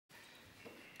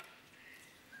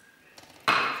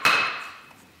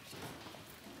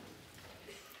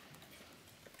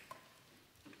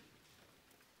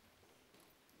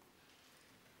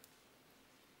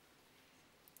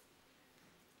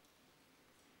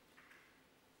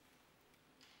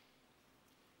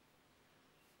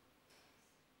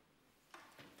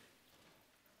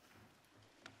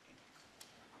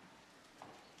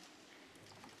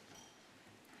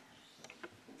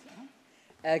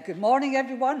Good morning,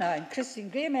 everyone. I'm Christine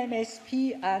Graham,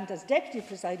 MSP, and as Deputy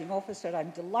Presiding Officer, I'm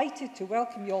delighted to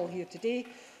welcome you all here today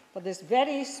for this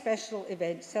very special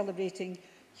event celebrating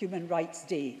Human Rights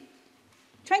Day.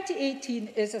 2018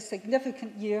 is a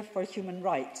significant year for human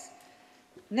rights.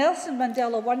 Nelson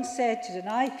Mandela once said, "To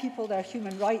deny people their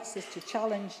human rights is to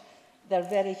challenge their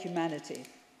very humanity."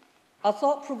 A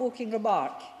thought-provoking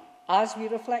remark as we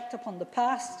reflect upon the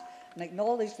past and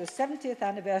acknowledge the 70th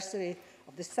anniversary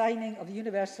of the signing of the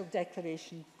Universal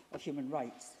Declaration of Human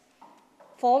Rights.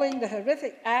 Following the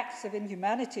horrific acts of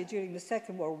inhumanity during the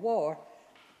Second World War,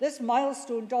 this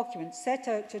milestone document set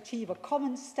out to achieve a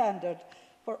common standard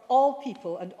for all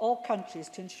people and all countries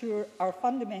to ensure our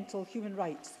fundamental human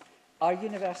rights are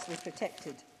universally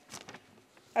protected.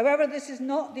 However, this is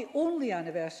not the only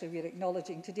anniversary we are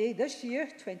acknowledging today. This year,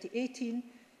 2018,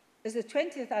 is the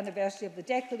 20th anniversary of the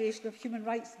Declaration of Human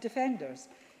Rights Defenders,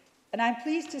 and I'm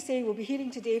pleased to say we'll be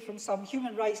hearing today from some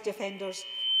human rights defenders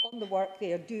on the work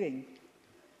they are doing.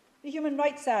 The Human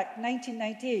Rights Act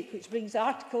 1998, which brings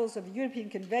articles of the European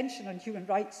Convention on Human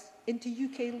Rights into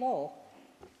UK law.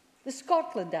 The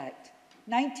Scotland Act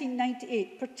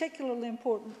 1998, particularly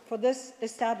important for this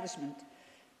establishment,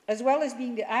 as well as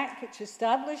being the Act which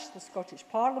established the Scottish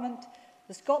Parliament.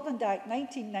 The Scotland Act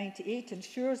 1998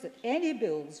 ensures that any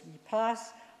bills we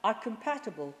pass are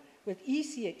compatible with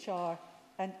ECHR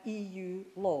and EU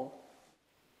law.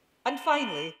 And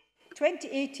finally,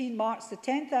 2018 marks the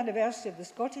 10th anniversary of the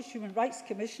Scottish Human Rights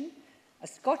Commission, a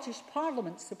Scottish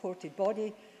Parliament-supported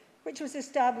body which was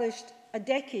established a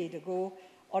decade ago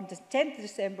on the 10th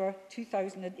December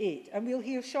 2008, and we'll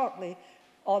hear shortly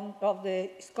of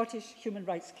the Scottish Human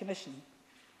Rights Commission.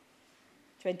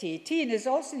 2018 is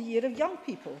also the year of young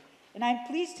people, and I'm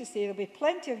pleased to say there will be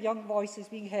plenty of young voices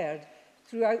being heard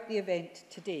throughout the event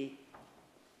today.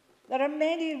 There are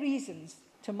many reasons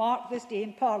to mark this day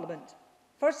in Parliament.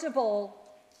 First of all,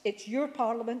 it's your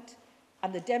Parliament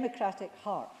and the democratic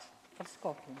heart of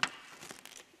Scotland.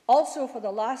 Also, for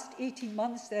the last 18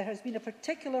 months, there has been a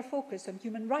particular focus on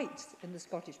human rights in the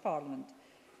Scottish Parliament.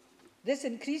 This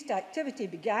increased activity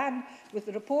began with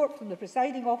the report from the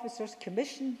Presiding Officer's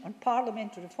Commission on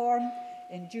Parliamentary Reform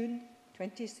in June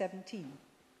 2017.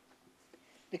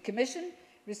 The Commission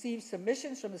received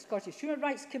submissions from the Scottish Human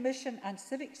Rights Commission and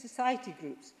civic society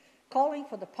groups calling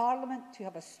for the Parliament to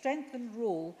have a strengthened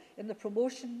role in the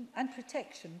promotion and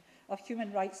protection of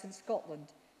human rights in Scotland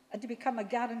and to become a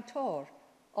guarantor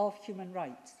of human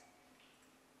rights.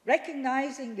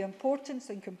 Recognising the importance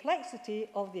and complexity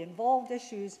of the involved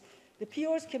issues, the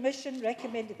PO's Commission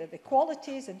recommended that the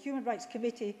Equalities and Human Rights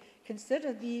Committee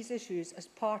consider these issues as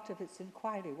part of its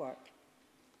inquiry work.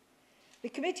 The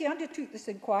committee undertook this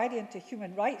inquiry into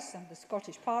human rights and the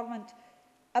Scottish Parliament,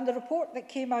 and the report that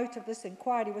came out of this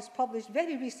inquiry was published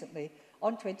very recently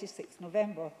on 26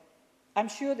 November. I'm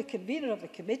sure the convener of the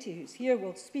committee, who's here,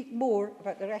 will speak more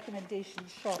about the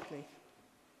recommendations shortly.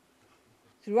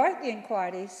 Throughout the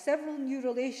inquiry, several new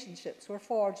relationships were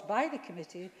forged by the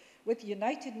committee with the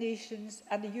United Nations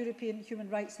and the European human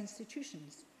rights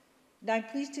institutions. And I'm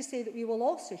pleased to say that we will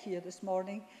also hear this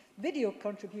morning video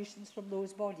contributions from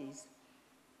those bodies.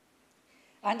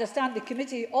 I understand the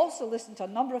committee also listened to a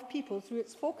number of people through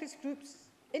its focus groups,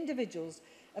 individuals,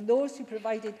 and those who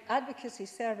provided advocacy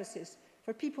services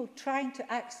for people trying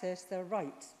to access their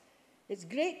rights. It's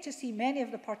great to see many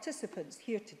of the participants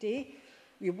here today.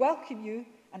 We welcome you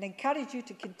and encourage you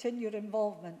to continue your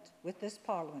involvement with this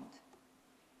Parliament.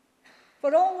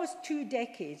 For almost 2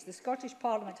 decades, the Scottish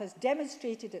Parliament has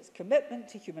demonstrated its commitment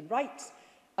to human rights,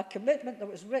 a commitment that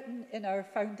was written in our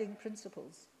founding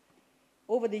principles.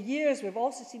 Over the years, we've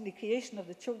also seen the creation of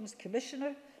the Children's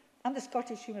Commissioner and the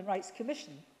Scottish Human Rights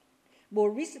Commission.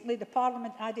 More recently, the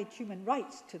Parliament added human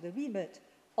rights to the remit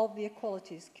of the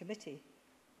Equalities Committee.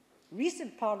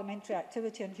 Recent parliamentary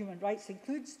activity on human rights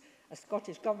includes a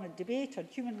Scottish Government debate on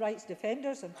human rights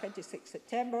defenders on 26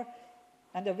 September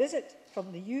and a visit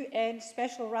from the UN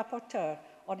Special Rapporteur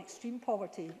on extreme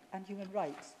poverty and human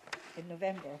rights in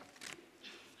November.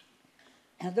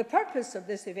 And the purpose of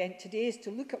this event today is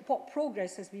to look at what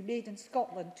progress has been made in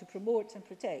Scotland to promote and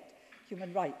protect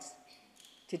human rights.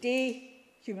 Today,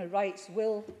 human rights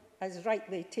will, as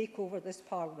rightly, take over this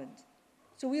Parliament.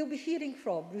 So we'll be hearing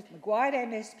from Ruth Maguire,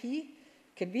 MSP,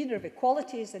 convener of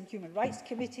Equalities and Human Rights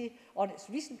Committee, on its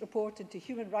recent report into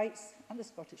human rights and the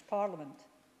Scottish Parliament.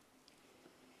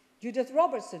 Judith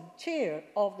Robertson, Chair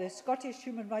of the Scottish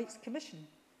Human Rights Commission.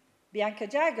 Bianca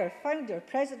Jagger, Founder,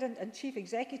 President and Chief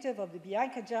Executive of the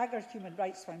Bianca Jagger Human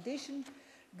Rights Foundation,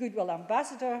 Goodwill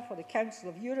Ambassador for the Council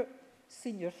of Europe,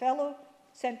 Senior Fellow,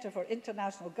 Centre for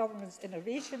International Governance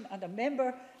Innovation and a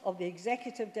member of the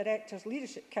Executive Directors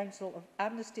Leadership Council of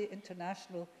Amnesty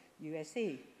International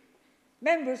USA.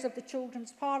 Members of the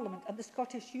Children's Parliament and the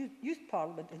Scottish Youth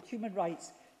Parliament in Human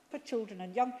Rights for Children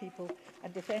and Young People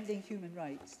and Defending Human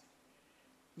Rights.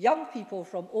 Young people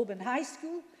from Oban High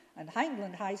School and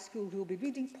Hindland High School who will be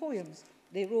reading poems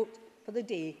they wrote for the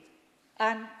day.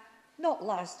 And not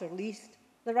last or least,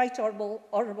 the Right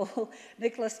Honourable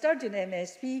Nicola Sturgeon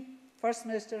MSP, First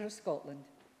Minister of Scotland.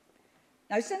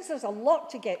 Now, since there's a lot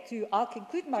to get through, I'll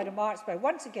conclude my remarks by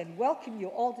once again welcoming you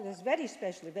all to this very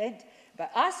special event, by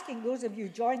asking those of you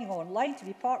joining online to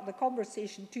be part of the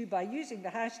conversation too by using the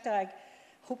hashtag, I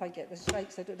hope I get this right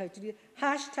because I don't know how to do it,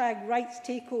 hashtag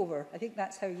RightsTakeover, I think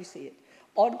that's how you say it,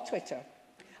 on Twitter.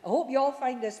 I hope you all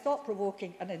find this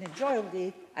thought-provoking and an enjoyable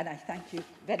day, and I thank you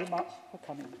very much for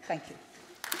coming. Thank you.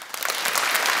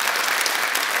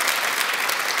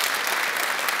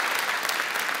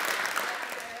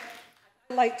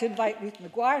 I'd like to invite Ruth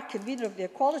Maguire, Convener of the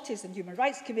Equalities and Human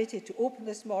Rights Committee, to open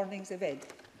this morning's event.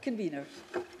 Convener.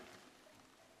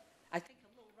 I think a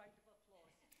little round of applause.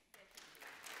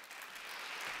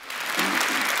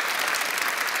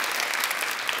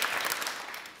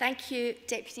 Thank you,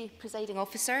 Deputy Presiding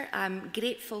Officer. I'm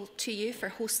grateful to you for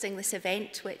hosting this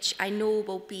event, which I know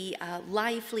will be a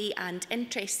lively and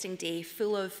interesting day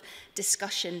full of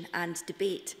discussion and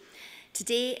debate.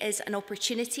 Today is an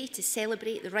opportunity to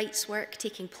celebrate the rights work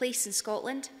taking place in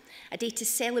Scotland, a day to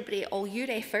celebrate all your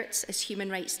efforts as human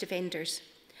rights defenders.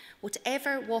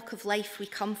 Whatever walk of life we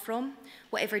come from,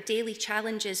 whatever daily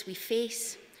challenges we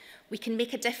face, we can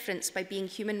make a difference by being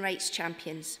human rights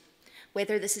champions.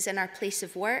 Whether this is in our place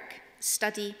of work,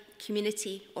 study,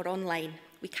 community, or online,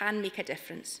 we can make a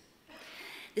difference.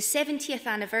 The 70th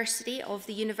anniversary of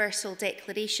the Universal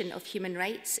Declaration of Human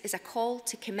Rights is a call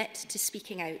to commit to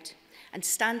speaking out and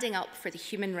standing up for the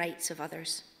human rights of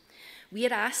others. We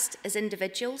are asked as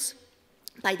individuals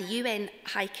by the UN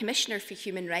High Commissioner for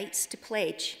Human Rights to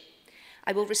pledge,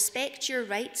 I will respect your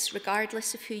rights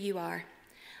regardless of who you are.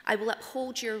 I will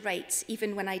uphold your rights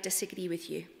even when I disagree with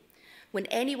you. When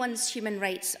anyone's human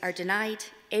rights are denied,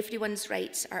 everyone's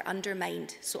rights are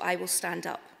undermined, so I will stand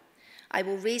up. I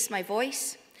will raise my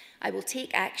voice, I will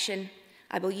take action,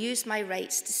 I will use my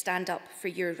rights to stand up for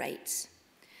your rights.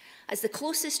 As the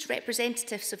closest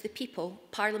representatives of the people,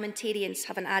 parliamentarians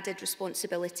have an added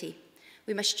responsibility.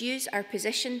 We must use our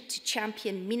position to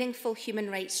champion meaningful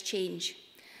human rights change.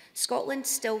 Scotland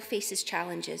still faces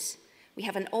challenges. We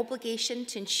have an obligation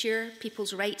to ensure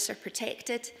people's rights are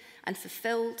protected and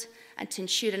fulfilled, and to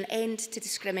ensure an end to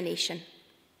discrimination.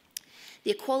 The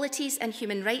Equalities and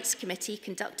Human Rights Committee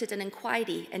conducted an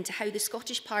inquiry into how the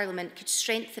Scottish Parliament could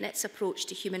strengthen its approach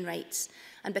to human rights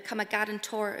and become a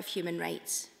guarantor of human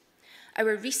rights.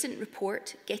 Our recent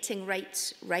report, Getting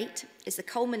Rights Right, is the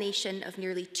culmination of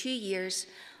nearly 2 years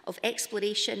of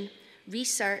exploration,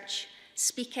 research,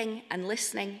 speaking and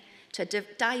listening to a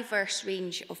diverse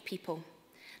range of people.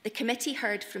 The committee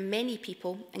heard from many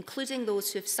people, including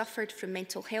those who have suffered from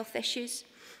mental health issues,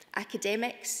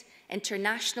 academics,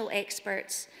 international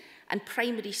experts, and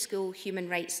primary school human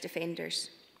rights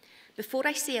defenders. Before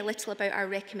I say a little about our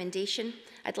recommendation,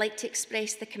 I'd like to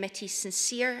express the committee's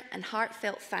sincere and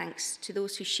heartfelt thanks to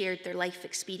those who shared their life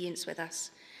experience with us.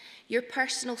 Your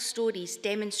personal stories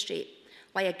demonstrate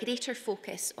why a greater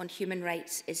focus on human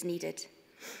rights is needed.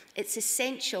 It's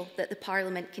essential that the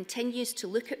Parliament continues to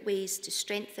look at ways to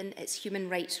strengthen its human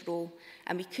rights role,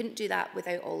 and we couldn't do that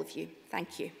without all of you.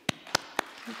 Thank you.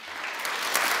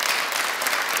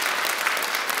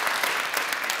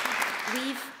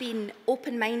 We've been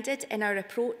open-minded in our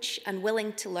approach and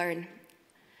willing to learn.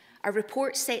 Our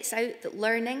report sets out that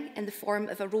learning in the form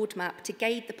of a roadmap to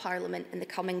guide the Parliament in the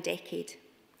coming decade.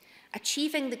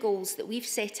 Achieving the goals that we've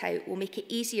set out will make it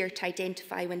easier to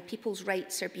identify when people's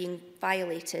rights are being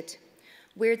violated,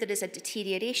 where there is a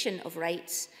deterioration of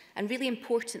rights, and really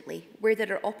importantly, where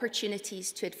there are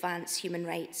opportunities to advance human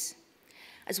rights.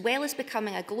 As well as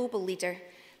becoming a global leader,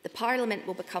 the Parliament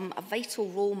will become a vital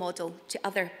role model to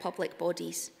other public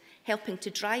bodies, helping to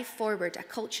drive forward a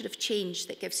culture of change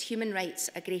that gives human rights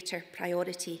a greater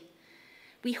priority.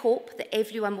 We hope that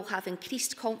everyone will have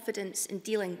increased confidence in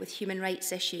dealing with human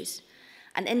rights issues,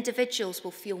 and individuals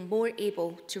will feel more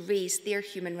able to raise their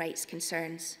human rights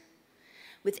concerns.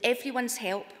 With everyone's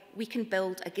help, we can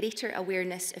build a greater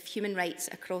awareness of human rights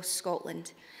across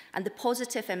Scotland and the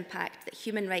positive impact that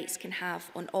human rights can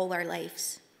have on all our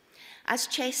lives. As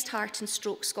Chest, Heart and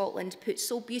Stroke Scotland put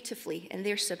so beautifully in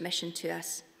their submission to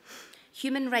us,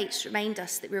 human rights remind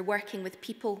us that we're working with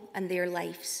people and their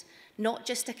lives, not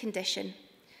just a condition.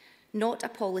 not a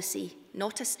policy,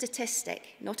 not a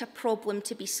statistic, not a problem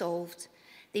to be solved.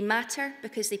 They matter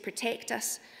because they protect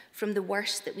us from the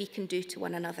worst that we can do to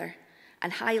one another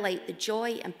and highlight the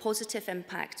joy and positive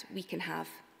impact we can have.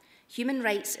 Human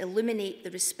rights illuminate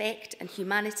the respect and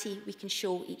humanity we can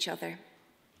show each other.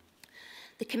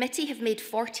 The committee have made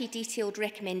 40 detailed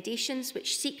recommendations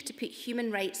which seek to put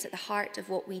human rights at the heart of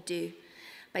what we do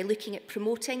by looking at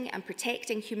promoting and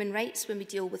protecting human rights when we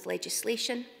deal with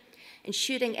legislation,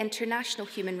 ensuring international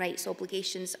human rights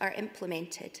obligations are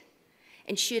implemented,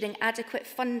 ensuring adequate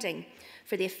funding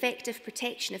for the effective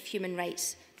protection of human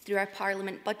rights through our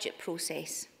Parliament budget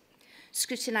process,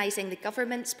 scrutinising the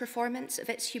government's performance of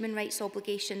its human rights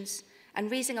obligations,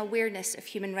 and raising awareness of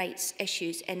human rights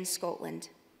issues in Scotland.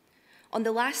 On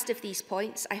the last of these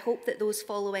points, I hope that those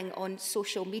following on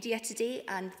social media today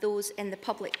and those in the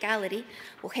public gallery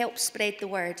will help spread the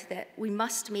word that we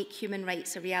must make human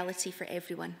rights a reality for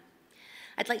everyone.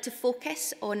 I'd like to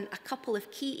focus on a couple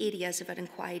of key areas of our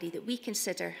inquiry that we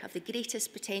consider have the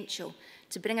greatest potential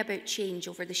to bring about change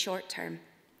over the short term.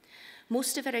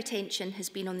 Most of our attention has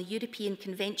been on the European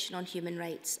Convention on Human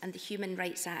Rights and the Human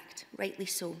Rights Act, rightly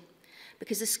so,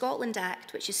 because the Scotland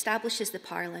Act, which establishes the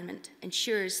Parliament,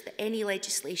 ensures that any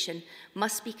legislation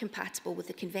must be compatible with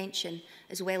the Convention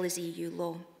as well as EU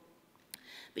law.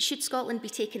 But should Scotland be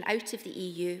taken out of the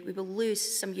EU, we will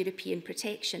lose some European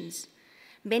protections.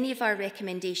 Many of our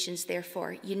recommendations,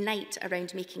 therefore, unite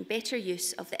around making better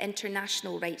use of the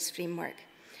international rights framework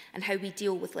and how we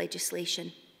deal with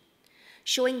legislation.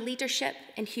 Showing leadership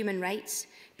in human rights,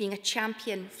 being a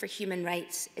champion for human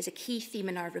rights, is a key theme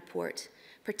in our report,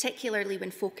 particularly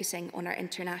when focusing on our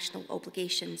international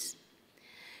obligations.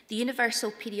 The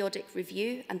Universal Periodic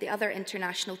Review and the other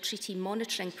international treaty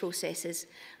monitoring processes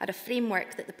are a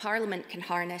framework that the Parliament can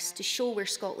harness to show where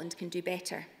Scotland can do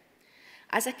better.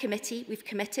 As a committee, we've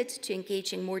committed to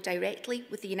engaging more directly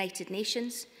with the United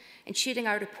Nations, ensuring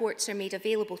our reports are made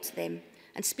available to them,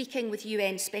 and speaking with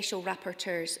UN special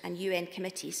rapporteurs and UN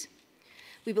committees.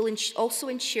 We will also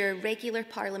ensure regular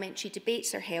parliamentary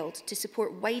debates are held to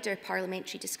support wider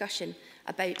parliamentary discussion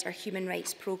about our human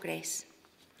rights progress.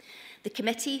 The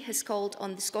committee has called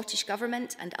on the Scottish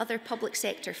Government and other public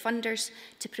sector funders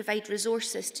to provide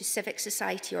resources to civic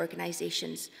society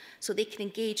organisations so they can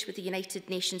engage with the United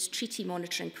Nations treaty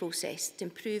monitoring process to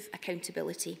improve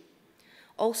accountability.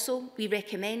 Also, we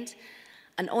recommend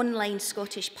an online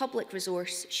Scottish public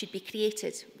resource should be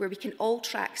created where we can all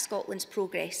track Scotland's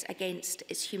progress against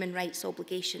its human rights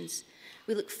obligations.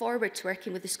 We look forward to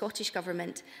working with the Scottish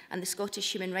Government and the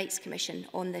Scottish Human Rights Commission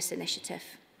on this initiative.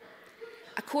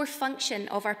 A core function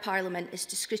of our Parliament is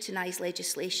to scrutinise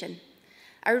legislation.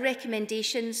 Our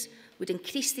recommendations would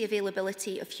increase the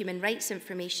availability of human rights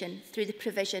information through the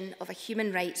provision of a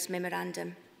human rights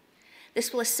memorandum.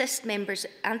 This will assist members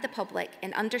and the public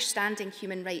in understanding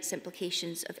human rights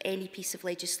implications of any piece of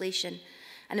legislation,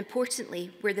 and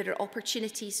importantly, where there are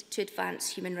opportunities to advance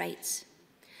human rights.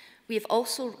 We have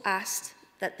also asked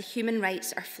that the human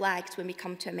rights are flagged when we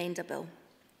come to amend a bill.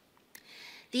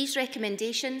 These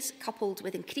recommendations, coupled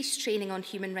with increased training on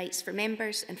human rights for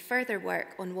members and further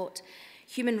work on what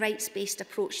human rights-based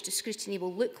approach to scrutiny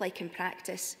will look like in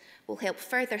practice, will help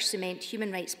further cement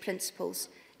human rights principles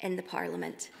in the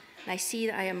Parliament. And I see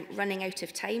that I am running out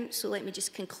of time, so let me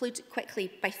just conclude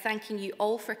quickly by thanking you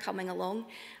all for coming along.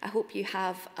 I hope you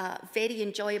have a very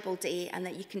enjoyable day and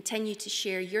that you continue to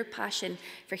share your passion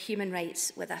for human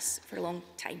rights with us for a long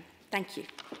time. Thank you.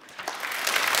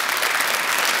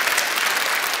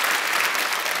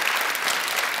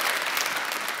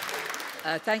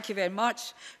 Thank you very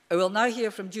much. I will now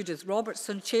hear from Judith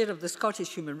Robertson, Chair of the Scottish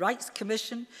Human Rights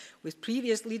Commission, with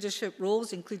previous leadership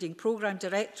roles, including Programme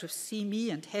Director of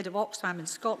CME and Head of Oxfam in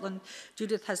Scotland.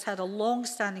 Judith has had a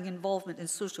long-standing involvement in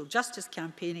social justice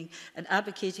campaigning and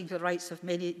advocating for the rights of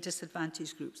many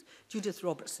disadvantaged groups. Judith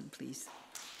Robertson, please.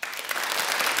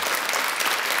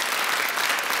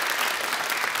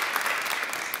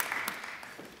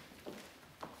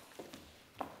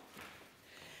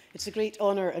 It's a great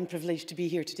honour and privilege to be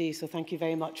here today, so thank you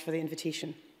very much for the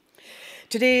invitation.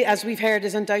 Today, as we've heard,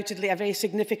 is undoubtedly a very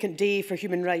significant day for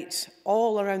human rights.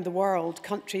 All around the world,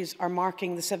 countries are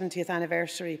marking the 70th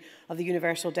anniversary of the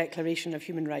Universal Declaration of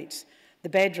Human Rights, the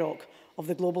bedrock of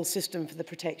the global system for the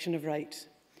protection of rights.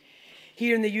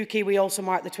 Here in the UK, we also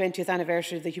mark the 20th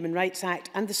anniversary of the Human Rights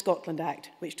Act and the Scotland Act,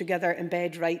 which together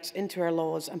embed rights into our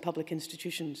laws and public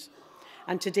institutions.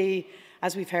 And today,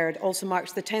 as we've heard, also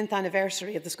marks the 10th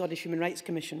anniversary of the Scottish Human Rights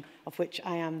Commission, of which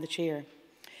I am the chair.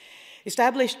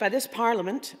 Established by this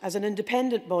Parliament as an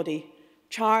independent body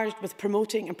charged with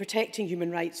promoting and protecting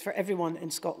human rights for everyone in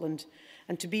Scotland,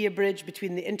 and to be a bridge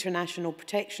between the international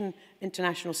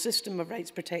system of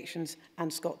rights protections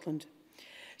and Scotland.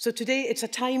 So today it's a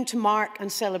time to mark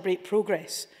and celebrate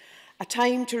progress, a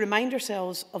time to remind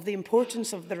ourselves of the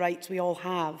importance of the rights we all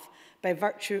have by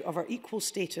virtue of our equal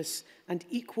status and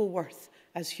equal worth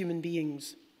as human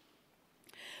beings.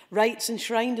 Rights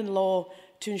enshrined in law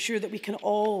to ensure that we can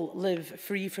all live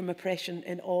free from oppression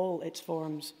in all its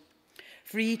forms,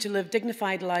 free to live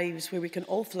dignified lives where we can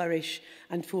all flourish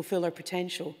and fulfil our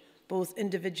potential, both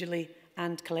individually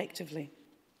and collectively.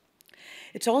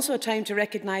 It's also a time to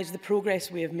recognise the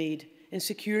progress we have made in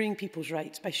securing people's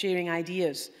rights by sharing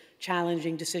ideas,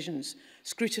 challenging decisions,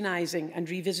 scrutinising and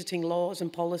revisiting laws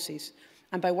and policies,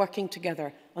 and by working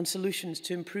together on solutions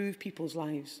to improve people's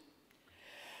lives.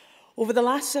 Over the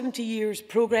last 70 years,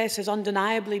 progress has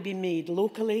undeniably been made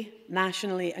locally,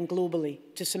 nationally and globally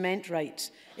to cement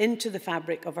rights into the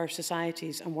fabric of our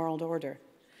societies and world order.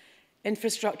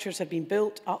 Infrastructures have been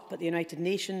built up at the United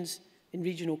Nations, in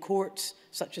regional courts,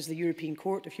 such as the European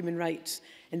Court of Human Rights,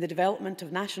 in the development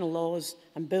of national laws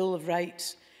and Bill of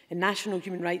Rights, in national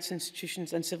human rights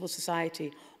institutions and civil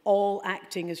society, all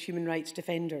acting as human rights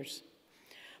defenders.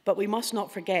 But we must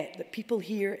not forget that people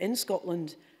here in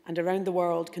Scotland and around the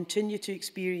world continue to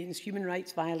experience human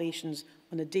rights violations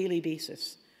on a daily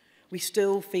basis. We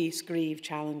still face grave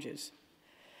challenges.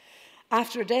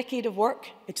 After a decade of work,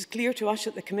 it is clear to us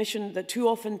at the Commission that too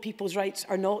often people's rights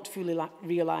are not fully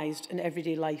realised in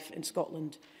everyday life in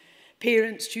Scotland.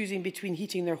 Parents choosing between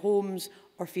heating their homes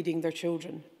or feeding their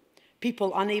children.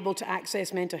 People unable to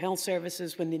access mental health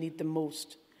services when they need them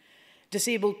most.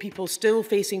 Disabled people still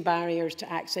facing barriers to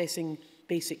accessing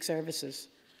basic services.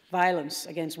 Violence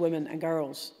against women and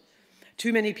girls.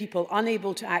 Too many people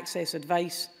unable to access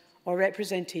advice or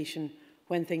representation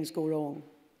when things go wrong.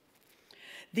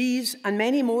 These and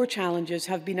many more challenges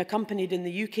have been accompanied in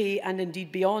the UK and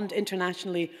indeed beyond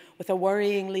internationally with a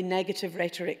worryingly negative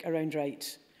rhetoric around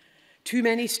rights. Too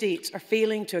many states are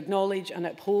failing to acknowledge and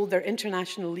uphold their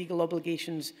international legal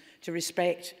obligations to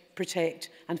respect, protect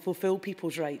and fulfil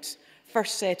people's rights,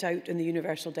 first set out in the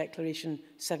Universal Declaration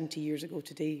 70 years ago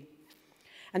today.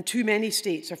 And too many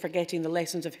states are forgetting the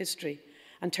lessons of history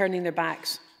and turning their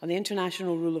backs on the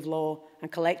international rule of law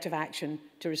and collective action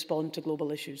to respond to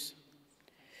global issues.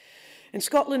 In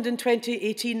Scotland in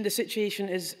 2018, the situation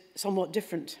is somewhat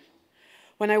different.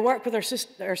 When I work with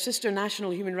our sister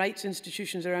national human rights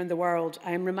institutions around the world,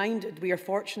 I am reminded we are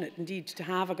fortunate indeed to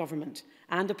have a government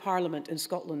and a parliament in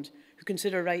Scotland who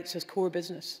consider rights as core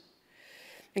business.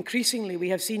 Increasingly, we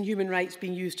have seen human rights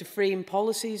being used to frame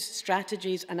policies,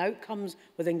 strategies and outcomes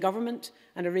within government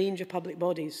and a range of public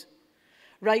bodies.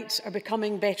 Rights are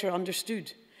becoming better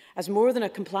understood as more than a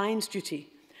compliance duty,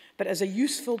 but as a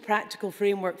useful, practical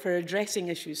framework for addressing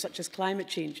issues such as climate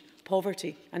change,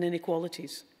 poverty and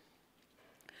inequalities.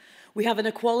 We have an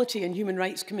Equality and Human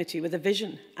Rights Committee with a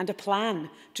vision and a plan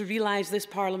to realise this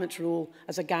Parliament's role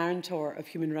as a guarantor of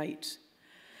human rights.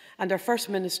 And our First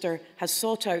Minister has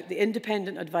sought out the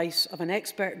independent advice of an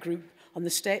expert group on the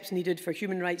steps needed for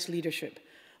human rights leadership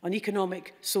on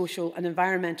economic, social and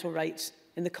environmental rights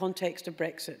in the context of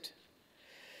Brexit.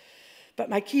 But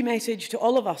my key message to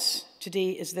all of us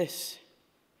today is this.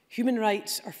 Human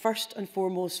rights are first and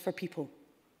foremost for people,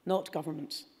 not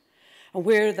governments. And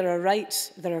where there are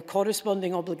rights, there are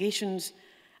corresponding obligations,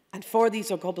 and for these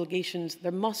obligations,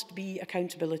 there must be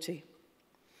accountability.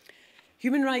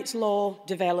 Human rights law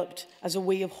developed as a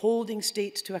way of holding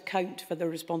states to account for their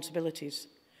responsibilities,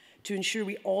 to ensure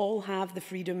we all have the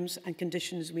freedoms and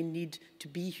conditions we need to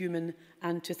be human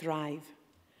and to thrive.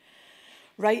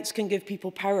 Rights can give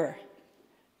people power.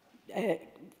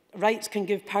 Rights can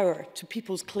give power to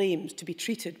people's claims to be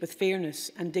treated with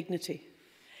fairness and dignity.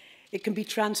 It can be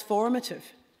transformative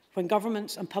when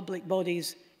governments and public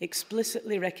bodies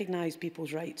explicitly recognise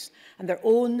people's rights and their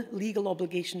own legal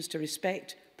obligations to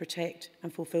respect, protect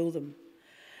and fulfil them.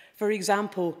 For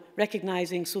example,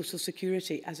 recognising social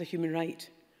security as a human right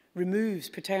removes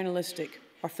paternalistic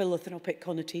or philanthropic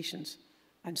connotations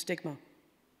and stigma.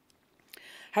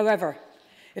 However,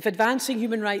 if advancing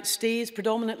human rights stays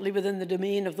predominantly within the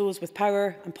domain of those with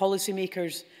power and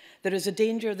policymakers, there is a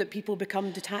danger that people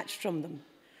become detached from them.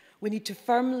 We need to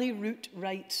firmly root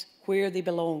rights where they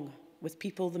belong, with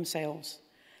people themselves,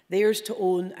 theirs to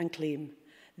own and claim,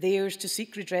 theirs to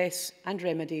seek redress and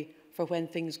remedy for when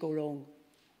things go wrong.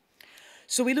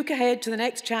 So we look ahead to the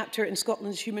next chapter in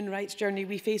Scotland's human rights journey.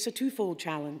 We face a twofold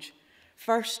challenge.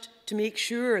 First, to make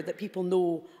sure that people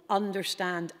know,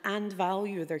 understand and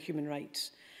value their human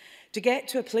rights. To get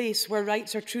to a place where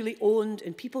rights are truly owned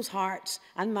in people's hearts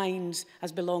and minds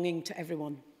as belonging to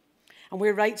everyone. and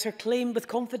where rights are claimed with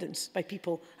confidence by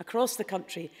people across the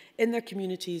country, in their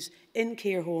communities, in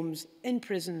care homes, in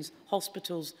prisons,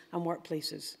 hospitals and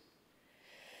workplaces.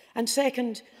 And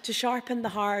second, to sharpen the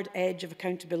hard edge of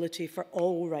accountability for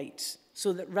all rights,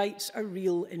 so that rights are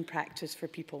real in practice for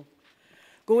people.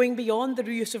 Going beyond the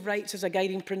use of rights as a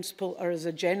guiding principle or as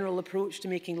a general approach to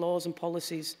making laws and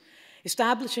policies,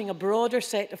 establishing a broader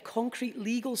set of concrete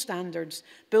legal standards,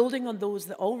 building on those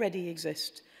that already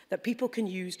exist, that people can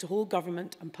use to hold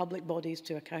government and public bodies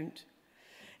to account.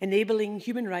 Enabling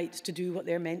human rights to do what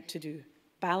they're meant to do,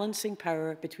 balancing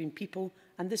power between people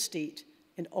and the state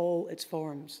in all its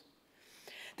forms.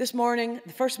 This morning,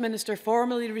 the First Minister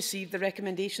formally received the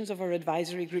recommendations of our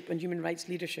advisory group on human rights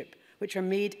leadership, which are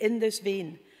made in this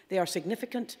vein. They are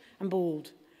significant and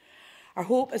bold. Our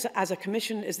hope as a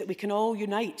Commission is that we can all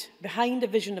unite behind a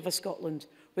vision of a Scotland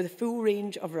with a full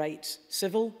range of rights,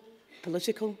 civil,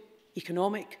 political,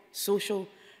 economic, social,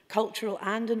 cultural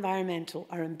and environmental,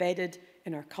 are embedded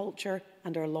in our culture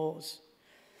and our laws.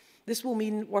 This will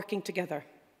mean working together,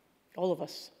 all of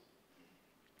us.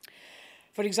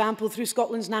 For example, through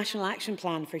Scotland's National Action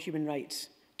Plan for Human Rights,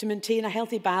 to maintain a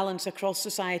healthy balance across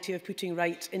society of putting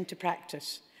rights into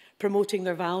practice, promoting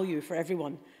their value for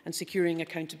everyone and securing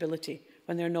accountability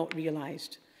when they're not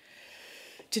realised.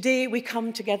 Today, we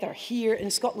come together here in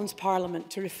Scotland's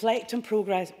Parliament to reflect on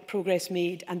progress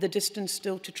made and the distance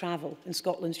still to travel in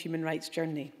Scotland's human rights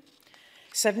journey.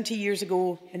 70 years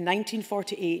ago, in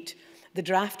 1948, the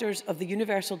drafters of the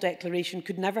Universal Declaration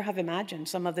could never have imagined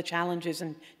some of the challenges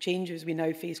and changes we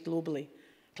now face globally.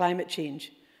 Climate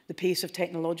change, the pace of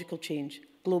technological change,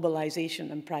 globalisation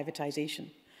and privatisation.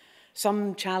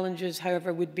 Some challenges,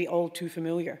 however, would be all too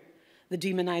familiar. The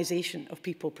demonisation of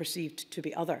people perceived to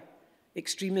be other,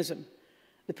 extremism,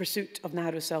 the pursuit of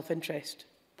narrow self-interest,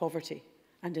 poverty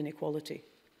and inequality.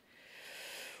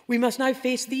 We must now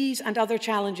face these and other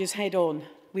challenges head-on.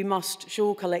 We must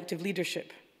show collective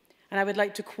leadership. And I would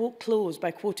like to close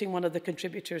by quoting one of the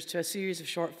contributors to a series of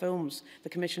short films the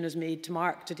Commission has made to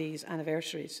mark today's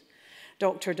anniversaries.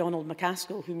 Dr. Donald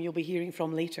McCaskill, whom you'll be hearing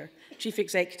from later, Chief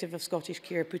Executive of Scottish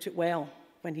Care, put it well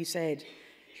when he said,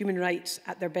 "Human rights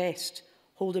at their best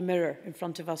hold a mirror in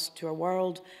front of us to a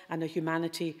world and a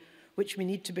humanity which we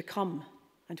need to become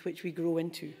and which we grow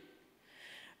into."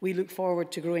 We look forward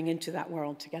to growing into that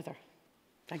world together.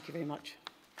 Thank you very much.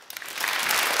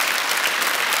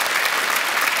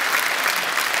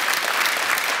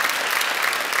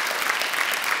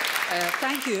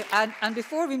 Thank you. And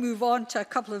before we move on to a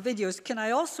couple of videos, can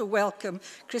I also welcome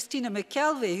Christina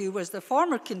McKelvey, who was the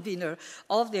former convener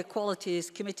of the Equalities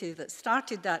Committee that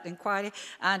started that inquiry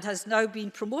and has now been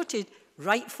promoted,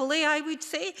 rightfully I would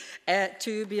say,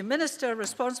 to be a minister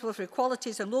responsible for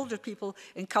equalities and older people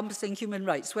encompassing human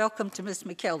rights. Welcome to Ms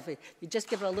McKelvey. You just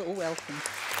give her a little welcome.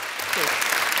 Okay.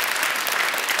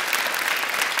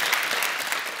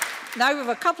 Now we have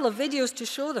a couple of videos to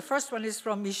show. The first one is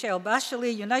from Michelle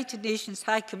Bachelet, United Nations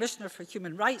High Commissioner for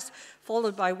Human Rights,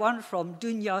 followed by one from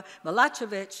Dunja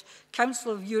Milacevic,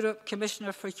 Council of Europe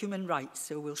Commissioner for Human Rights.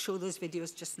 So we'll show those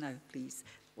videos just now, please.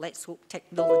 Let's hope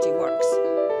technology works.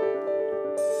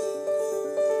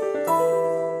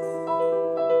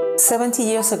 70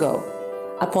 years ago,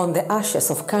 upon the ashes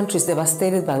of countries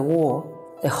devastated by war,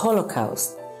 the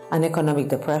Holocaust, and economic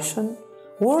depression,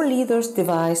 world leaders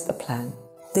devised a plan.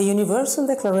 The Universal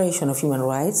Declaration of Human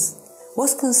Rights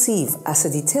was conceived as a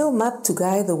detailed map to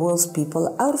guide the world's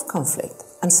people out of conflict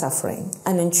and suffering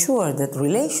and ensure that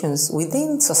relations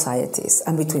within societies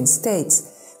and between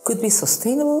states could be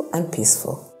sustainable and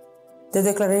peaceful. The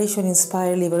Declaration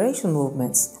inspired liberation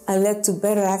movements and led to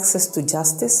better access to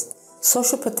justice,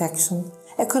 social protection,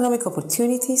 economic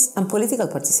opportunities, and political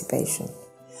participation.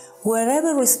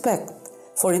 Wherever respect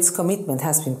for its commitment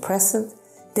has been present,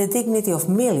 the dignity of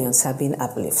millions have been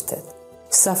uplifted,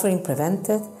 suffering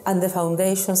prevented, and the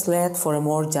foundations laid for a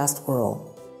more just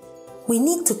world. We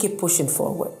need to keep pushing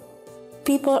forward.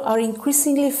 People are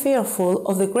increasingly fearful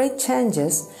of the great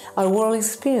changes our world is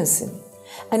experiencing,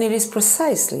 and it is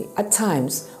precisely at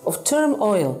times of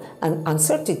turmoil and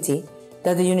uncertainty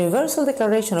that the Universal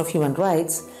Declaration of Human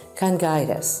Rights can guide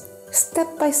us. Step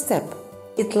by step,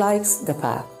 it lights the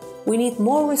path. We need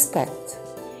more respect,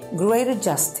 greater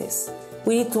justice.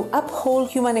 We need to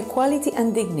uphold human equality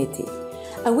and dignity.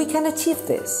 And we can achieve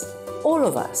this. All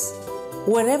of us,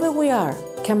 wherever we are,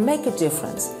 can make a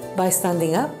difference by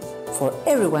standing up for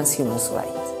everyone's human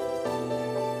rights.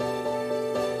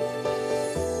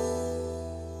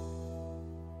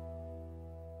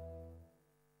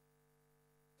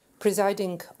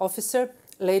 Presiding Officer,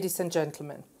 ladies and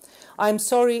gentlemen, I'm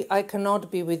sorry I cannot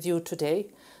be with you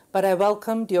today, but I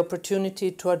welcome the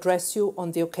opportunity to address you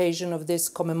on the occasion of this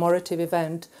commemorative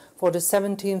event for the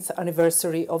 17th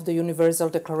anniversary of the Universal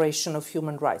Declaration of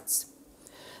Human Rights.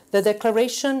 The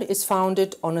Declaration is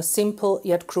founded on a simple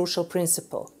yet crucial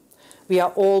principle. We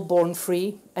are all born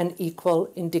free and equal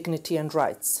in dignity and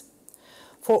rights.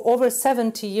 For over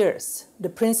 70 years, the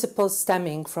principles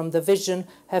stemming from the vision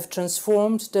have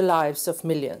transformed the lives of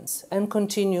millions and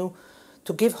continue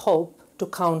to give hope to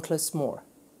countless more.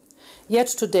 Yet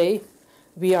today,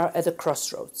 we are at a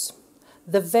crossroads.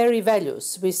 The very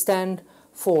values we stand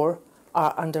for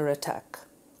are under attack.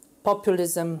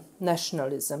 Populism,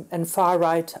 nationalism, and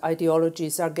far-right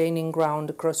ideologies are gaining ground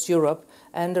across Europe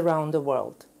and around the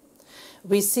world.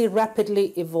 We see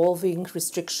rapidly evolving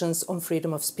restrictions on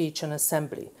freedom of speech and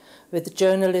assembly, with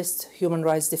journalists, human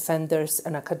rights defenders,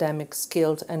 and academics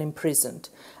killed and imprisoned,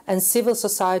 and civil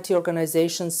society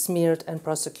organizations smeared and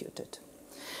prosecuted.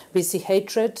 We see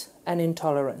hatred and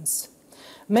intolerance.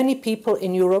 Many people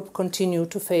in Europe continue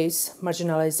to face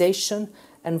marginalization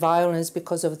and violence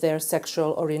because of their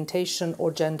sexual orientation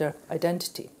or gender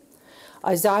identity.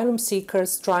 Asylum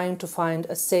seekers trying to find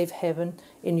a safe haven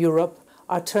in Europe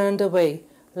are turned away,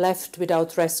 left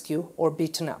without rescue, or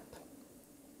beaten up.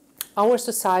 Our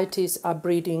societies are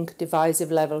breeding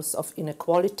divisive levels of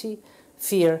inequality,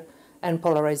 fear, and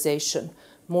polarization,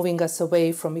 moving us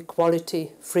away from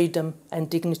equality, freedom, and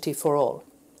dignity for all.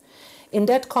 In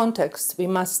that context, we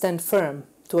must stand firm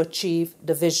to achieve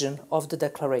the vision of the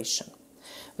Declaration.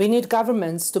 We need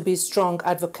governments to be strong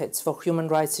advocates for human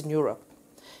rights in Europe.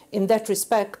 In that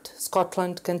respect,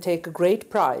 Scotland can take great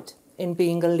pride in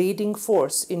being a leading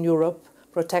force in Europe,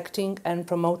 protecting and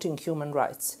promoting human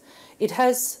rights. It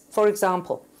has, for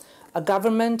example, a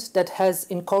government that has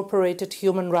incorporated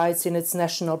human rights in its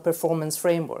national performance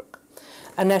framework,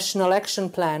 a national action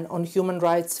plan on human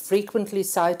rights frequently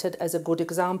cited as a good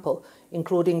example,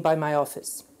 including by my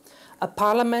office, a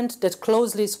parliament that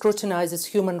closely scrutinizes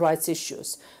human rights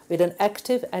issues with an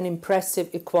active and impressive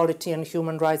Equality and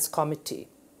Human Rights Committee,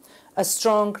 a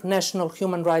strong national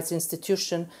human rights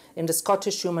institution in the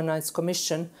Scottish Human Rights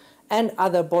Commission and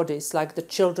other bodies like the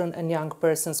Children and Young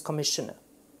Persons Commissioner.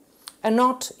 And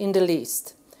not in the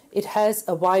least, it has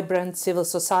a vibrant civil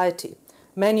society,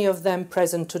 many of them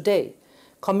present today,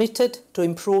 committed to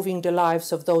improving the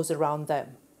lives of those around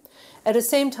them. At the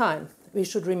same time, we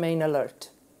should remain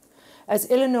alert. As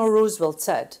Eleanor Roosevelt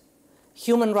said,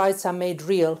 human rights are made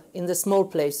real in the small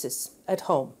places, at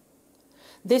home.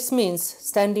 This means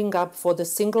standing up for the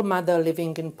single mother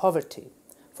living in poverty,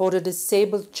 for the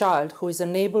disabled child who is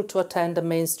unable to attend a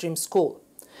mainstream school,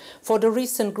 for the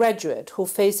recent graduate who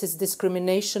faces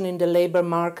discrimination in the labor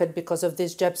market because of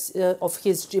his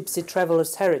gypsy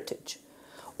traveler's heritage,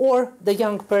 or the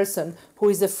young person who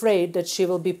is afraid that she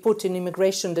will be put in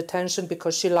immigration detention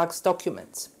because she lacks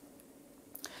documents.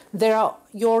 They are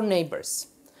your neighbors,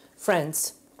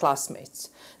 friends, classmates.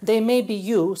 They may be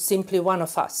you, simply one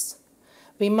of us.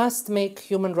 We must make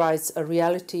human rights a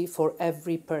reality for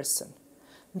every person.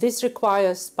 This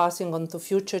requires passing on to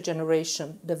future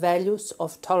generations the values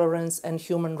of tolerance and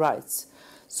human rights,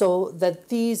 so that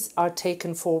these are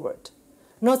taken forward,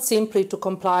 not simply to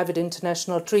comply with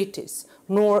international treaties,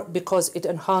 nor because it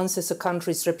enhances a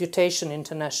country's reputation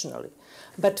internationally,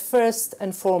 but first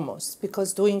and foremost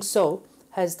because doing so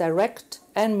has direct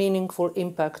and meaningful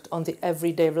impact on the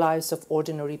everyday lives of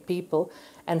ordinary people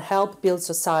and help build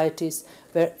societies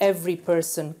where every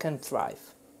person can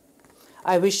thrive.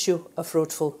 I wish you a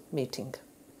fruitful meeting.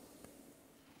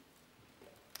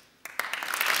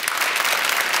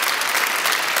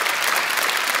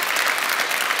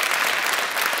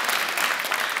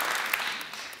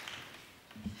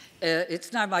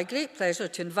 It's now my great pleasure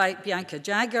to invite Bianca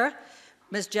Jagger.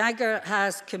 Ms. Jagger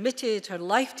has committed her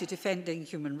life to defending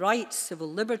human rights,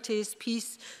 civil liberties,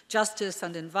 peace, justice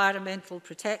and environmental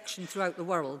protection throughout the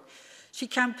world. She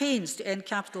campaigns to end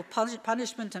capital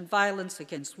punishment and violence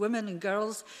against women and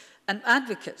girls and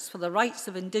advocates for the rights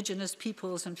of Indigenous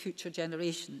peoples and future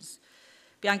generations.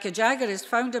 Bianca Jagger is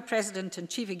founder, president and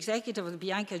chief executive of the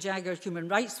Bianca Jagger Human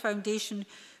Rights Foundation,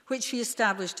 which she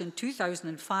established in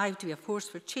 2005 to be a force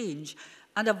for change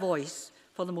and a voice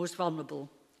for the most vulnerable.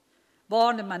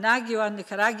 Born in Managua,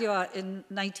 Nicaragua in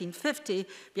 1950,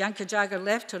 Bianca Jagger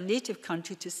left her native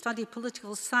country to study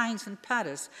political science in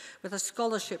Paris with a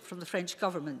scholarship from the French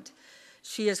government.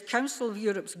 She is Council of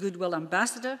Europe's Goodwill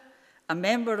Ambassador, a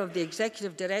member of the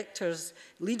Executive Director's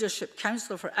Leadership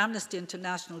Council for Amnesty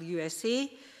International USA,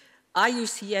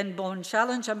 IUCN Bonn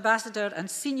Challenge Ambassador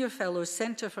and Senior Fellow,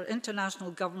 Centre for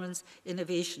International Governance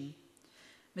Innovation.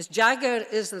 Ms Jagger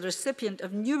is the recipient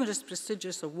of numerous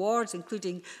prestigious awards,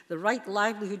 including the Right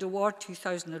Livelihood Award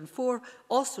 2004,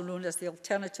 also known as the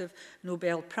Alternative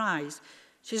Nobel Prize.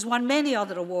 She's won many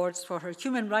other awards for her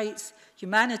human rights,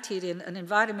 humanitarian and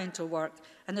environmental work,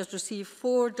 and has received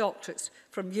 4 doctorates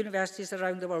from universities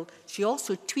around the world. She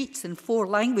also tweets in 4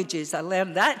 languages. I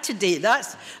learned that today.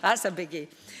 That's a biggie.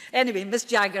 Anyway, Ms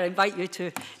Jagger, I invite you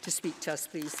to speak to us,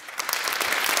 please.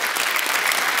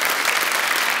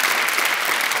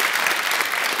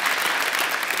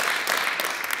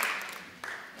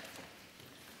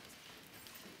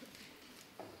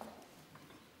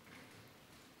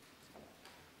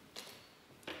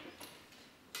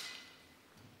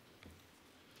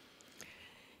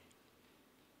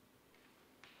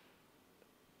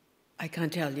 I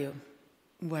can't tell you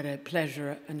what a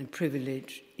pleasure and a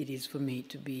privilege it is for me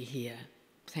to be here.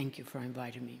 Thank you for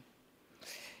inviting me.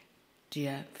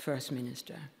 Dear First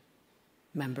Minister,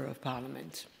 Member of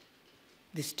Parliament,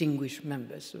 distinguished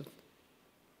members of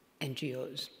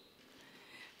NGOs,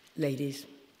 ladies,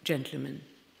 gentlemen,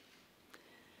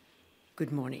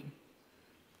 good morning.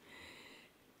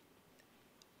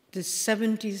 The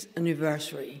 70th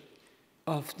anniversary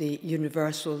of the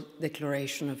Universal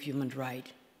Declaration of Human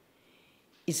Rights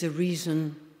is a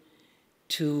reason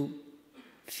to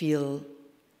feel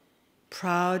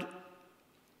proud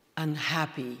and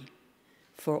happy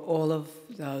for all of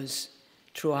those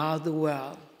throughout the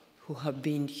world who have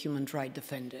been human rights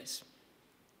defenders.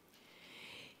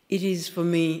 It is for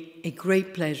me a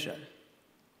great pleasure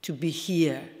to be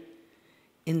here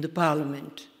in the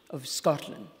Parliament of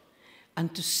Scotland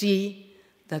and to see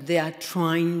that they are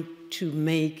trying to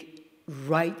make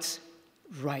rights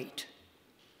right.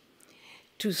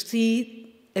 To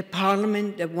see a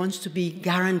parliament that wants to be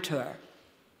guarantor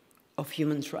of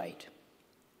human rights.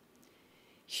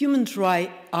 Human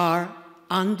rights are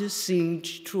under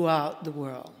siege throughout the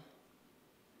world.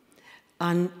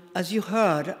 And as you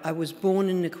heard, I was born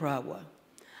in Nicaragua.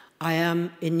 I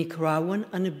am a Nicaraguan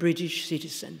and a British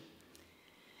citizen.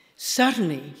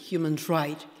 Certainly, human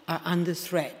rights are under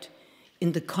threat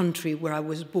in the country where I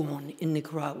was born, in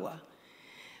Nicaragua,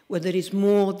 where there is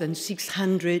more than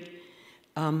 600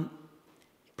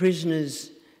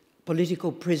 prisoners,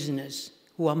 political prisoners,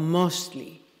 who are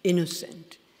mostly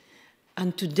innocent.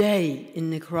 And today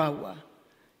in Nicaragua,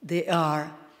 there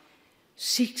are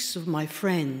 6 of my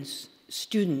friends,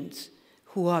 students,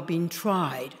 who are being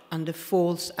tried under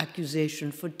false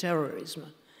accusation for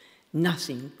terrorism.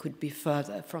 Nothing could be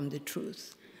further from the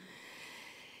truth.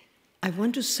 I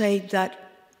want to say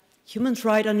that human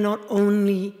rights are not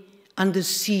only under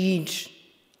siege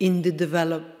in the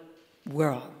developed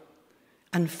world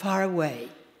and far away.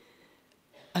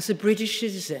 As a British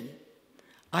citizen,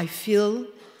 I feel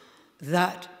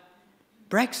that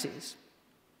Brexit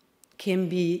can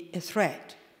be a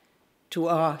threat to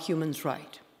our human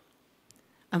rights.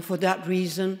 And for that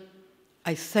reason,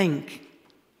 I thank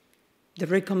the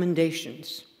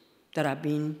recommendations that are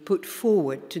being put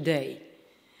forward today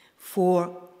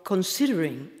for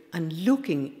considering and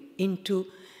looking into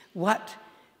what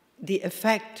the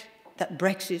effect that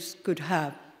Brexit could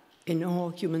have in all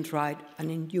human rights and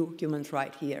in your human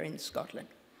rights here in Scotland.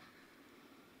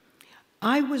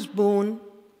 I was born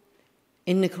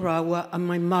in Nicaragua, and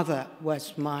my mother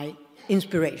was my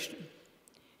inspiration.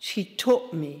 She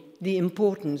taught me the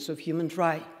importance of human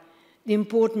rights, the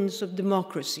importance of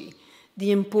democracy, the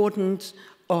importance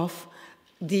of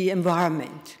the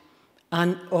environment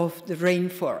and of the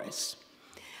rainforest.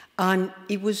 And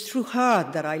it was through her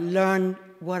that I learned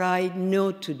what I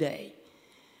know today.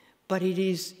 But it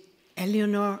is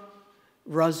Eleanor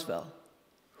Roosevelt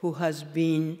who has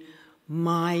been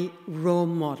my role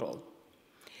model.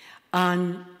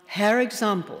 And her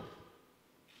example,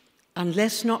 and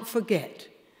let's not forget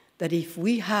that if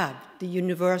we have the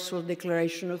Universal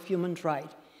Declaration of Human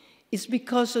Rights, it's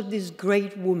because of this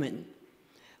great woman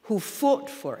who fought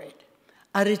for it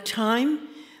at a time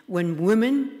when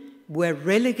women were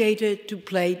relegated to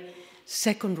play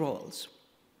second roles.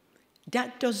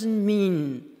 That doesn't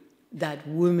mean that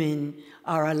women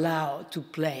are allowed to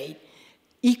play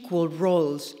equal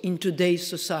roles in today's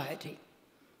society.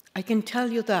 I can tell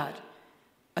you that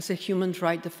as a human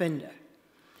rights defender,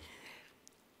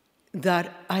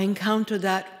 that I encounter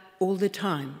that all the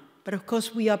time. But of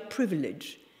course, we are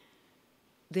privileged.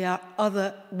 There are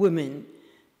other women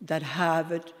that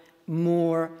have it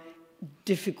more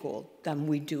difficult than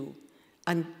we do.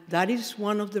 And that is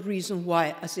one of the reasons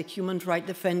why, as a human rights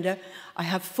defender, I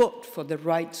have fought for the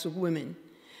rights of women,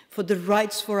 for the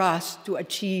rights for us to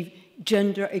achieve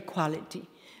gender equality,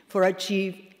 for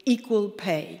achieve equal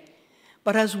pay.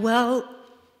 But as well,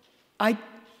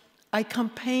 I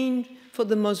campaign for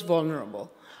the most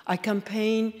vulnerable. I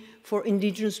campaign for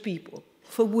indigenous people,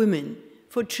 for women,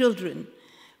 for children,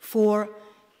 for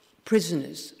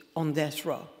prisoners on death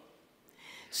row.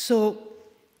 So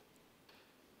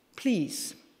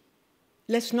please,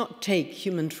 let's not take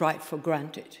human rights for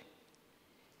granted.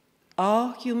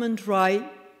 Our human rights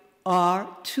are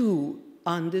too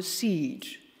under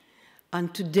siege.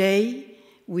 And today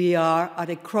we are at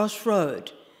a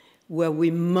crossroad where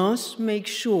we must make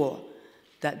sure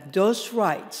that those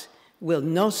rights will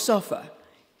not suffer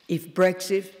if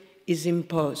Brexit is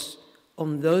imposed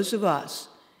on those of us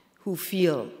who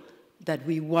feel that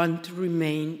we want to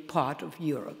remain part of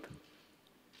Europe.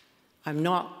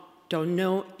 Don't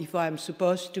know if I'm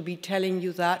supposed to be telling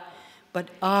you that, but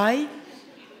I,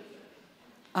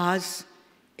 as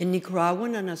a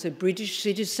Nicaraguan and as a British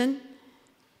citizen,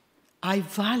 I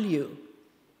value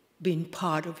being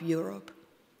part of Europe.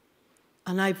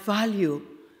 And I value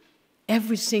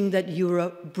everything that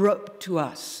Europe brought to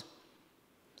us.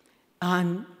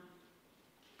 And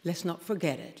let's not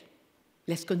forget it.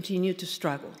 Let's continue to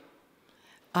struggle.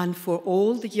 And for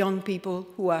all the young people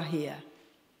who are here,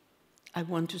 I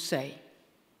want to say,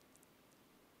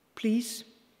 please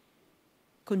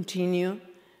continue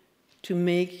to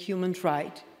make human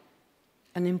rights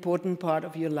an important part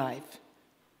of your life.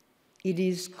 It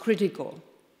is critical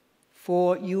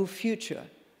for your future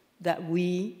that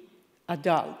we,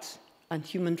 adults and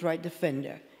human rights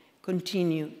defenders,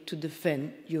 continue to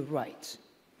defend your rights.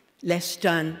 Let's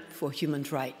stand for human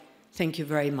rights. Thank you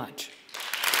very much.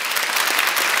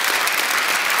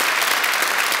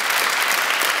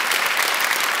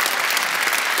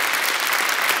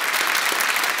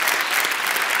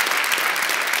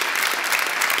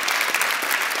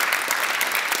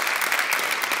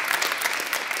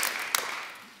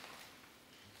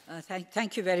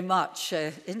 Thank you very much.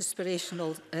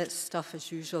 Inspirational stuff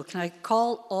as usual. Can I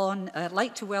call on, I'd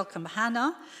like to welcome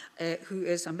Hannah, who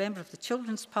is a member of the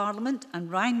Children's Parliament, and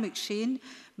Ryan McShane,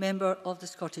 member of the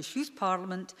Scottish Youth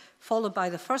Parliament, followed by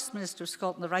the First Minister of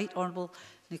Scotland, the Right Honourable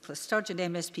Nicola Sturgeon,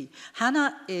 MSP.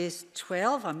 Hannah is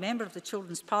 12, a member of the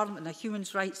Children's Parliament and a human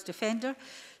rights defender.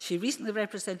 She recently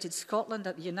represented Scotland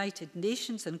at the United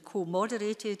Nations and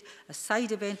co-moderated a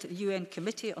side event at the UN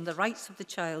Committee on the Rights of the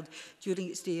Child during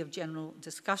its day of general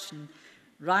discussion.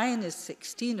 Ryan is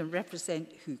 16 and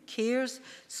represents Who Cares,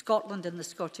 Scotland in the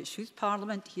Scottish Youth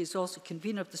Parliament. He is also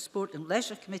convener of the Sport and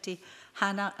Leisure Committee.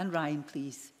 Hannah and Ryan,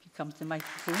 please, if you come to the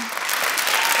microphone.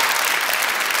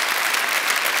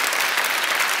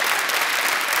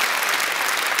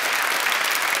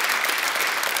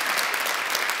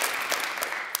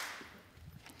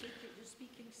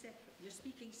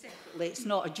 It's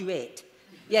not a duet.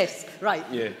 Yes, right.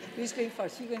 Yeah. Who's going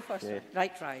first? You going first? Yeah.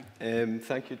 Right, Ryan.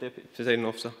 Thank you, Deputy Presiding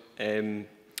Officer.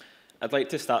 I'd like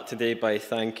to start today by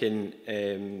thanking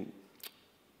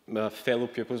my fellow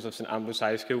pupils of St Ambrose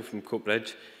High School from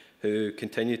Coatbridge who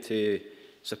continue to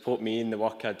support me in the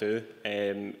work I do.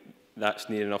 That's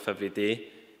near enough every day,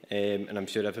 and I'm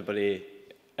sure everybody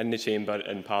in the Chamber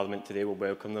in Parliament today will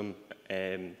welcome them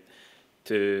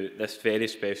to this very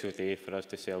special day for us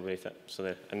to celebrate it. So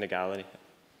they're in the gallery.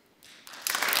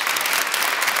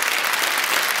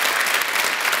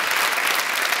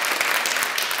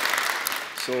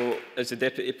 So, as the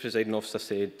Deputy Presiding Officer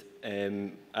said,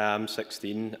 I am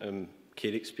 16, I'm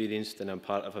care experienced and I'm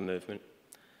part of a movement.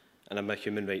 And I'm a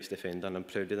human rights defender and I'm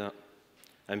proud of that.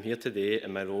 I'm here today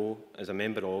in my role as a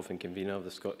member of and convener of the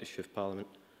Scottish Youth Parliament,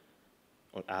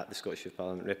 or at the Scottish Youth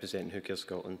Parliament, representing Who Cares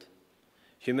Scotland.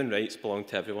 Human rights belong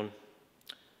to everyone,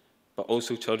 but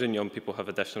also children and young people have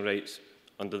additional rights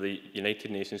under the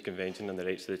United Nations Convention on the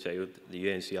Rights of the Child, the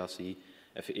UNCRC,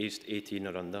 if aged 18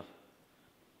 or under.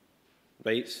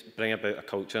 Rights bring about a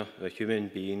culture where human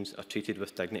beings are treated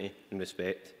with dignity and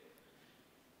respect,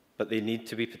 but they need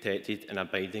to be protected in a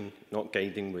binding, not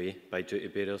guiding way by duty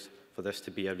bearers for this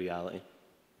to be a reality.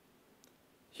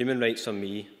 Human rights for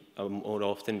me are more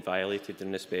often violated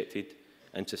than respected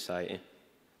in society.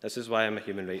 This is why I'm a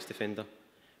human rights defender,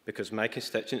 because my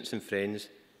constituents and friends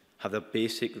have their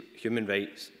basic human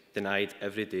rights denied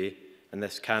every day, and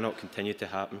this cannot continue to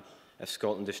happen if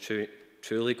Scotland is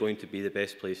truly going to be the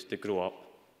best place to grow up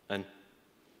in.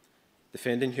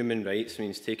 Defending human rights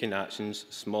means taking actions,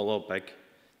 small or big,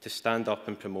 to stand up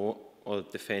and promote or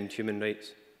defend human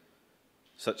rights,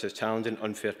 such as challenging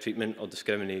unfair treatment or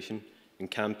discrimination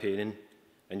and campaigning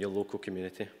in your local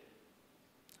community.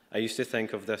 I used to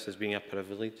think of this as being a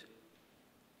privilege,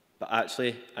 but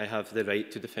actually I have the right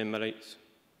to defend my rights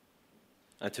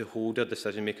and to hold our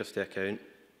decision makers to account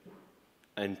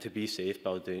and to be safe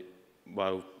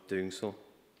while doing so.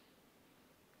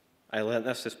 I learnt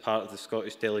this as part of the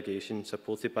Scottish delegation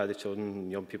supported by the Children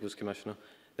and Young People's Commissioner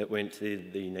that went to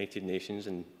the United Nations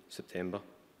in September.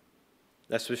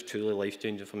 This was truly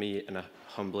life-changing for me and a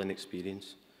humbling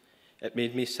experience. It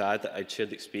made me sad that I'd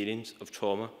shared the experience of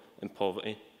trauma and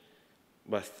poverty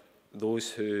with those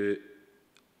who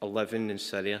are living in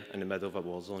Syria in the middle of a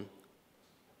war zone.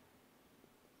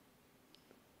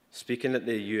 Speaking at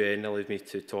the UN allowed me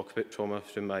to talk about trauma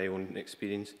through my own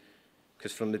experience,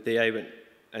 because from the day I went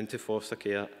into foster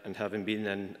care and having been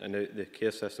in and out the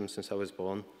care system since I was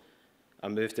born, I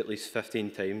moved at least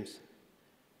 15 times,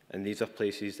 and these are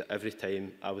places that every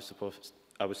time I was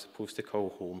supposed to call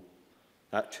home.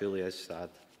 That truly is sad.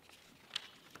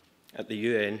 At the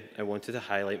UN, I wanted to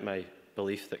highlight my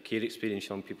belief that care experienced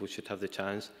young people should have the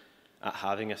chance at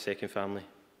having a second family,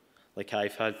 like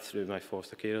I've had through my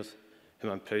foster carers,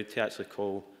 whom I'm proud to actually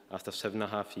call, after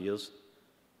 7.5 years,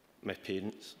 my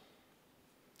parents,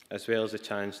 as well as the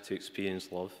chance to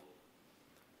experience love.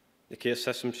 The care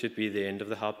system should be the end of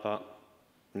the hard part,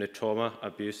 when the trauma,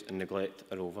 abuse and neglect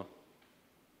are over.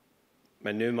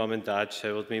 My new mum and dad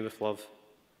showered me with love,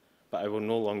 but I will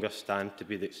no longer stand to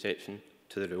be the exception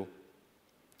to the rule.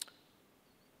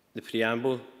 The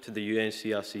preamble to the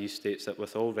UNCRC states that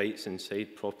with all rights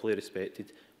inside properly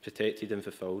respected, protected and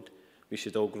fulfilled, we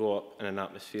should all grow up in an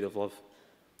atmosphere of love,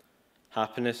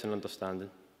 happiness and understanding.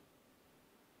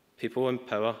 People in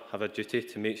power have a duty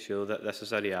to make sure that this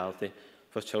is a reality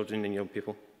for children and young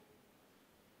people.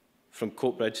 From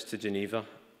Coatbridge to Geneva,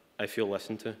 I feel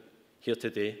listened to. Here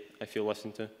today, I feel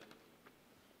listened to.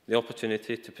 The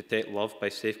opportunity to protect love by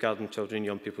safeguarding children and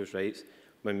young people's rights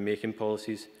when making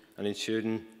policies and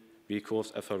ensuring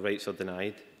recourse if our rights are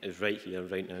denied is right here,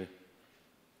 right now.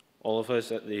 All of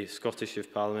us at the Scottish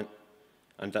Youth Parliament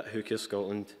and at Who Cares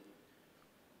Scotland,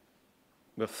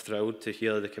 we're thrilled to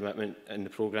hear the commitment in the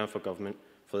programme for government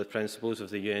for the principles of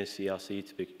the UNCRC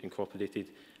to be incorporated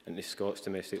into Scots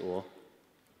domestic law.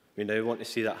 We now want to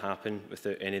see that happen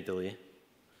without any delay.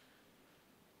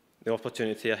 The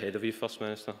opportunity ahead of you, First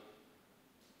Minister,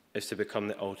 is to become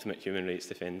the ultimate human rights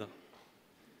defender.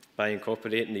 By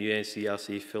incorporating the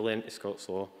UNCRC fully into Scots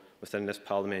law within this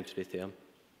parliamentary term,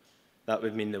 that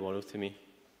would mean the world to me,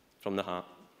 from the heart.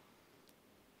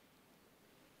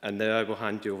 And now I will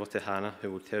hand you over to Hannah,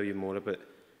 who will tell you more about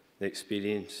the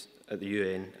experience at the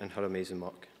UN and her amazing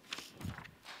work.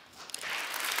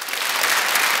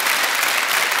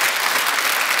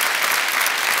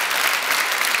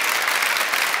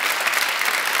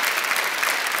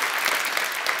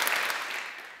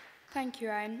 Thank you,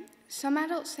 Ryan. Some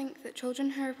adults think that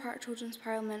children who are part of Children's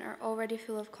Parliament are already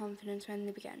full of confidence when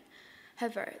they begin.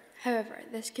 However,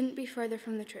 this couldn't be further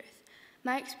from the truth.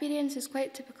 My experience is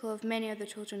quite typical of many other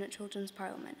children at Children's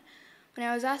Parliament. When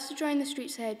I was asked to join the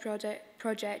Streets Ahead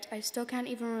project, I still can't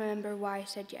even remember why I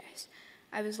said yes.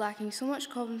 I was lacking so much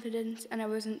confidence and I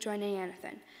wasn't joining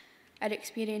anything. I'd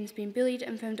experienced being bullied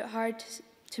and found it hard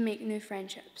to make new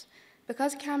friendships.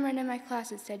 Because Cameron in my class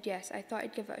had said yes, I thought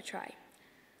I'd give it a try.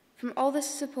 From all this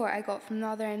support I got from the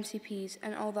other MCPs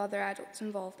and all the other adults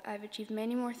involved, I've achieved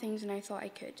many more things than I thought I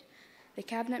could. The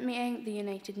Cabinet meeting, the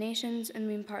United Nations, and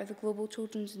being part of the Global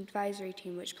Children's Advisory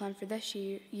Team, which planned for this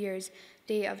year's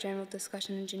Day of General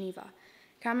Discussion in Geneva.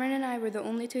 Cameron and I were the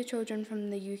only 2 children from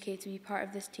the UK to be part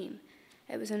of this team.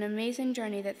 It was an amazing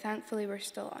journey that thankfully we're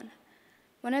still on.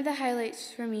 One of the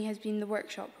highlights for me has been the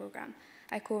workshop programme.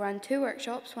 I co-ran 2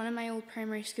 workshops, one in my old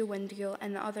primary school, Windgill,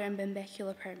 and the other in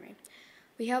Benbecula Primary.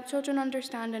 We help children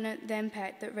understand the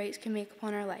impact that rights can make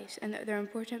upon our lives and that they're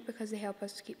important because they help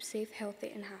us to keep safe,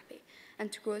 healthy and happy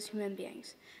and to grow as human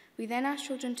beings. We then asked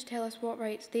children to tell us what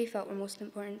rights they felt were most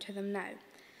important to them now.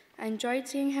 I enjoyed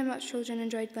seeing how much children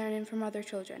enjoyed learning from other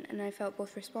children and I felt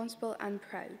both responsible and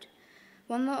proud.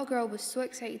 One little girl was so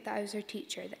excited that I was her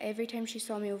teacher that every time she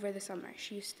saw me over the summer,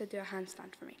 she used to do a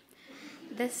handstand for me.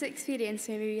 This experience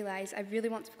made me realise I really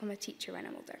want to become a teacher when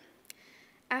I'm older.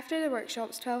 After the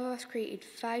workshops, 12 of us created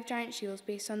 5 giant shields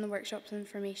based on the workshop's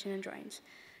information and drawings.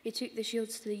 We took the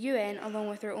shields to the UN along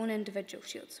with our own individual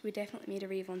shields. We definitely made a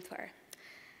rave on Twitter.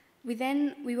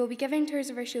 We will be giving tours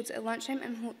of our shields at lunchtime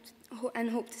and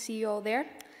hope to see you all there.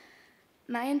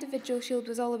 My individual shield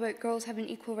was all about girls having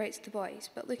equal rights to boys,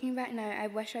 but looking back now, I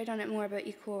wish I'd done it more about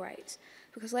equal rights.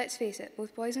 Because let's face it,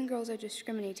 both boys and girls are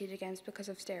discriminated against because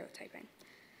of stereotyping.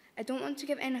 I don't want to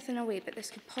give anything away, but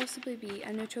this could possibly be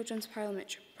a new Children's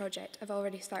Parliament project I've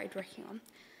already started working on.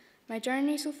 My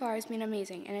journey so far has been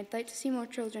amazing, and I'd like to see more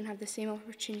children have the same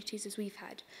opportunities as we've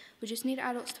had. We just need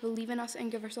adults to believe in us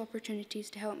and give us opportunities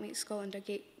to help make Scotland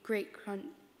a great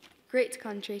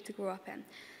country to grow up in.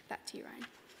 Back to you, Ryan.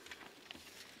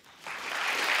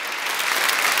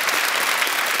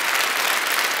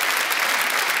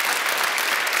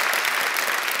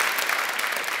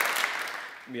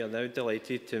 We are now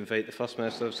delighted to invite the First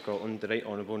Minister of Scotland, the Right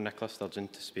Honourable Nicola Sturgeon,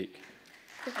 to speak.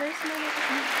 The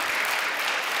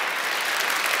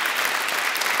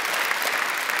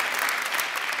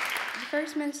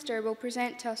First Minister will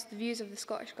present to us the views of the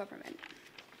Scottish Government.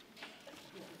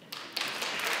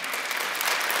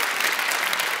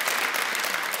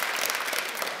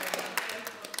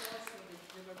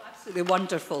 Absolutely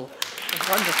wonderful.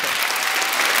 Wonderful.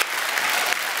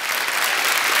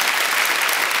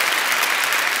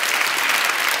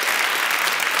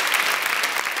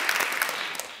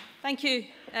 Thank you,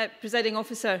 Presiding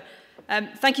Officer.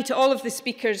 Thank you to all of the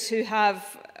speakers who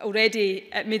have already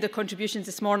made their contributions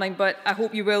this morning, but I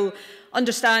hope you will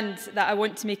understand that I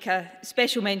want to make a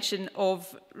special mention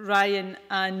of Ryan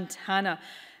and Hannah.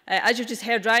 As you've just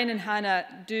heard, Ryan and Hannah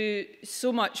do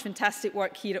so much fantastic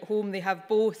work here at home. They have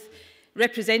both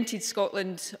represented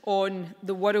Scotland on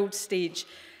the world stage.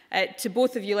 To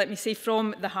both of you, let me say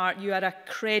from the heart, you are a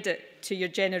credit to your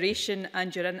generation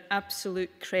and you're an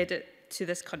absolute credit to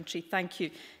this country. Thank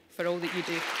you for all that you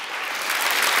do.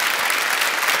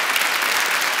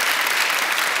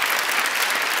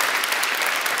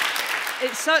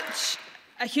 It's such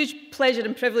a huge pleasure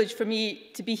and privilege for me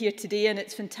to be here today, and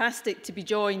it's fantastic to be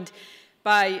joined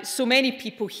by so many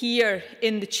people here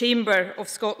in the chamber of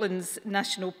Scotland's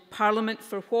National Parliament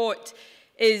for what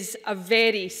is a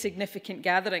very significant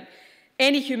gathering.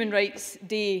 Any Human Rights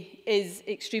Day is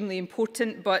extremely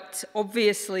important, but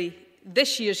obviously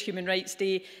this year's Human Rights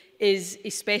Day is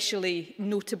especially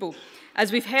notable.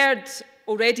 As we've heard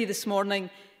already this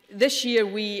morning, this year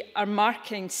we are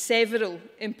marking several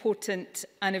important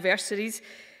anniversaries.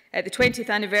 The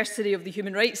 20th anniversary of the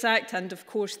Human Rights Act and, of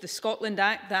course, the Scotland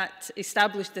Act that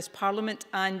established this Parliament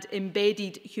and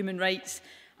embedded human rights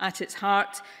at its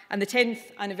heart, and the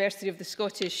 10th anniversary of the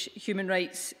Scottish Human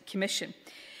Rights Commission.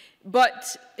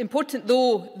 But important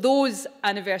though those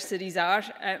anniversaries are,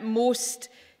 most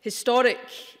historic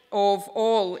of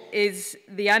all is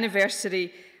the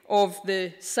anniversary of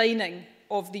the signing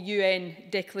of the UN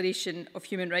Declaration of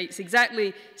Human Rights.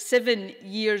 Exactly 7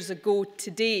 years ago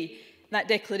today, that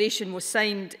declaration was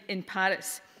signed in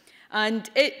Paris.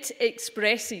 And it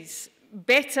expresses,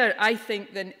 better I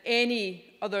think than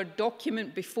any other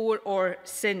document before or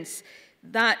since,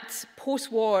 that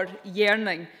post-war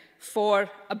yearning for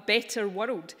a better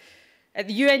world.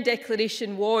 The UN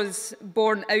Declaration was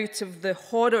born out of the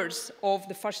horrors of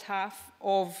the first half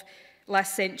of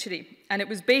last century, and it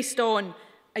was based on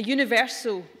a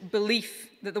universal belief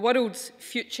that the world's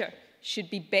future should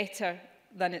be better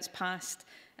than its past.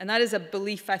 And that is a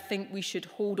belief I think we should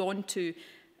hold on to,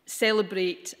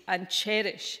 celebrate and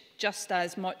cherish just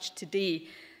as much today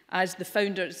as the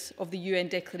founders of the UN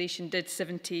Declaration did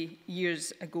 70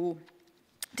 years ago.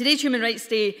 Today's Human Rights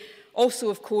Day also,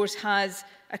 of course, has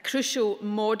a crucial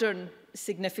modern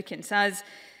significance. As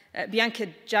Bianca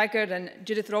Jagger and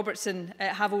Judith Robertson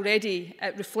have already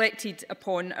reflected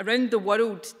upon, around the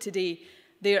world today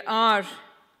there are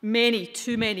many,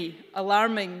 too many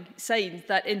alarming signs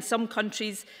that in some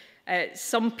countries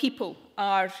some people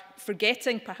are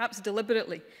forgetting, perhaps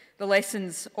deliberately, the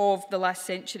lessons of the last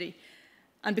century.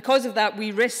 And because of that,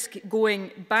 we risk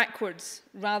going backwards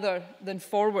rather than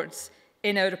forwards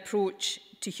in our approach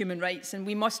to human rights. And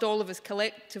we must, all of us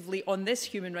collectively on this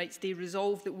Human Rights Day,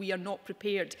 resolve that we are not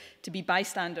prepared to be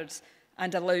bystanders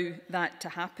and allow that to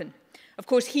happen. Of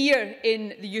course, here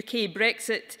in the UK,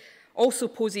 Brexit also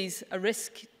poses a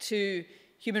risk to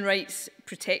human rights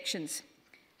protections.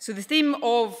 So the theme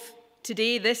of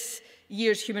today, this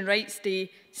year's Human Rights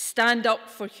Day, Stand Up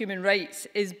for Human Rights,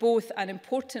 is both an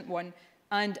important one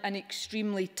and an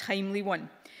extremely timely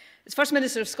one. As First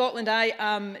Minister of Scotland, I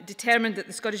am determined that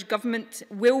the Scottish Government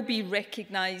will be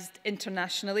recognised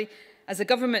internationally as a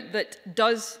government that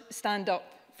does stand up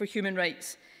for human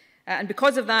rights. And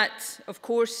because of that, of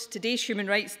course, today's Human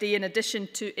Rights Day, in addition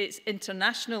to its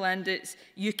international and its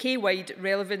UK-wide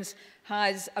relevance,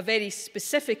 has a very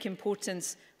specific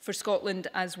importance for Scotland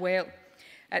as well.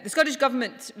 The Scottish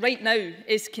Government right now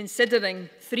is considering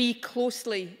three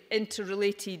closely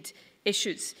interrelated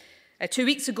issues. 2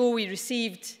 weeks ago, we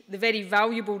received the very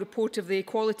valuable report of the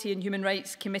Equality and Human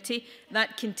Rights Committee.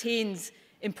 That contains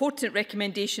important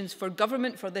recommendations for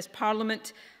government, for this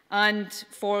Parliament, and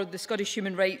for the Scottish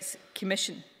Human Rights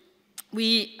Commission.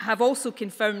 We have also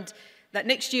confirmed that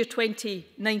next year,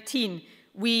 2019,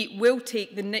 we will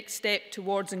take the next step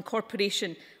towards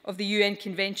incorporation of the UN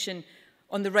Convention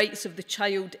on the Rights of the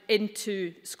Child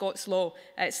into Scots law.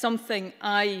 It's something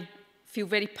I feel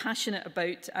very passionate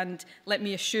about, and let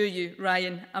me assure you,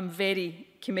 Ryan, I'm very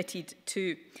committed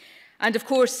to. And of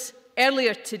course,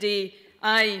 earlier today,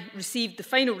 I received the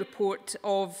final report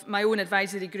of my own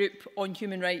advisory group on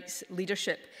human rights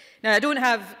leadership. Now, I don't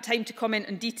have time to comment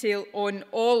in detail on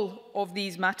all of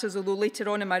these matters, although later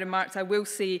on in my remarks I will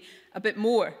say a bit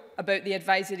more about the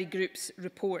advisory group's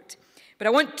report. But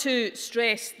I want to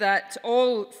stress that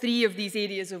all three of these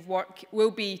areas of work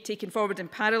will be taken forward in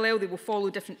parallel. They will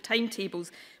follow different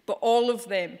timetables, but all of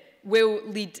them will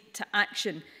lead to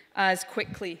action as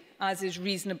quickly as is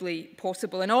reasonably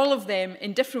possible. And all of them,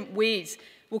 in different ways,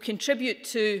 will contribute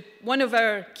to one of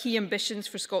our key ambitions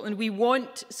for Scotland. We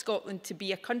want Scotland to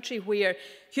be a country where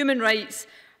human rights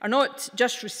are not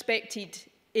just respected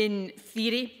in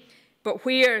theory, but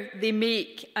where they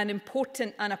make an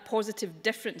important and a positive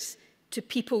difference to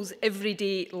people's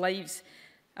everyday lives.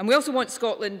 And we also want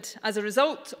Scotland, as a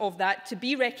result of that, to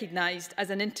be recognised as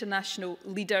an international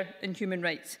leader in human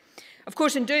rights. Of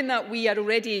course, in doing that, we are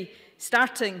already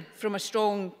starting from a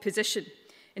strong position.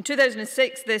 In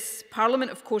 2006, this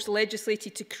Parliament, of course,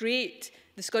 legislated to create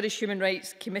the Scottish Human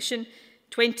Rights Commission.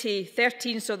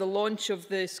 2013 saw the launch of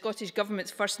the Scottish Government's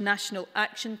first National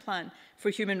Action Plan for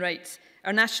Human Rights.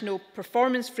 Our National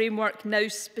Performance Framework now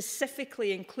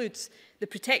specifically includes the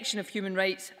protection of human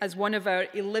rights as one of our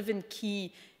 11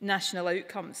 key national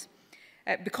outcomes.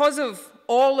 Because of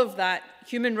all of that,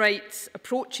 human rights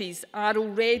approaches are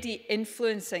already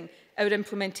influencing our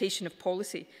implementation of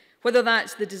policy, whether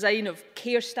that's the design of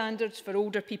care standards for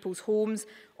older people's homes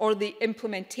or the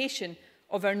implementation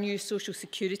of our new social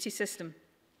security system.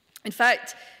 In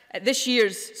fact, this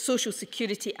year's Social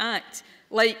Security Act,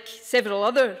 like several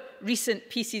other recent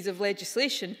pieces of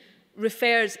legislation,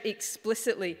 refers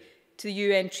explicitly to the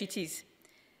UN treaties.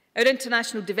 Our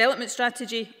international development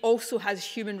strategy also has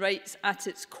human rights at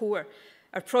its core.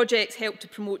 Our projects help to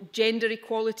promote gender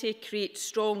equality, create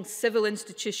strong civil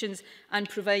institutions and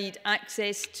provide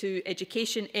access to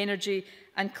education, energy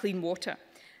and clean water.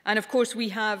 And of course, we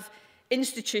have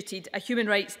instituted a Human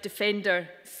Rights Defender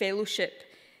Fellowship.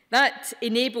 That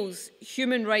enables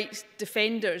human rights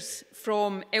defenders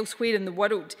from elsewhere in the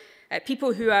world,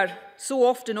 people who are so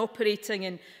often operating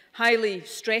in highly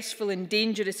stressful and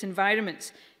dangerous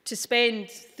environments, to spend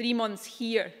 3 months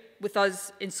here with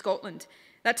us in Scotland.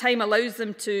 That time allows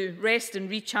them to rest and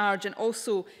recharge and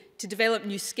also to develop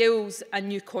new skills and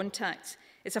new contacts.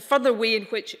 It's a further way in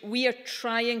which we are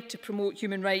trying to promote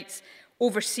human rights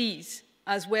overseas,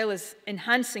 as well as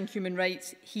enhancing human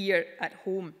rights here at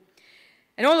home.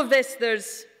 In all of this,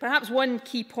 there's perhaps one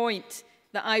key point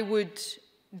that I would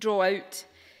draw out.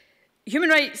 Human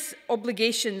rights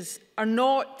obligations are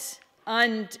not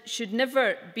and should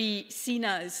never be seen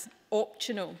as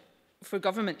optional for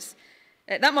governments.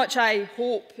 That much, I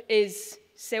hope, is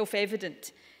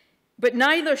self-evident. But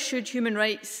neither should human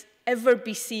rights ever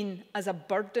be seen as a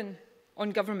burden on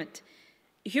government.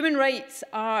 Human rights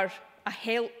are a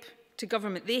help to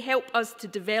government. They help us to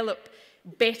develop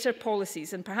better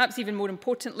policies, and perhaps even more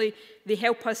importantly, they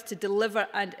help us to deliver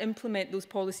and implement those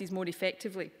policies more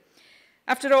effectively.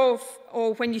 After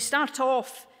all, when you start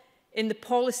off in the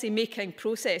policy-making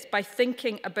process by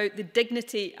thinking about the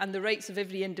dignity and the rights of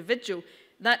every individual,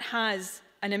 that has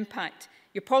an impact.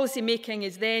 Your policy-making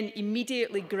is then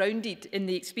immediately grounded in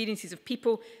the experiences of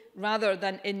people rather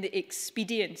than in the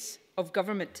expedience of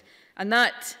government. And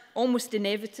that, almost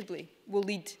inevitably, will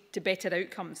lead to better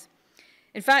outcomes.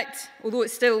 In fact, although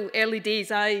it's still early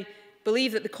days, I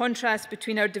believe that the contrast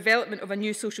between our development of a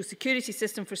new social security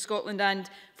system for Scotland and,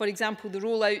 for example, the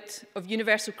rollout of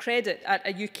universal credit at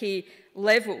a UK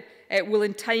level will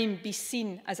in time be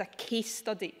seen as a case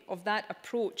study of that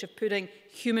approach of putting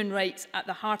human rights at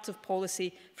the heart of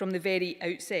policy from the very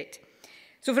outset.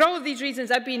 So for all of these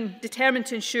reasons, I've been determined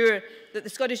to ensure that the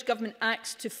Scottish Government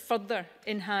acts to further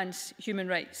enhance human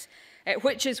rights,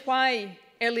 which is why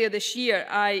earlier this year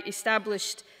I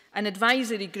established an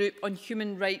advisory group on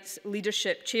human rights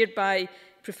leadership chaired by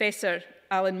Professor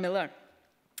Alan Miller.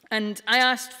 And I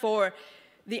asked for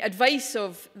the advice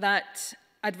of that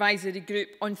advisory group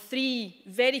on 3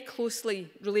 very closely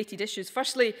related issues.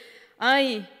 Firstly,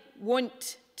 I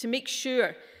want to make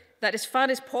sure that as far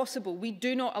as possible we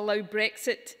do not allow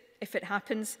Brexit, if it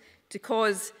happens, to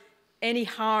cause any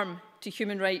harm to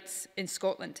human rights in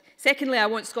Scotland. Secondly, I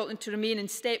want Scotland to remain in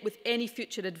step with any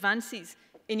future advances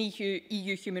in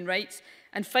EU human rights.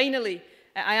 And finally,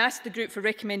 I asked the group for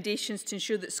recommendations to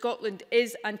ensure that Scotland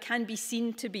is and can be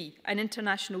seen to be an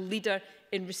international leader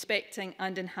in respecting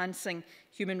and enhancing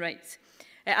human rights.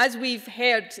 As we've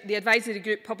heard, the advisory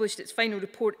group published its final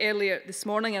report earlier this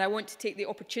morning, and I want to take the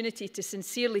opportunity to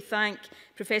sincerely thank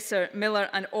Professor Miller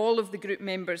and all of the group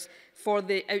members for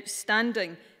the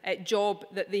outstanding job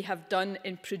that they have done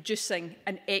in producing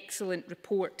an excellent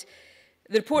report.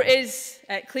 The report is,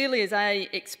 clearly as I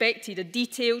expected, a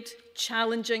detailed,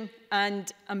 challenging and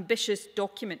ambitious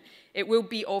document. It will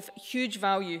be of huge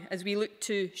value as we look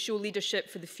to show leadership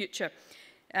for the future.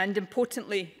 And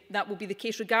importantly, that will be the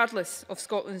case regardless of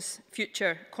Scotland's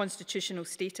future constitutional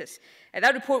status.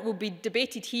 That report will be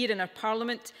debated here in our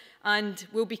Parliament and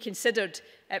will be considered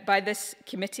by this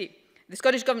committee. The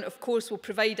Scottish Government, of course, will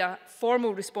provide a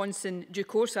formal response in due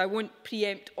course, so I won't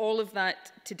preempt all of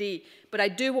that today. But I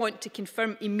do want to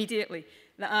confirm immediately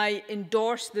that I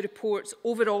endorse the report's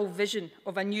overall vision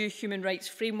of a new human rights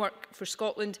framework for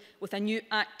Scotland with a new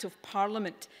Act of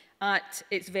Parliament at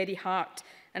its very heart.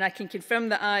 And I can confirm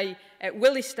that I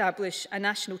will establish a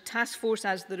national task force,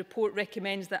 as the report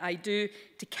recommends that I do,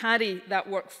 to carry that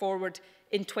work forward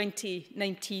in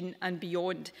 2019 and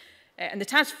beyond. And the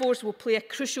task force will play a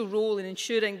crucial role in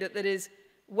ensuring that there is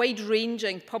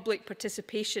wide-ranging public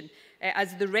participation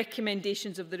as the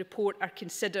recommendations of the report are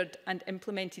considered and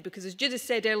implemented. Because as Judith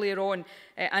said earlier on,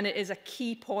 and it is a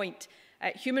key point,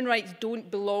 human rights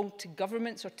don't belong to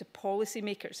governments or to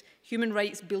policymakers. Human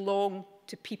rights belong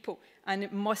to people, and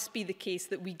it must be the case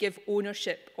that we give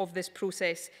ownership of this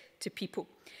process to people.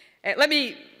 Let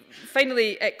me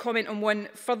finally comment on one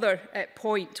further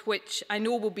point, which I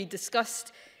know will be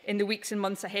discussed in the weeks and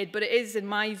months ahead, but it is, in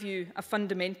my view, a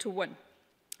fundamental one.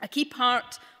 A key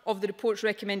part of the report's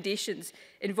recommendations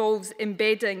involves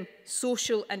embedding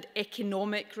social and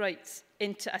economic rights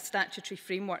into a statutory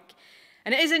framework.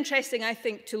 And it is interesting, I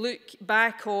think, to look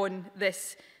back on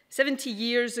this 70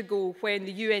 years ago when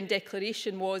the UN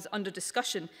Declaration was under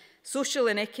discussion. Social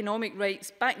and economic rights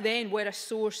back then were a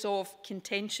source of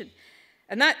contention.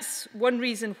 And that's one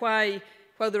reason why,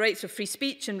 while the rights of free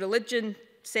speech and religion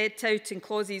set out in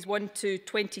clauses 1 to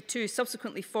 22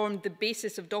 subsequently formed the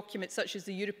basis of documents such as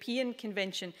the European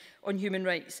Convention on Human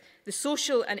Rights, the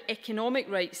social and economic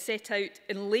rights set out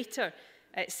in later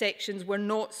sections were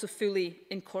not so fully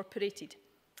incorporated.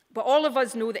 But all of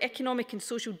us know that economic and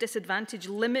social disadvantage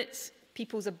limits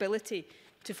people's ability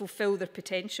to fulfil their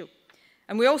potential.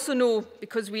 And we also know,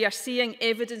 because we are seeing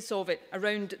evidence of it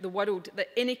around the world, that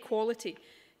inequality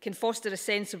can foster a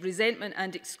sense of resentment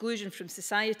and exclusion from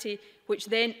society, which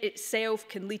then itself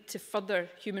can lead to further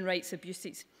human rights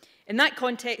abuses. In that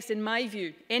context, in my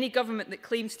view, any government that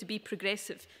claims to be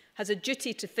progressive has a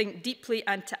duty to think deeply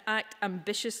and to act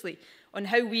ambitiously on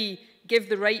how we give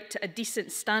the right to a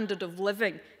decent standard of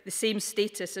living the same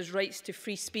status as rights to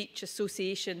free speech,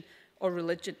 association or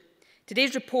religion.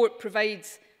 Today's report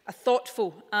provides a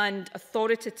thoughtful and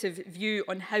authoritative view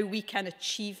on how we can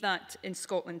achieve that in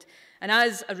Scotland. And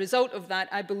as a result of that,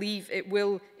 I believe it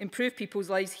will improve people's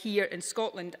lives here in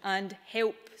Scotland and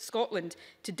help Scotland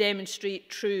to demonstrate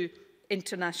true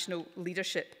international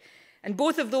leadership. And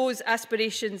both of those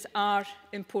aspirations are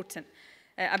important.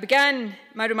 I began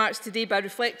my remarks today by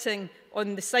reflecting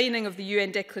on the signing of the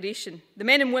UN Declaration. The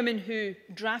men and women who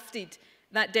drafted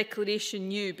that declaration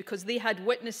knew, because they had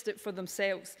witnessed it for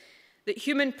themselves, that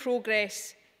human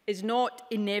progress is not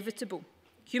inevitable.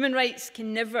 Human rights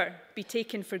can never be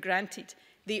taken for granted.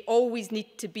 They always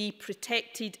need to be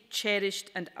protected, cherished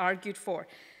and argued for.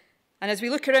 And as we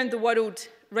look around the world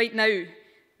right now,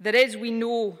 there is, we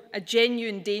know, a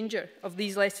genuine danger of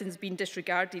these lessons being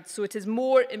disregarded. So it is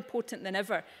more important than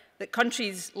ever that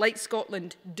countries like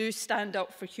Scotland do stand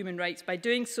up for human rights. By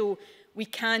doing so, we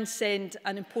can send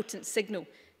an important signal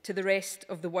to the rest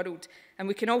of the world. And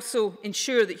we can also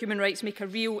ensure that human rights make a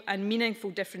real and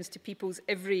meaningful difference to people's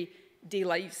everyday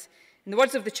lives. In the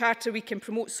words of the Charter, we can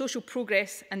promote social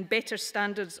progress and better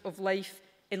standards of life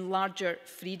in larger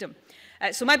freedom.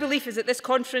 So my belief is that this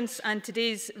conference and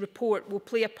today's report will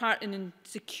play a part in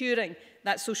securing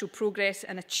that social progress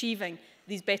and achieving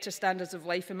these better standards of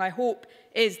life. And my hope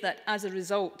is that as a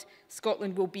result,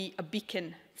 Scotland will be a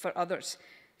beacon for others.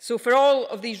 So for all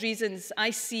of these reasons, I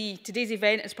see today's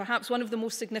event as perhaps one of the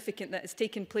most significant that has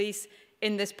taken place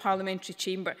in this parliamentary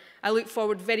chamber. I look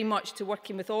forward very much to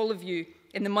working with all of you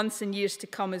in the months and years to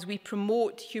come as we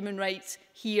promote human rights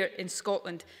here in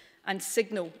Scotland and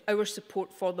signal our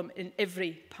support for them in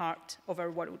every part of our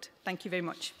world. Thank you very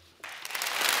much.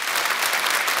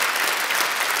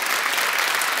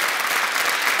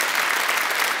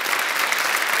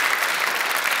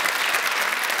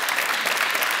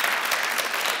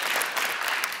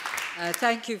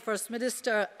 Thank you, First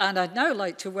Minister. And I'd now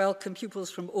like to welcome pupils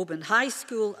from Oban High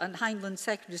School and Hindland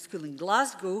Secondary School in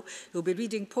Glasgow, who will be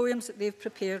reading poems that they've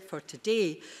prepared for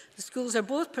today. The schools are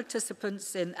both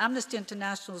participants in Amnesty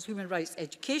International's Human Rights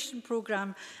Education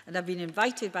Programme and have been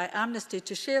invited by Amnesty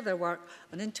to share their work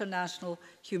on International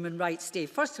Human Rights Day.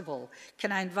 First of all,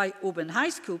 can I invite Oban High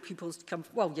School pupils to come,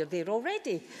 well, you're there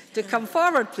already, to come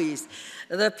forward, please.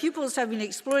 The pupils have been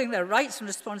exploring their rights and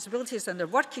responsibilities and are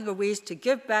working on ways to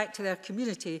give back to their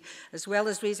community, as well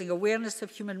as raising awareness of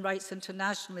human rights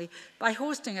internationally by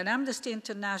hosting an Amnesty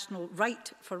International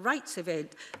Right for Rights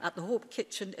event at the Hope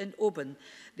Kitchen in Oban.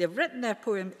 They've written their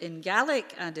poem in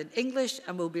Gaelic and in English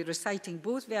and will be reciting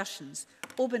both versions.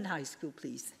 Oban High School,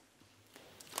 please.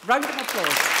 Round of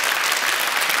applause.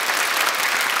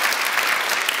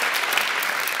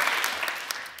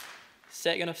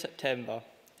 Second of September,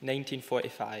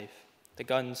 1945. The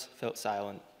guns felt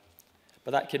silent.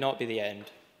 But that could not be the end.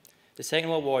 The Second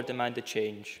World War demanded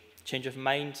change of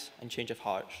minds and change of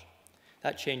hearts.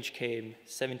 That change came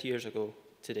 70 years ago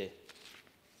today.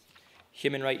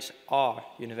 Human rights are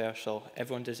universal.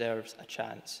 Everyone deserves a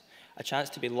chance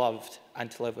to be loved and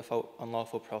to live without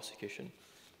unlawful prosecution,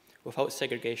 without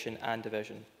segregation and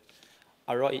division.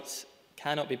 Our rights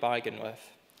cannot be bargained with.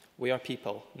 We are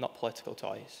people, not political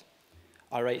toys.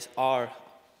 Our rights are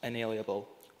inalienable.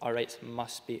 Our rights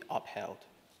must be upheld.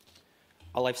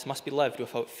 Our lives must be lived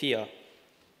without fear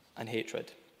and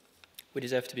hatred. We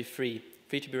deserve to be free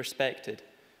to be respected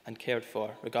and cared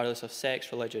for, regardless of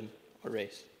sex, religion, or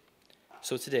race.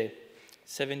 So today,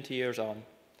 70 years on,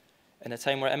 in a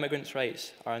time where immigrants'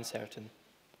 rights are uncertain,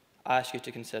 I ask you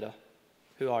to consider,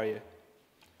 who are you?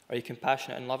 Are you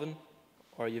compassionate and loving,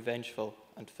 or are you vengeful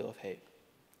and full of hate?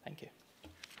 Thank you.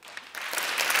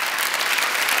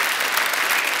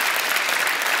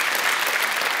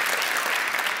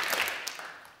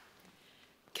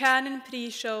 Canon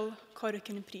prísio,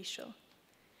 coracin prísio.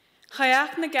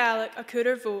 Chaiach na Gaelic a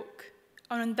cur vóg,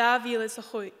 an davíl is a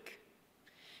chuig.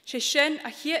 She sin a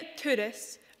hiet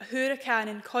turis a hura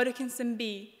canon coracin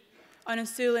simbi on an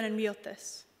sulin and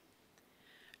realtis.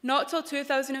 Not till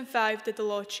 2005 did the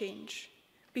law change.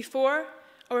 Before,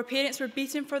 our parents were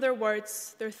beaten for their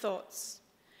words, their thoughts.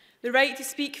 The right to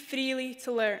speak freely,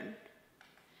 to learn.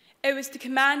 It was to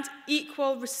command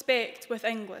equal respect with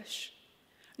English.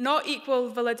 Not equal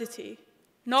validity,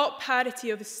 not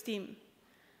parity of esteem.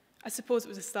 I suppose it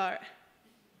was a start.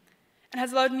 And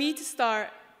has allowed me to start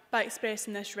by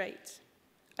expressing this right,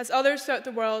 as others throughout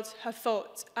the world have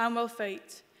fought and will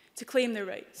fight to claim their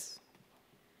rights.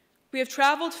 We have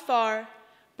travelled far,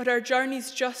 but our journey's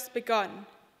just begun.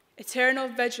 Eternal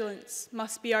vigilance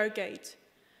must be our guide,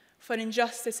 for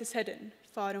injustice is hidden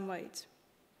far and wide.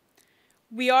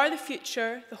 We are the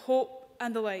future, the hope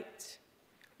and the light.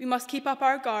 We must keep up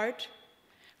our guard,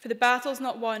 for the battle's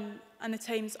not won and the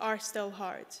times are still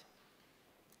hard.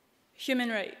 Human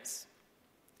rights,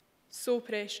 so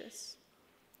precious.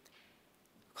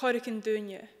 Coracin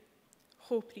dunya,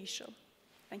 ho prísio.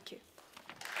 Thank you.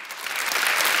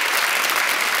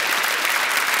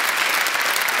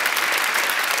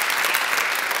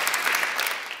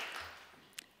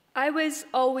 I was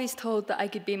always told that I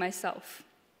could be myself,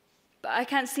 but I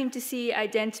can't seem to see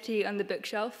identity on the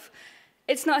bookshelf.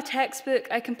 It's not a textbook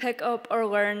I can pick up or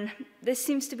learn. This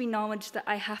seems to be knowledge that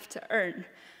I have to earn.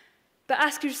 But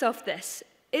ask yourself this,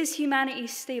 is humanity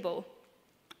stable?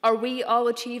 Are we all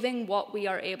achieving what we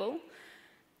are able?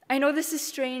 I know this is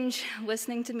strange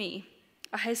listening to me,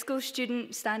 a high school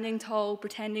student standing tall,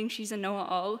 pretending she's a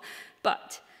know-it-all,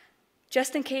 but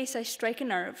just in case I strike a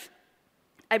nerve,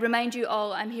 I remind you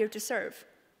all I'm here to serve,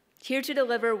 here to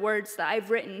deliver words that I've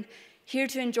written, here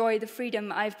to enjoy the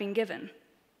freedom I've been given.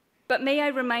 But may I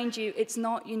remind you, it's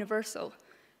not universal.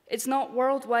 It's not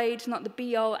worldwide, not the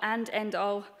be-all and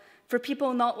end-all, for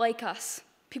people not like us,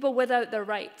 people without their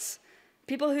rights,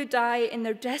 people who die in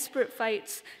their desperate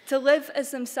fights to live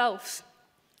as themselves,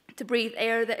 to breathe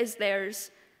air that is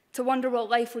theirs, to wonder what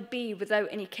life would be without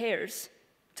any cares,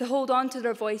 to hold on to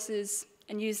their voices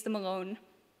and use them alone,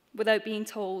 without being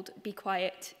told, be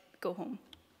quiet, go home.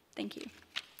 Thank you.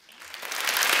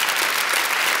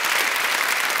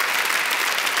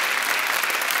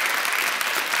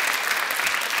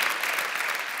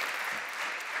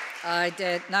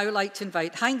 I'd now like to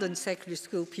invite Hindland Secondary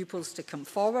School pupils to come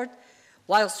forward.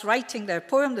 Whilst writing their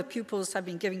poem, the pupils have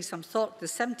been giving some thought to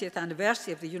the 70th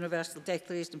anniversary of the Universal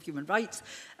Declaration of Human Rights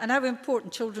and how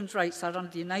important children's rights are under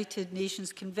the United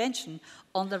Nations Convention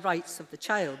on the Rights of the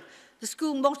Child. The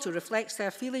school motto reflects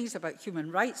their feelings about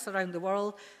human rights around the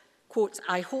world. Quotes,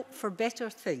 I hope for better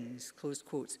things, close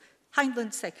quotes.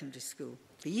 Hindland Secondary School,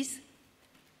 please.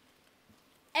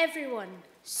 Everyone,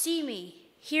 see me,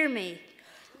 hear me.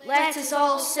 Let us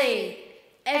all say,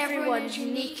 everyone is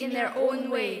unique in their own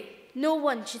way. No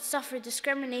one should suffer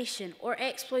discrimination or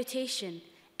exploitation.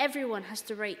 Everyone has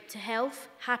the right to health,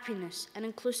 happiness, and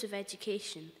inclusive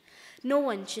education. No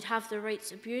one should have their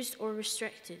rights abused or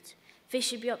restricted. They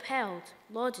should be upheld,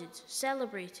 lauded,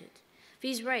 celebrated.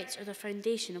 These rights are the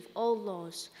foundation of all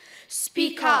laws.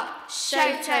 Speak up,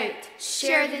 shout out,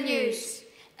 share the news.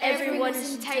 Everyone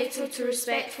is entitled to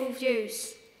respectful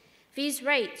views. These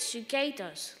rights should guide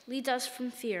us, lead us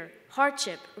from fear,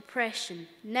 hardship, oppression,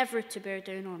 never to bear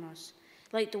down on us,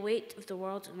 like the weight of the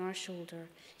world on our shoulders.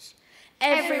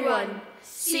 Everyone,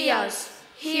 see us,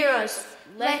 hear us,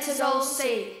 let us all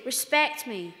say, respect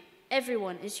me.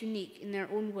 Everyone is unique in their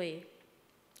own way.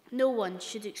 No one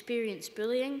should experience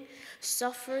bullying,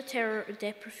 suffer terror or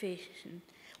deprivation.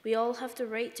 We all have the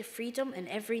right to freedom in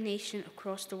every nation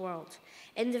across the world.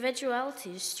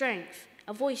 Individuality is strength,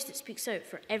 a voice that speaks out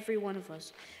for every one of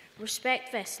us.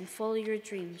 Respect this and follow your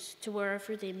dreams to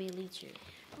wherever they may lead you.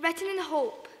 Written in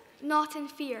hope, not in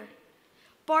fear.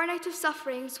 Born out of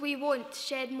suffering so we won't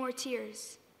shed more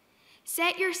tears.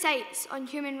 Set your sights on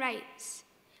human rights.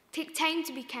 Take time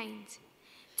to be kind,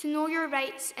 to know your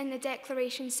rights in the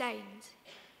Declaration signed.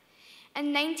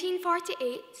 In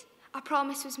 1948, a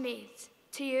promise was made,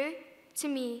 to you, to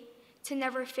me, to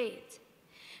never fade.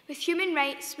 With human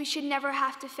rights, we should never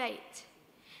have to fight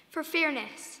for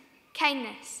fairness,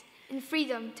 kindness, and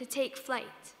freedom to take flight.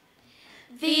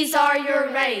 These are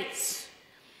your rights.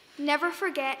 Never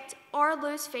forget or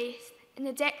lose faith in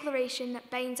the declaration that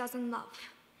binds us in love.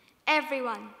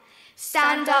 Everyone,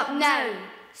 stand up now,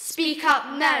 speak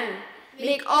up now,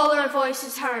 make all our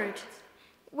voices heard.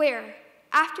 Where,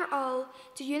 after all,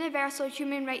 do universal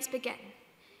human rights begin?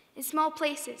 In small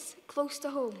places, close to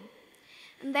home.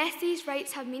 Unless these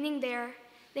rights have meaning there,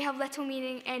 they have little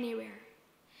meaning anywhere.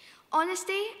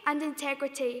 Honesty and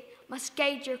integrity must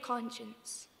guide your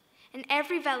conscience in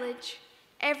every village,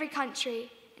 every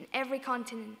country, and every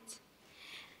continent.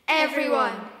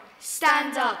 Everyone,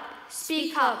 stand up,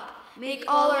 speak up, make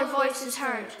all our voices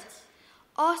heard.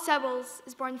 All Sibyls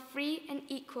is born free and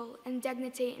equal in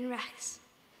dignity and rights.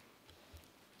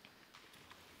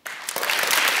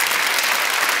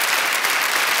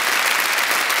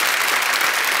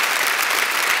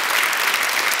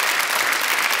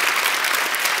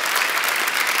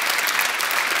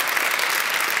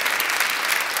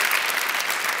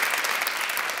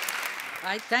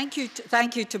 Right,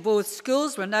 thank you to both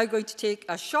schools. We're now going to take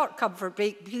a short comfort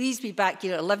break. Please be back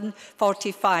here at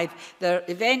 11:45. There are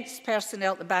events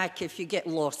personnel at the back if you get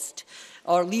lost,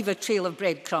 or leave a trail of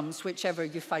breadcrumbs, whichever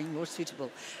you find more suitable.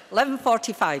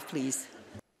 11:45, please.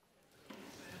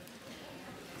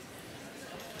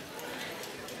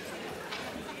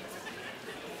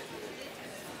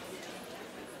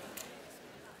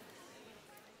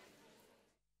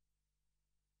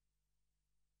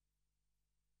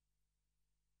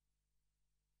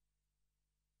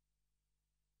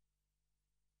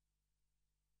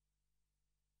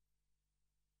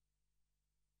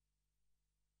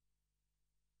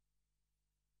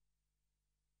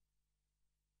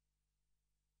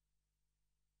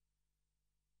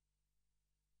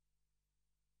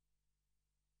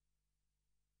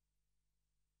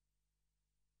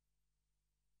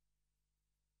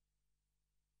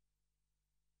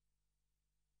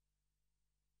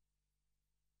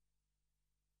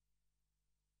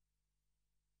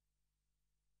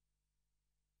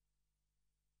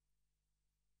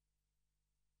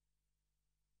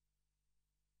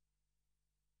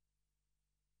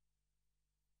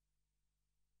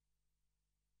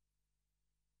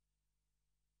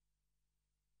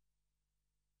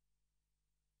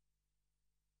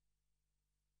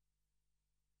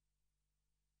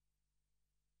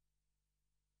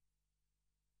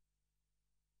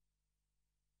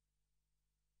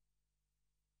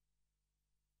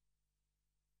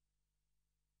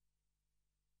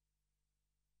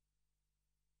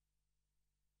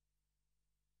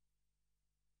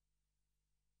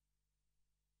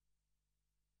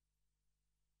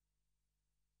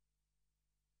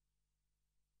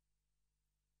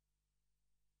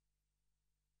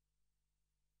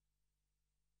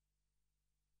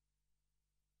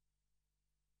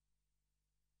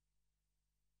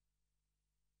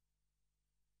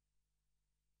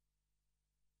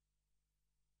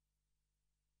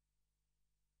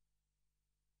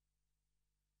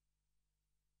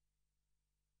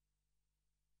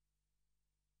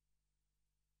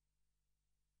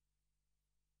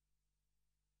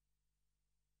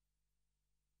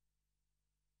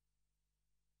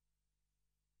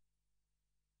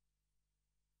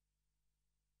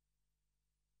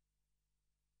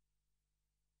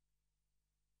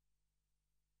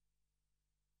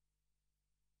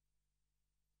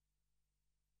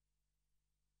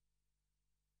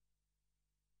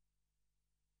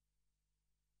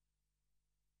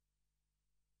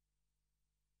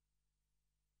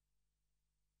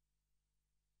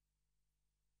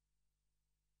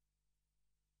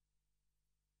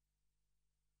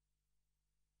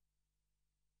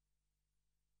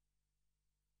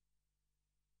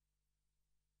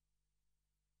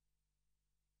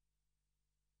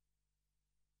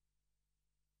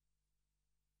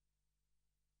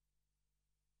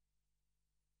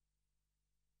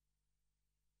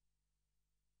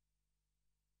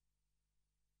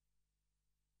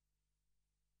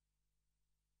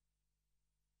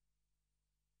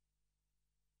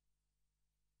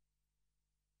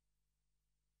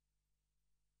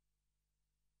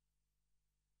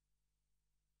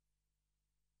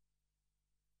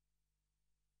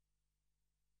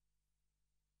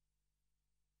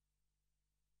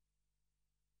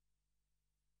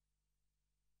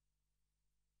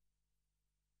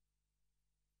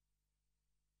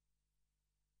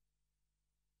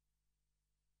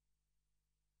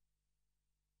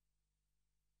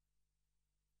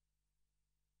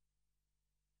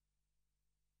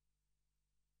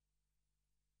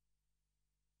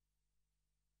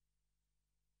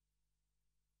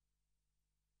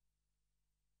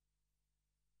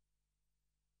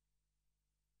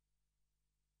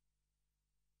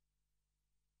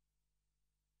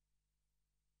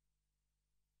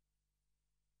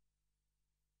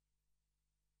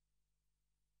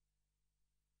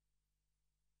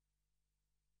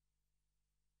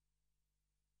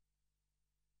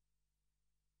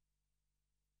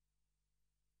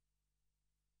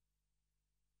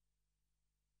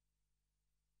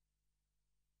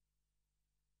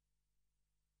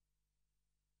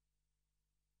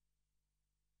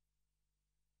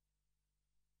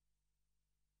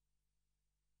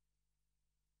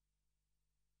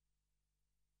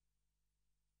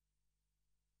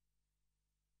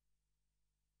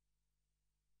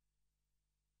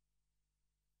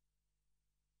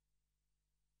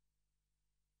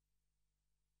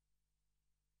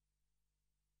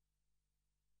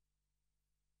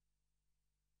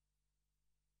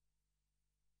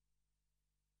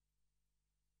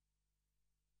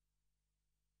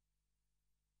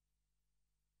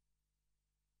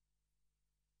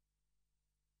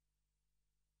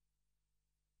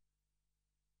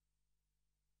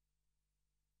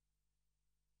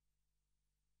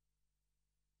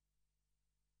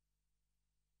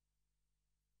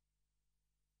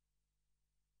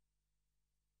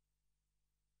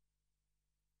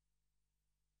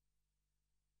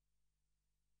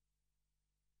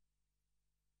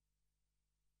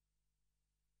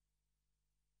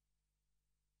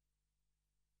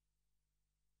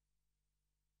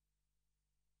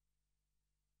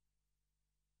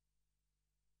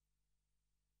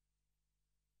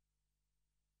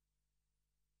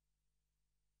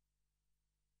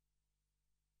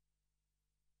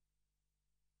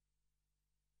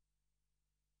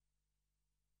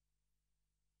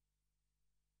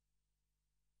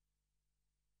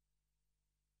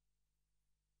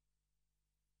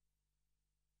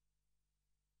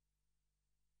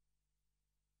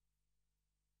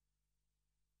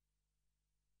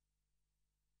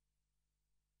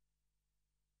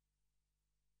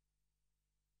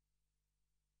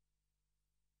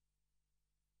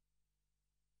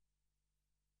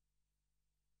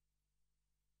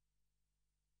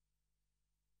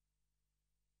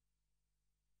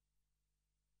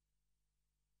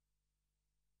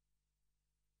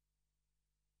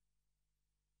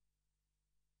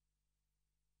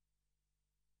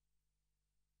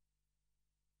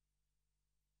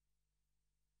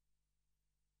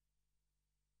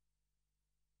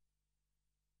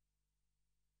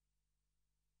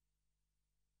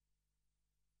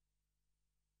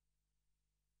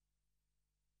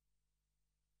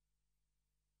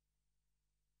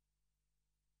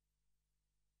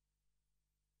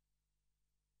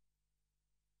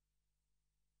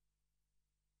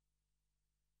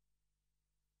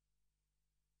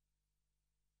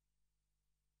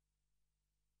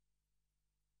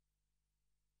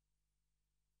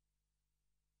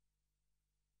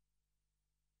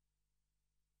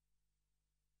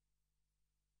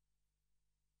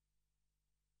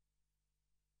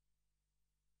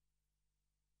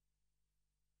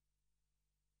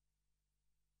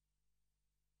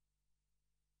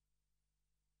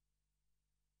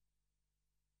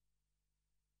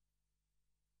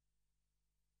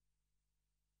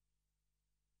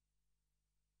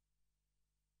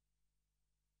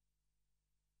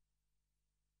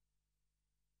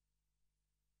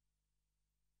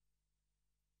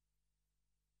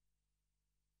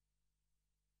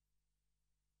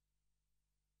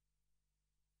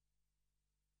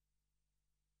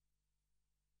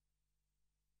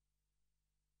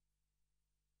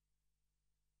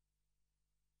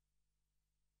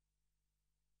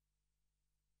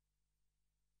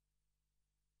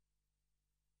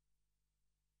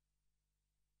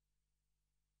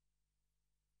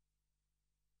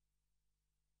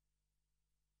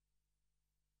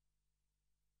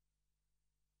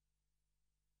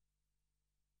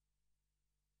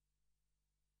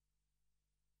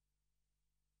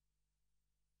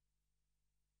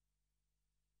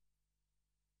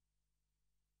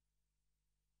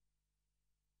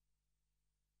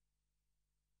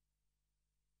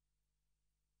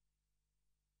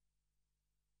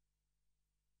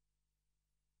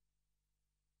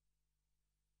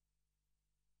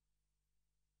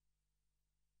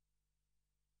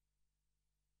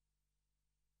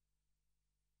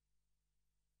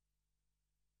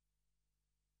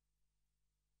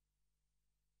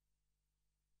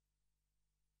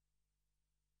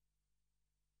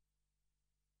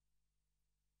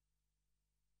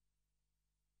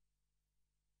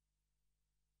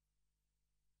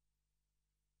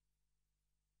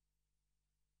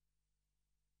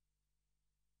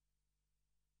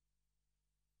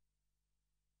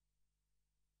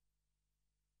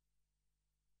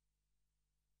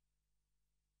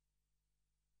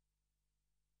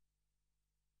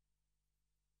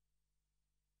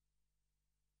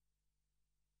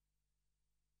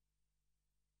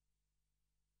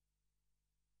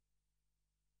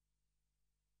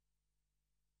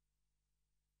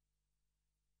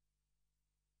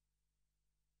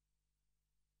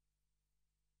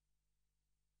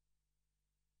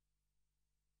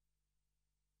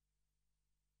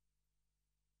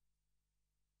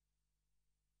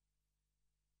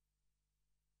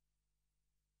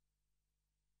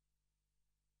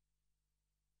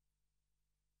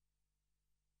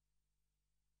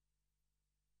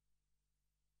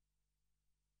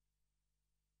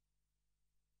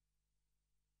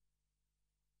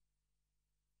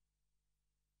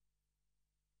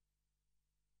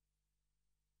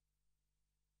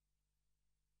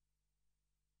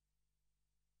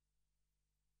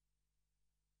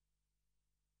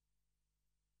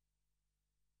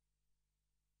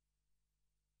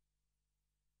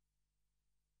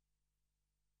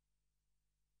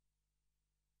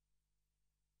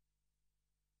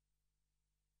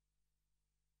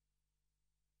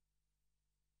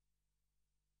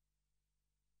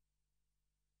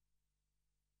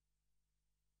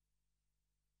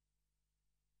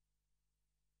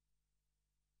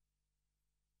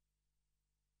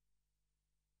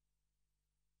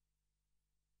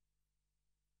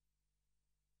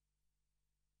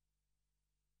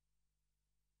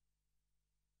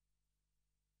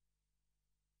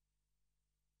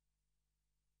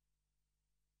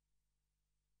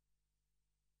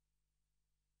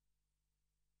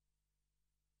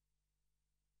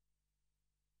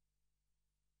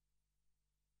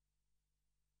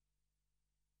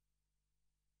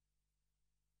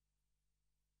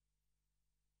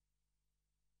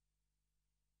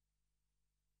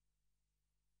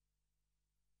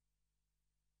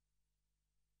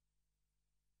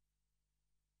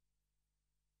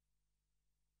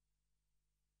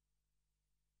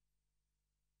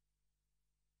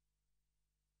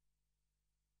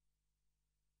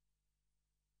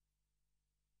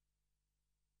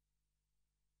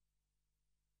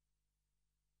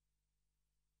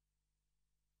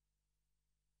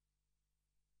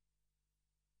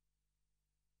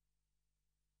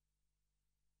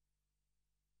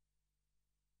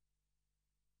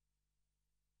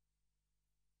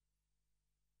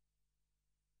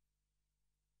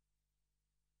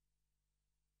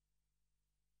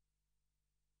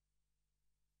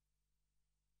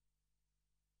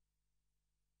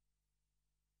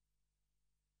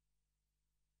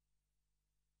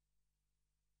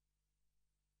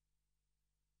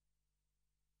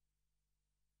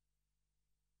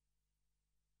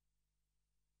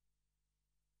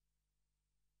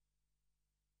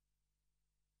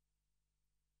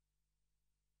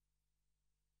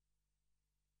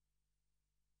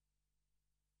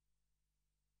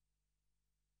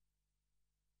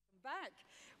 back.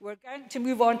 We're going to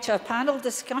move on to a panel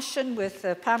discussion with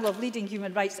a panel of leading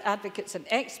human rights advocates and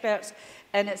experts.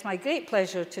 And it's my great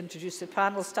pleasure to introduce the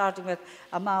panel, starting with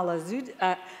Amal Azud.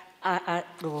 I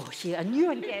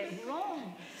knew I'd get it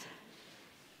wrong.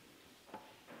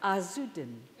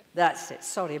 Azuddin. That's it.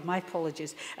 Sorry, my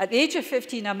apologies. At the age of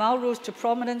 15, Amal rose to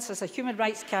prominence as a human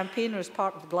rights campaigner as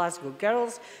part of the Glasgow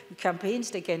Girls, who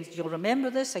campaigned against, you'll remember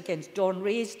this, against Dawn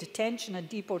Ray's detention and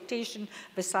deportation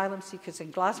of asylum seekers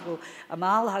in Glasgow.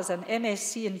 Amal has an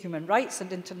MSc in Human Rights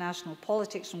and International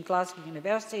Politics from Glasgow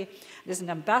University and is an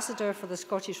ambassador for the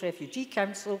Scottish Refugee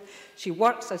Council. She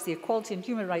works as the Equality and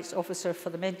Human Rights Officer for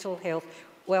the Mental Health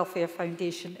Welfare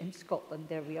Foundation in Scotland.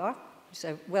 There we are.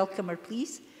 So welcome her,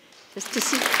 please. Just to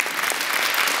see.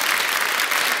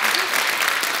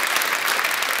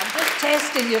 I'm just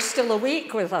testing you're still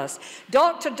awake with us.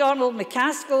 Dr. Donald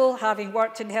McCaskill, having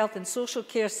worked in health and social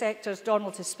care sectors,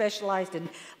 Donald has specialised in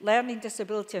learning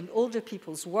disability and older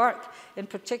people's work, in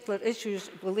particular issues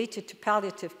related to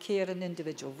palliative care and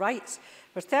individual rights.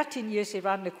 For 13 years, he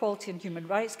ran an equality and human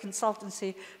rights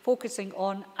consultancy focusing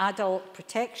on adult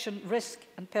protection, risk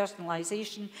and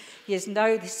personalisation. He is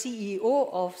now the CEO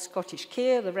of Scottish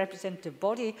Care, the representative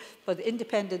body for the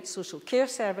independent social care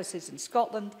services in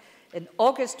Scotland. In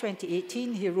August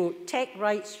 2018, he wrote Tech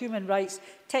Rights, Human Rights,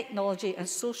 Technology and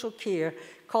Social Care,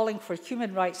 calling for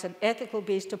human rights and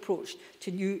ethical-based approach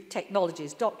to new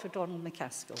technologies. Dr. Donald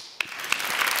McCaskill.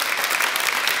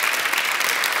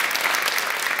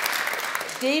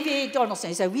 Davy Donaldson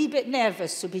is a wee bit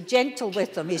nervous, so be gentle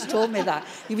with him. He's told me that.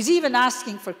 He was even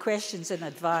asking for questions in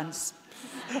advance.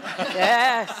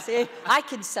 Yeah, see, I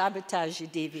can sabotage you,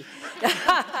 Davy.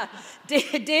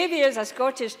 Davy is a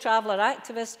Scottish traveller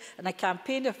activist and a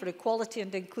campaigner for equality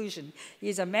and inclusion. He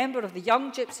is a member of the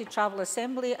Young Gypsy Travel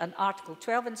Assembly and Article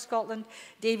 12 in Scotland.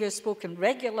 Davy has spoken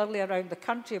regularly around the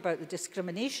country about the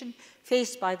discrimination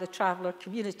faced by the traveller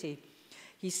community.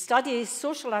 He studies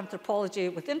social anthropology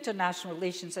with international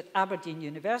relations at Aberdeen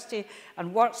University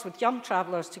and works with young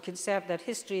travellers to conserve their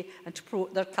history and to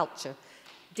promote their culture.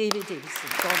 David Davison.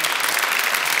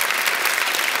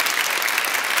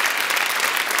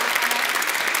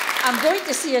 I'm going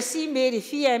to see Mary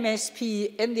Fee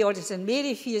MSP in the audience, and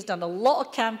Mary Fee has done a lot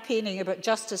of campaigning about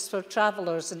justice for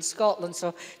travellers in Scotland.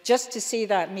 So just to say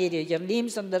that, Mary, your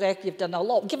name's on the record, you've done a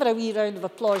lot. Give her a wee round of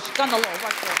applause. You've done a lot of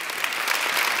work for her.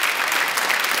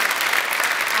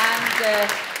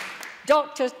 And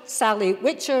Dr. Sally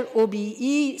Witcher,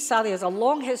 OBE. Sally has a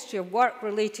long history of work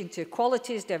relating to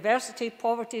equalities, diversity,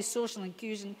 poverty, social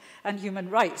inclusion and human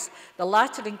rights. The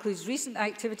latter includes recent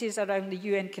activities around the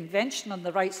UN Convention on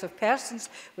the Rights of Persons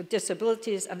with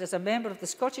Disabilities and is a member of the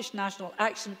Scottish National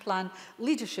Action Plan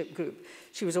Leadership Group.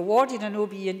 She was awarded an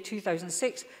OBE in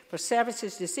 2006 for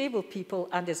services to disabled people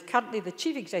and is currently the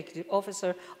Chief Executive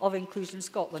Officer of Inclusion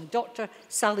Scotland. Dr.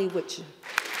 Sally Witcher.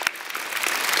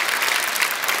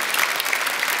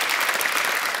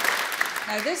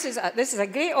 Now, this is a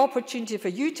great opportunity for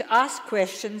you to ask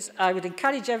questions. I would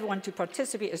encourage everyone to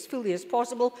participate as fully as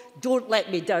possible. Don't let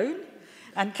me down.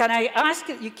 And can I ask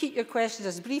that you keep your questions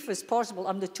as brief as possible?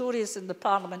 I'm notorious in the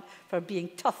Parliament for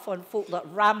being tough on folk that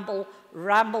ramble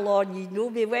on. You know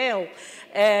me well.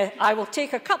 I will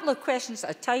take a couple of questions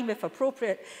at a time, if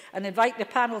appropriate, and invite the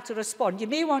panel to respond. You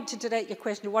may want to direct your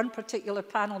question to one particular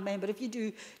panel member. If you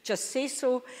do, just say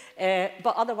so.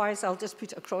 But otherwise, I'll just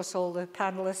put it across all the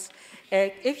panellists.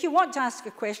 If you want to ask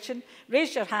a question,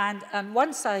 raise your hand. And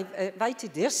once I've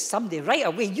invited, there's somebody right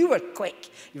away. You were quick.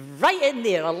 Right in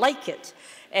there. I like it.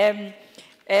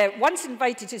 Once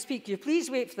invited to speak, you please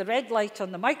wait for the red light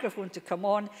on the microphone to come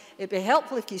on. It would be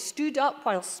helpful if you stood up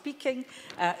while speaking,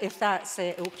 if that's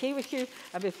okay with you.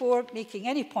 And before making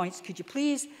any points, could you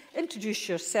please introduce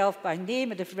yourself by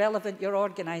name and, if relevant, your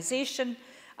organisation.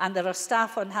 And there are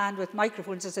staff on hand with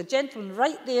microphones. There's a gentleman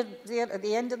right there at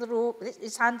the end of the row.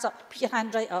 His hand's up. Put your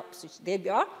hand right up. So there we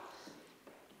are.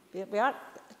 There we are.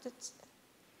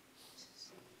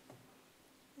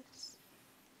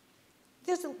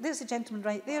 There's a gentleman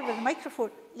right there with a microphone.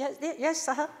 Yes, there, yes,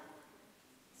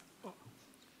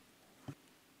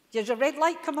 Does your red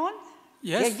light come on?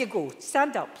 Yes. There you go.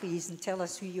 Stand up, please, and tell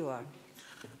us who you are.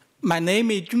 My name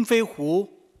is Junfei Hu.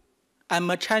 I'm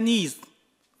a Chinese.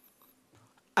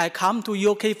 I come to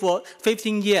UK for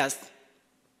 15 years.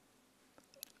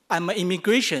 I'm an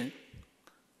immigration,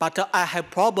 but I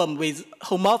have problem with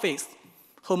Home Office.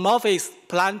 Home Office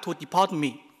plan to deport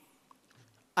me.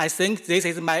 I think this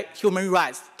is my human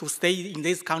rights to stay in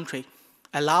this country.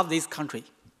 I love this country.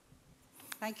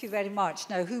 Thank you very much.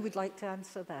 Now, who would like to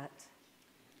answer that?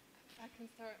 I can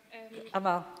start.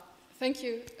 Amal. Thank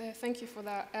you for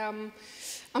that.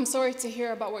 I'm sorry to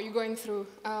hear about what you're going through.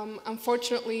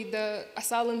 Unfortunately, the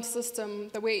asylum system,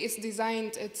 the way it's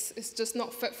designed, it's just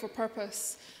not fit for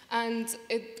purpose. And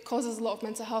it causes a lot of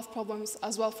mental health problems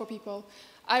as well for people.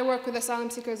 I work with asylum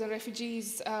seekers and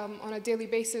refugees on a daily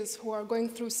basis who are going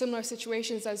through similar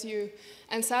situations as you.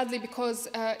 And sadly, because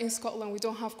in Scotland we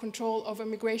don't have control of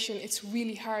immigration, it's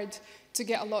really hard to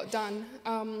get a lot done.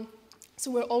 So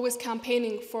we're always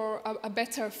campaigning for a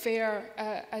better, fair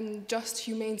and just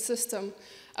humane system.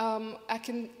 I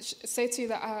can say to you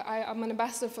that I'm an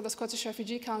ambassador for the Scottish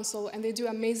Refugee Council, and they do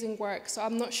amazing work. So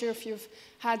I'm not sure if you've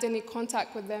had any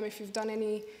contact with them, if you've done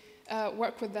any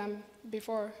work with them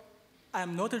before.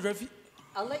 I'm not a refugee.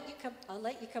 I'll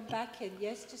let you come back in.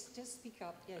 Yes, just speak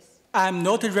up. Yes. I'm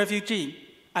not a refugee.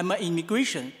 I'm an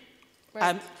immigration.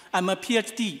 Right. I'm a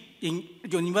PhD in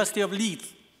University of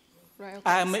Leeds. Right, okay.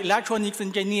 I'm an electronics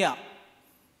engineer.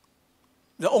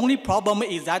 The only problem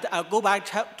is that I go back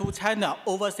to China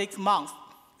over 6 months.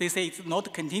 They say it's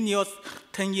not continuous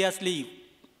 10 years leave.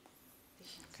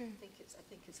 Okay. I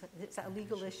think it's a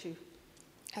legal issue.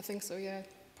 I think so, yeah.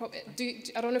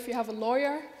 I don't know if you have a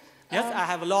lawyer. Yes, I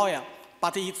have a lawyer,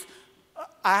 but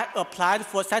I applied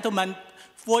for settlement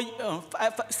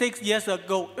 6 years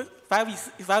ago,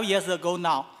 5 years ago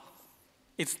now.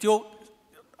 It's still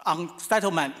on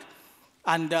settlement,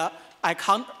 and I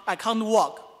can't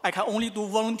work. I can only do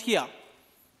volunteer.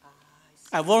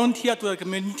 I volunteer to the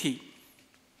community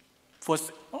for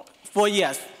 4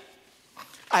 years.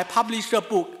 I published a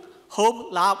book,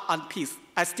 Hope, Love, and Peace.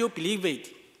 I still believe it.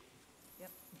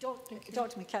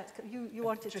 Dr. McCart, you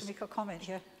wanted to make a comment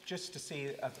here. Just to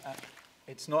say,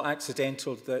 it's not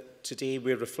accidental that today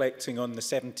we're reflecting on the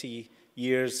 70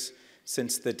 years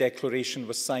since the Declaration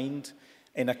was signed,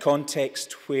 in a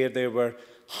context where there were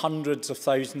hundreds of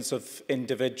thousands of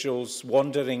individuals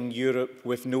wandering Europe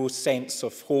with no sense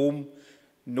of home,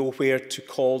 nowhere to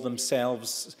call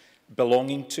themselves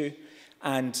belonging to.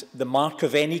 And the mark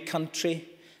of any country,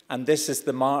 and this is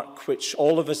the mark which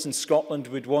all of us in Scotland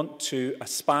would want to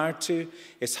aspire to,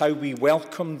 is how we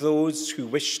welcome those who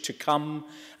wish to come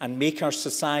and make our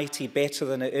society better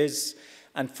than it is.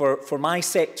 And for my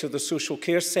sector, the social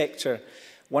care sector,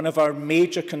 one of our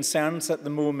major concerns at the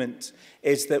moment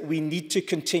is that we need to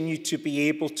continue to be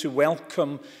able to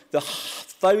welcome the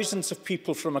thousands of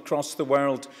people from across the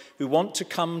world who want to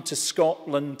come to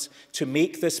Scotland to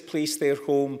make this place their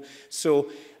home. So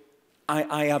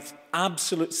I have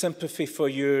absolute sympathy for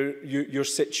your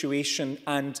situation,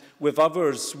 and with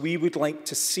others, we would like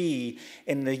to see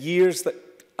in the years that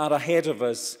are ahead of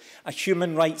us a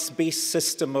human rights-based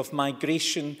system of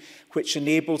migration which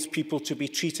enables people to be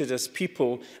treated as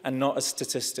people and not as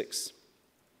statistics.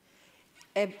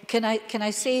 Can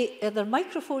I say, are there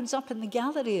microphones up in the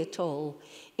gallery at all?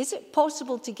 Is it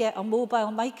possible to get a mobile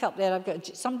mic up there?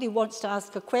 Somebody wants to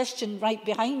ask a question right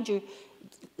behind you.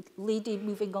 Lady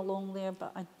moving along there,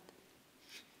 but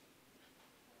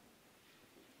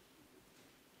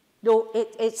no,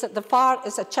 it's at the far,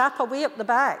 it's a chap away up the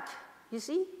back, you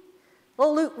see?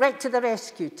 Oh, look, right to the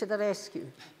rescue,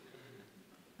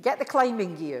 Get the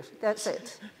climbing gear, that's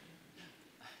it.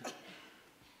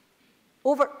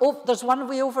 There's one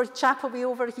way over, chap away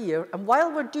over here, and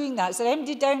while we're doing that, is there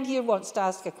anybody down here wants to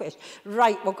ask a question?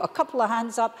 Right, we've got a couple of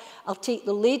hands up. I'll take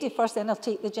the lady first, then I'll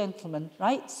take the gentleman,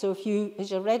 right? So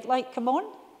is your red light come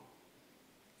on?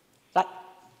 Right.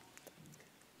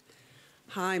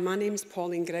 Hi, my name's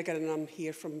Pauline Gregor and I'm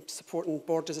here from supporting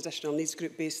Borders Additional Needs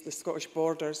Group based in the Scottish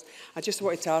Borders. I just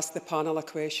wanted to ask the panel a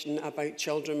question about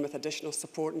children with additional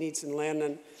support needs and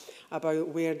learning, about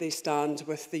where they stand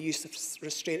with the use of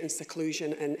restraint and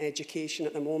seclusion in education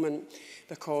at the moment,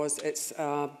 because it's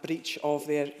a breach of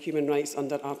their human rights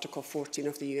under Article 14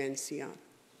 of the UNCR.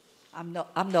 I'm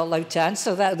not allowed to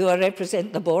answer that, though I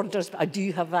represent the Borders, but I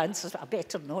do have answers, but I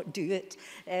better not do it.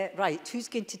 Right, who's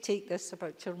going to take this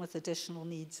about children with additional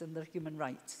needs and their human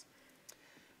rights?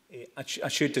 I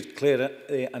should declare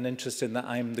an interest in that.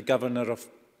 I'm the governor of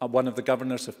one of the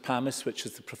governors of PAMIS, which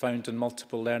is the Profound and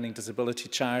Multiple Learning Disability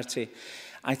Charity.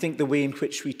 I think the way in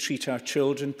which we treat our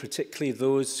children, particularly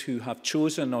those who have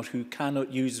chosen or who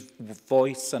cannot use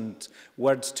voice and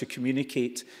words to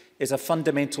communicate, is a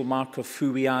fundamental mark of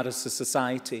who we are as a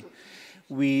society.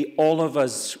 All of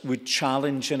us would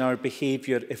challenge in our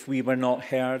behaviour if we were not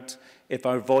heard, if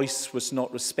our voice was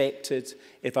not respected,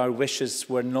 if our wishes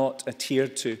were not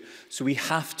adhered to. So we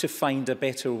have to find a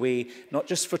better way, not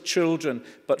just for children,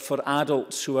 but for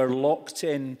adults who are locked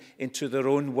into their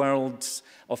own worlds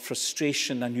of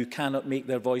frustration and who cannot make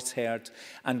their voice heard.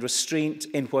 And restraint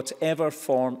in whatever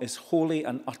form is wholly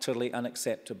and utterly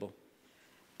unacceptable.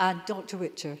 And Dr.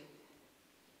 Witcher.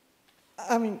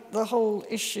 I mean, the whole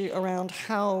issue around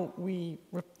how we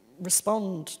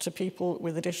respond to people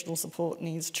with additional support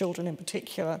needs, children in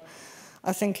particular,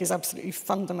 I think is absolutely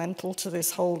fundamental to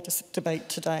this whole debate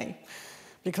today,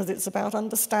 because it's about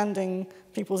understanding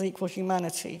people's equal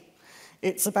humanity.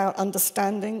 It's about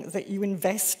understanding that you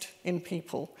invest in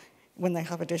people when they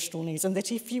have additional needs, and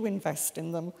that if you invest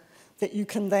in them, that you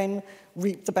can then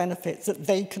reap the benefits, that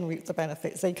they can reap the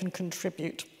benefits, they can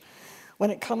contribute. When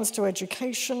it comes to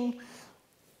education,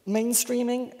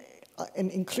 mainstreaming and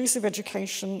inclusive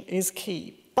education is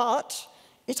key, but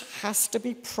it has to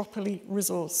be properly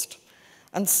resourced,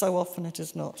 and so often it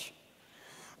is not.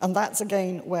 And that's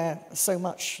again where so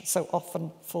much so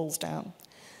often falls down.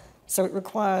 So it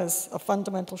requires a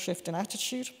fundamental shift in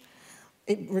attitude.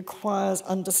 It requires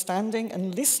understanding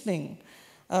and listening,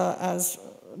 as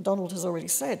Donald has already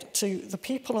said, to the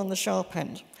people on the sharp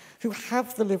end who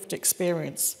have the lived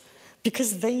experience,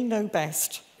 because they know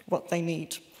best what they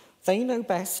need. They know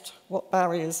best what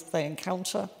barriers they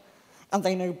encounter, and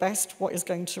they know best what is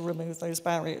going to remove those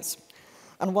barriers.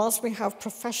 And whilst we have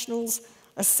professionals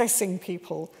assessing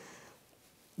people,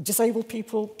 disabled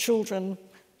people, children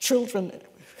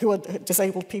who are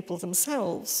disabled people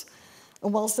themselves,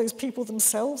 and whilst those people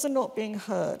themselves are not being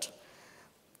heard,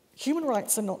 human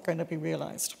rights are not going to be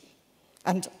realised.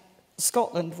 And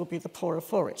Scotland will be the poorer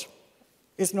for it.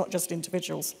 It's not just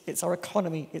individuals, it's our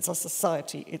economy, it's our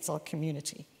society, it's our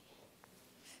community.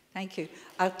 Thank you.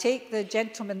 I'll take the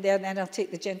gentleman there, and then I'll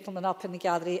take the gentleman up in the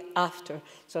gallery after.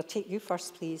 So I'll take you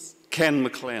first, please. Ken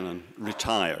McLennan,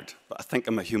 retired, but I think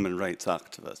I'm a human rights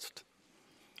activist.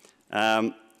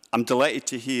 I'm delighted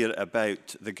to hear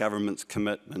about the government's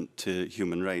commitment to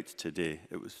human rights today.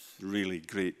 It was really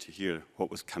great to hear what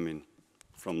was coming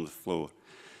from the floor.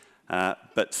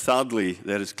 But sadly,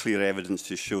 there is clear evidence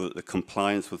to show that the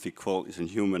compliance with equalities and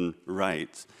human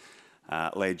rights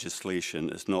legislation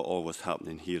is not always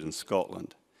happening here in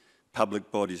Scotland.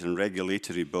 Public bodies and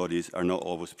regulatory bodies are not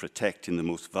always protecting the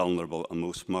most vulnerable and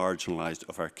most marginalised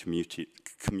of our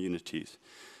communities.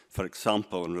 For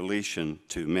example, in relation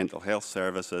to mental health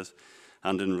services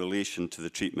and in relation to the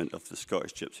treatment of the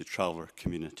Scottish Gypsy Traveller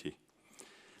community.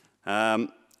 How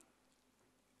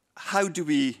do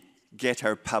we get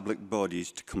our public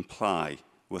bodies to comply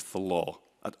with the law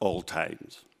at all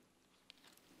times?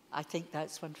 I think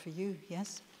that's one for you,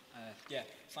 yes? Yeah,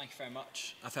 thank you very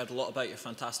much. I've heard a lot about your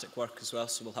fantastic work as well,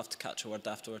 so we'll have to catch a word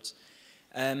afterwards.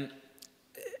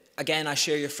 Again, I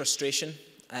share your frustration.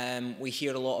 We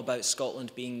hear a lot about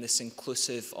Scotland being this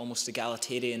inclusive, almost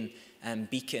egalitarian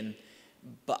beacon,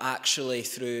 but actually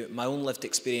through my own lived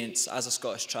experience as a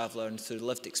Scottish traveller and through the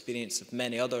lived experience of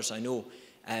many others I know,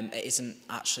 it isn't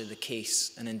actually the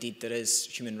case, and indeed there is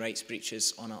human rights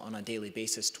breaches on a daily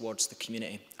basis towards the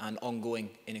community and ongoing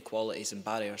inequalities and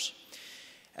barriers.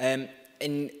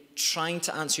 In trying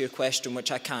to answer your question,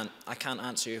 which I can't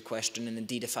answer your question, and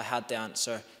indeed if I had the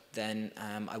answer, then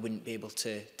I wouldn't be able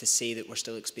to say that we're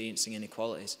still experiencing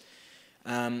inequalities.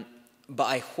 But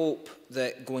I hope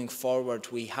that going forward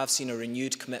we have seen a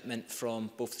renewed commitment from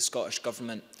both the Scottish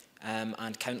Government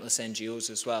and countless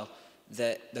NGOs as well,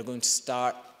 that they're going to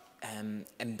start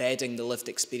embedding the lived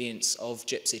experience of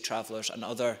Gypsy travellers and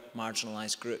other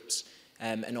marginalised groups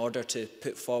in order to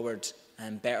put forward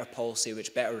better policy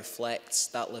which better reflects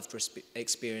that lived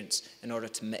experience in order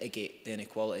to mitigate the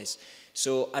inequalities.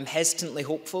 So I'm hesitantly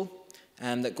hopeful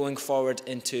that going forward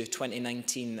into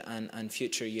 2019 and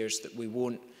future years that we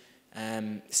won't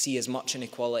see as much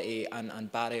inequality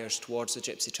and barriers towards the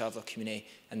Gypsy traveller community,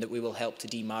 and that we will help to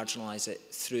demarginalise it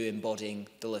through embodying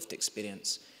the lived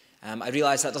experience. I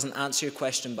realise that doesn't answer your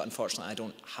question, but unfortunately I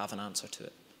don't have an answer to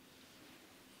it.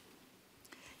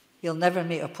 You'll never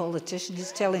meet a politician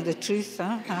who's telling the truth,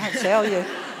 huh? I tell you.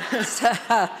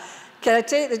 Can I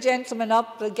take the gentleman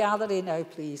up the gallery now,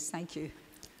 please? Thank you.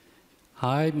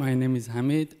 Hi, my name is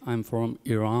Hamid. I'm from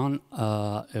Iran,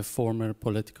 a former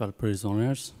political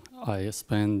prisoner. I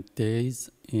spent days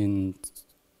in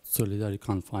solitary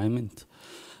confinement.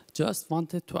 Just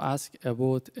wanted to ask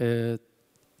about a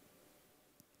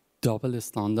double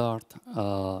standard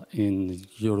in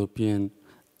European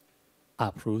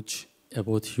approach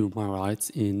about human rights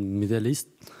in Middle East.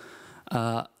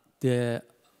 The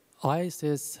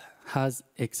ISIS has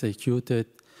executed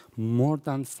more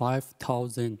than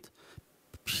 5,000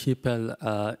 people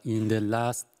in the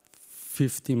last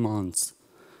 50 months,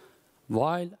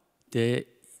 while the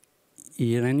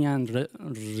Iranian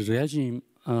regime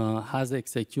has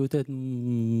executed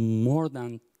more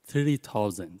than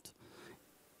 3,000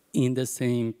 in the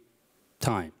same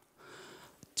time.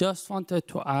 Just wanted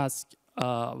to ask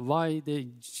why the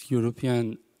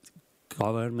European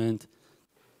government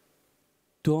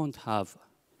don't have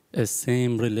a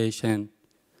same relation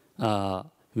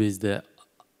with the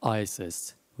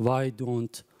ISIS? Why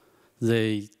don't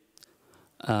they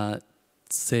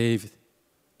save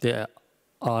the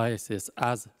ISIS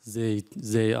as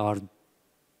they are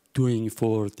doing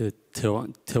for the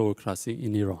theocracy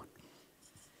in Iran?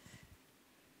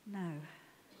 Now,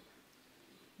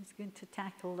 who's going to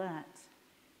tackle that?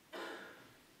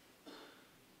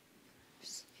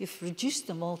 You've reduced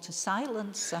them all to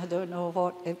silence. I don't know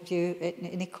what, if you,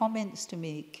 any comments to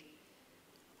make.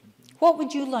 What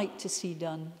would you like to see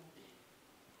done?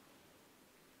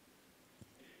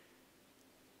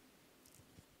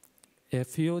 A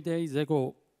few days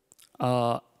ago,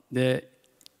 the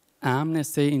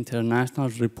Amnesty International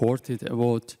reported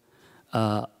about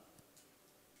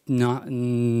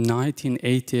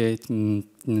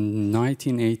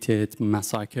 1988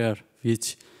 massacre,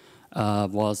 which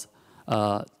was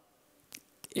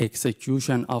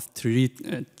execution of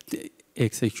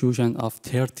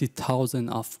 30,000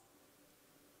 of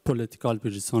political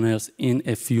prisoners in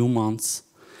a few months.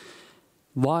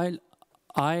 While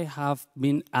I have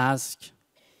been asked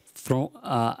from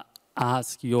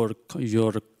your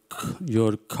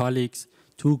colleagues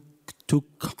to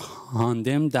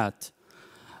condemn that,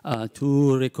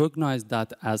 to recognize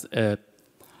that as a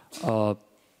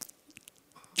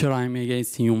crime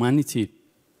against humanity,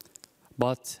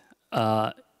 but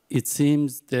it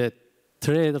seems that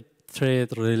trade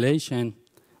relation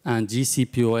and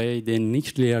JCPOA, the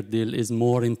nuclear deal, is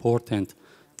more important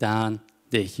than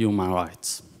the human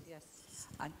rights. Yes,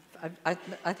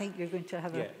 I think you're going to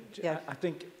have a... Yeah, I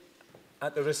think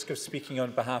at the risk of speaking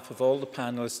on behalf of all the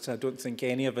panellists, I don't think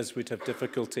any of us would have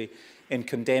difficulty in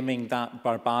condemning that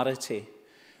barbarity.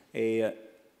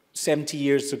 70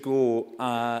 years ago,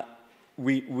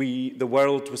 the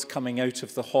world was coming out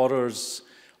of the horrors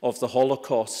of the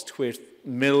Holocaust, where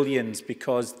millions,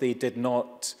 because they did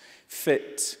not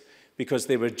fit, because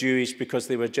they were Jewish, because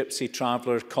they were gypsy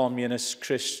traveller, communist,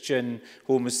 Christian,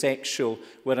 homosexual,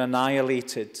 were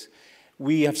annihilated.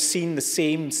 We have seen the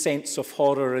same sense of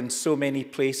horror in so many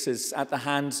places at the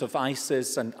hands of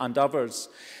ISIS and others.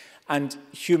 And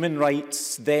human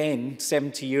rights then,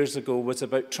 70 years ago, was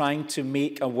about trying to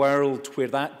make a world where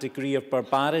that degree of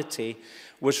barbarity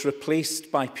was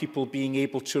replaced by people being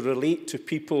able to relate to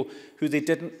people who they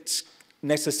didn't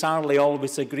necessarily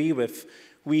always agree with.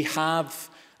 We have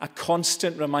a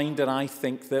constant reminder, I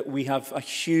think, that we have a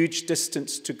huge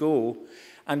distance to go,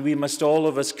 and we must all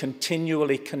of us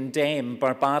continually condemn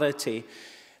barbarity,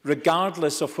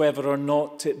 regardless of whether or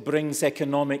not it brings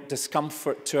economic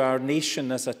discomfort to our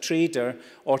nation as a trader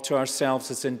or to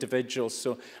ourselves as individuals.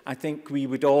 So I think we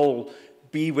would all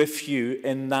be with you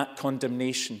in that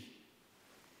condemnation.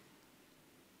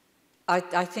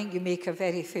 I think you make a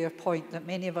very fair point that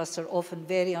many of us are often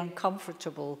very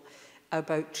uncomfortable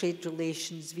about trade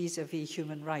relations vis-à-vis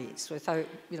human rights, without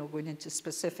going into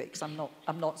specifics. I'm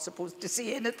not supposed to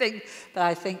say anything, but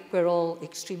I think we're all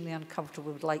extremely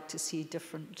uncomfortable. We'd like to see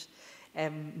different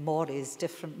mores,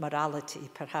 different morality,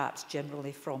 perhaps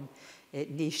generally from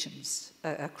nations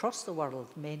across the world.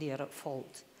 Many are at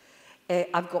fault.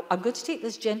 I'm going to take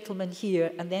this gentleman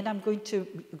here, and then I'm going to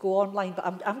go online, but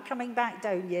I'm coming back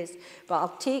down, yes, but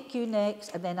I'll take you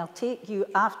next, and then I'll take you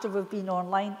after we've been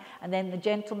online, and then the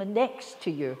gentleman next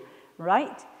to you,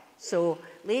 right? So,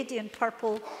 lady in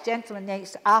purple, gentleman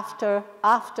next, after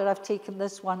I've taken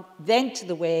this one, then to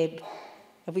the web.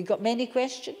 Have we got many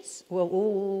questions? Well,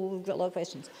 we've got a lot of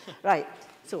questions. Right,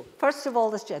 so first of all,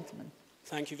 this gentleman.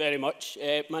 Thank you very much.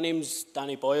 My name's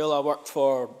Danny Boyle. I work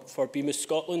for BMUS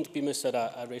Scotland. BMUS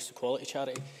are a race equality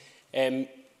charity.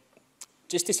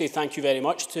 Just to say thank you very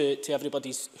much to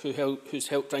everybody who's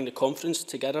helped bring the conference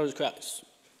together. I'm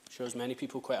sure as many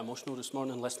people quite emotional this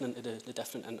morning listening to the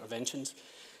different interventions.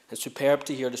 It's superb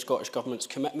to hear the Scottish Government's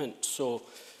commitment. So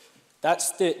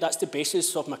that's the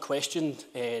basis of my question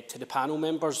to the panel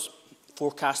members,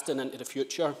 forecasting into the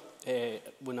future.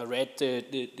 When I read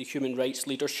the Human Rights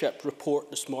Leadership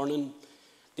report this morning,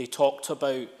 they talked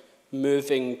about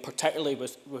moving, particularly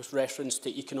with reference to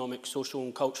economic, social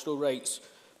and cultural rights,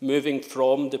 moving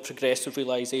from the progressive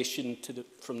realisation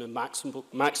from the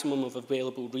maximum of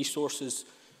available resources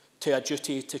to a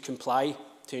duty to comply,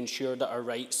 to ensure that our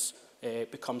rights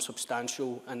become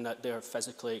substantial and that they're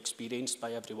physically experienced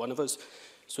by every one of us.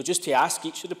 So just to ask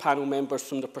each of the panel members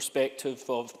from the perspective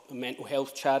of a mental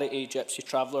health charity, gypsy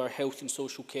traveller, health and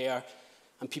social care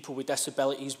and people with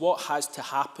disabilities, what has to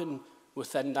happen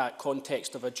within that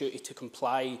context of a duty to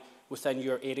comply within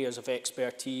your areas of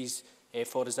expertise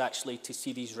for us actually to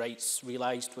see these rights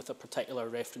realised with a particular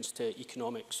reference to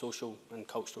economic, social and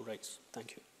cultural rights?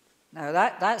 Thank you. Now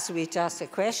that's the way to ask a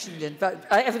question, but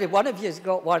every one of you has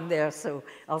got one there, so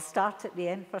I'll start at the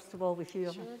end, first of all, with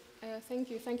you. Sure. Thank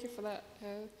you for that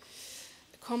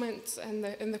comment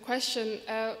and the question.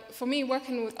 For me,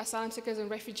 working with asylum seekers and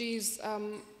refugees,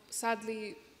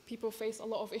 sadly, people face a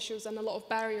lot of issues and a lot of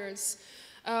barriers.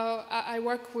 I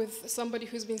work with somebody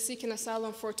who's been seeking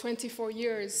asylum for 24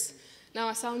 years. Now,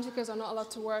 asylum seekers are not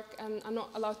allowed to work and are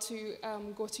not allowed to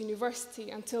go to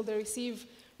university until they receive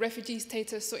refugee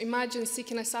status. So imagine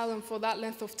seeking asylum for that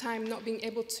length of time, not being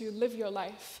able to live your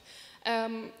life.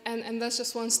 And that's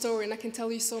just one story, and I can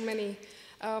tell you so many.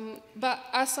 But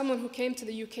as someone who came to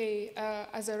the UK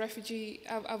as a refugee,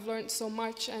 I've learned so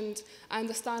much, and I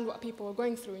understand what people are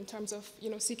going through in terms of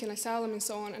seeking asylum and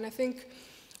so on. And I think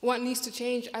what needs to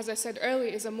change, as I said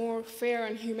earlier, is a more fair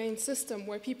and humane system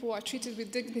where people are treated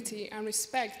with dignity and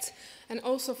respect, and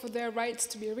also for their rights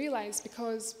to be realized,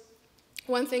 because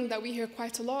one thing that we hear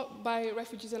quite a lot by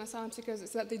refugees and asylum seekers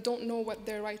is that they don't know what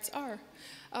their rights are.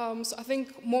 So I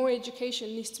think more education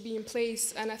needs to be in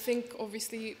place, and I think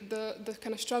obviously the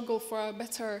kind of struggle for a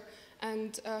better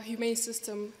and humane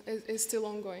system is still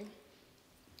ongoing.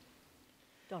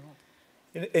 Donald.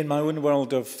 In my own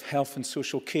world of health and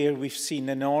social care, we've seen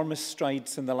enormous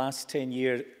strides in the last 10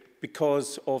 years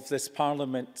because of this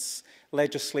Parliament's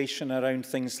legislation around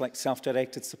things like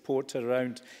self-directed support,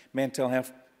 around mental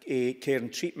health care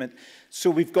and treatment. So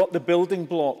we've got the building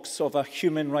blocks of a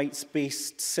human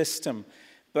rights-based system.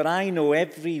 But I know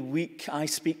every week I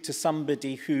speak to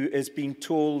somebody who is being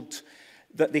told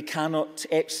that they cannot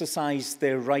exercise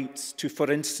their rights to, for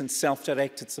instance,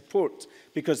 self-directed support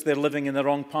because they're living in the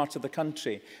wrong part of the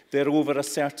country. They're over a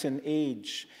certain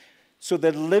age. So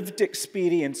the lived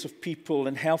experience of people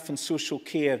in health and social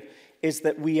care is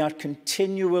that we are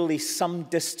continually some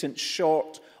distance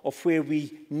short of where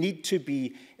we need to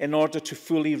be in order to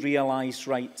fully realise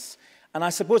rights. And I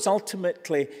suppose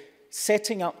ultimately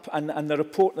setting up, and the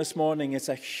report this morning is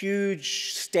a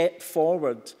huge step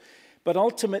forward, but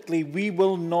ultimately we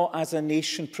will not as a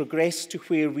nation progress to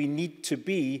where we need to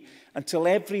be until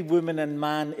every woman and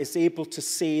man is able to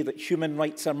say that human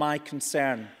rights are my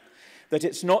concern, that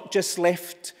it's not just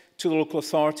left to the local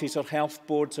authorities or health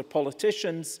boards or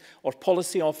politicians or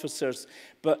policy officers,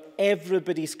 but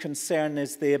everybody's concern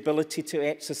is the ability to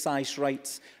exercise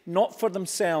rights, not for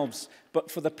themselves, but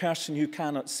for the person who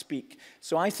cannot speak.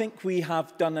 So I think we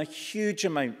have done a huge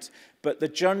amount, but the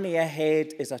journey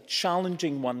ahead is a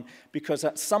challenging one, because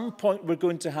at some point we're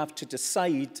going to have to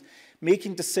decide,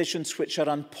 making decisions which are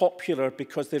unpopular,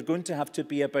 because they're going to have to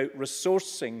be about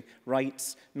resourcing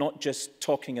rights, not just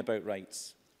talking about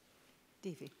rights.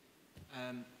 Davey.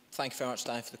 Thank you very much,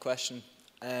 Diane, for the question.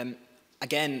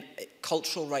 Again,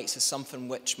 cultural rights is something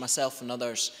which myself and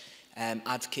others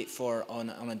advocate for on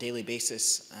a daily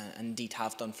basis, and indeed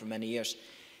have done for many years.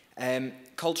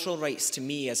 Cultural rights to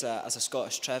me as a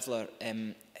Scottish traveller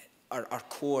are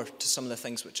core to some of the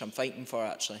things which I'm fighting for,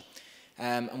 actually.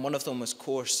 And one of them, of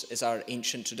course, is our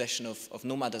ancient tradition of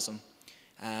nomadism,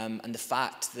 and the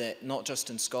fact that not just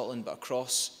in Scotland but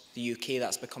across the UK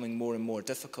that's becoming more and more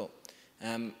difficult.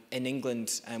 In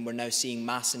England, we're now seeing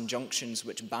mass injunctions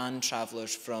which ban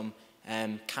travellers from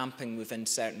camping within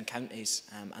certain counties,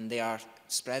 and they are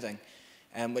spreading,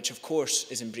 which of course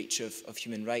is in breach of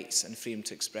human rights and freedom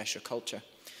to express your culture.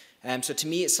 So to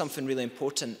me it's something really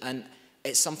important, and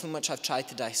it's something which I've tried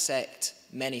to dissect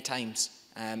many times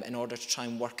in order to try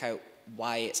and work out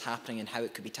why it's happening and how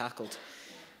it could be tackled.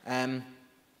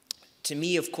 To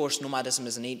me, of course, nomadism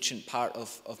is an ancient part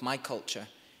of my culture,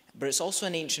 but it's also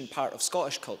an ancient part of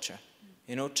Scottish culture.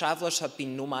 You know, travellers have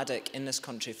been nomadic in this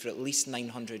country for at least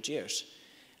 900 years.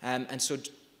 And so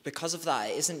because of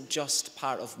that, it isn't just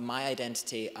part of my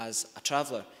identity as a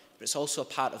traveller, but it's also a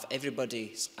part of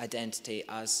everybody's identity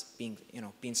as being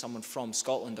someone from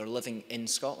Scotland or living in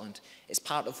Scotland. It's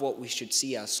part of what we should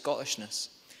see as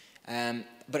Scottishness.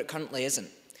 But it currently isn't.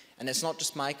 And it's not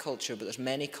just my culture, but there's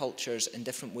many cultures and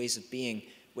different ways of being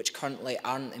which currently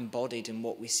aren't embodied in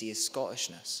what we see as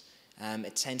Scottishness.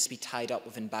 It tends to be tied up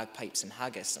within bagpipes and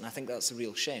haggis, and I think that's a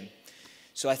real shame.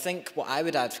 So I think what I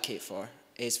would advocate for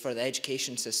is for the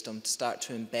education system to start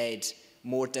to embed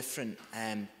more different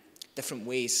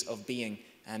ways of being,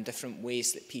 different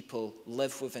ways that people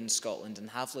live within Scotland and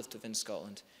have lived within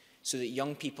Scotland, so that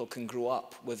young people can grow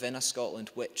up within a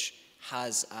Scotland which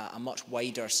has a much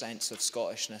wider sense of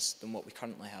Scottishness than what we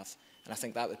currently have. And I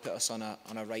think that would put us on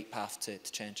a right path to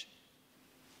change.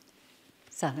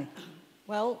 Sammy.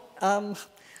 Well,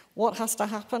 what has to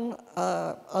happen?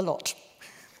 A lot.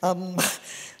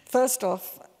 First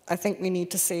off, I think we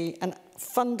need to see a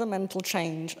fundamental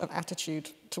change of attitude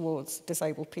towards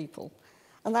disabled people.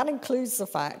 And that includes the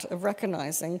fact of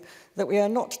recognising that we are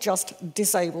not just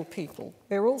disabled people.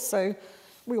 We also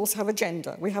have a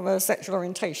gender, we have a sexual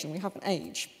orientation, we have an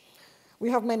age. We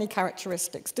have many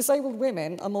characteristics. Disabled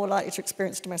women are more likely to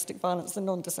experience domestic violence than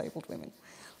non-disabled women.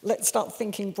 Let's start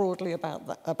thinking broadly about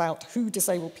that, about who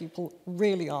disabled people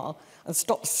really are, and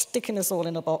stop sticking us all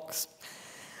in a box.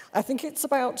 I think it's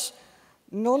about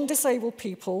non-disabled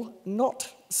people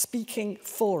not speaking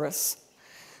for us,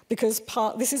 because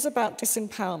this is about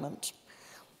disempowerment.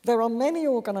 There are many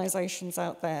organisations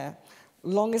out there,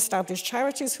 long-established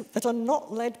charities, that are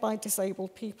not led by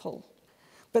disabled people,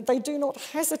 but they do not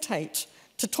hesitate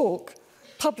to talk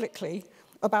publicly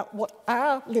about what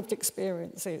our lived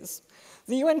experience is.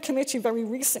 The UN Committee very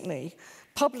recently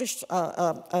published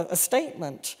a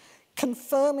statement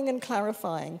confirming and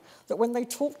clarifying that when they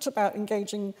talked about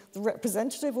engaging the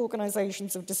representative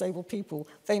organisations of disabled people,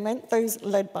 they meant those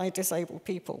led by disabled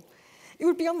people. It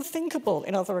would be unthinkable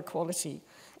in other equality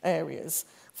areas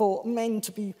for men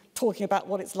to be talking about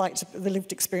what it's like the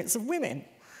lived experience of women,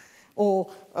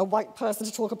 or a white person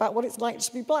to talk about what it's like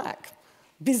to be black.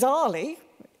 Bizarrely,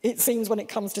 it seems when it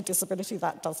comes to disability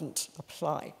that doesn't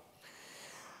apply.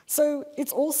 So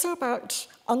it's also about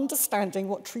understanding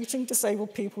what treating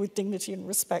disabled people with dignity and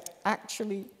respect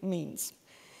actually means.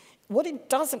 What it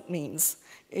doesn't mean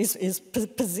is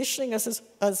positioning us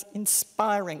as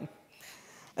inspiring,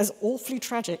 as awfully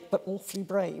tragic but awfully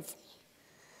brave.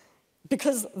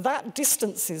 Because that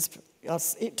distances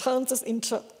us, it turns us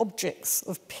into objects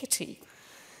of pity.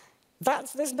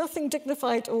 There's nothing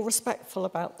dignified or respectful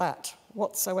about that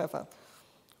whatsoever.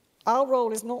 Our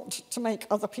role is not to make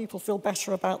other people feel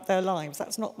better about their lives.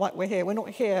 That's not why we're here. We're not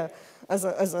here as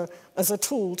a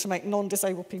tool to make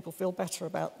non-disabled people feel better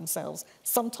about themselves.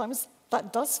 Sometimes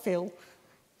that does feel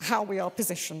how we are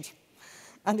positioned,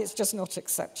 and it's just not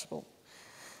acceptable.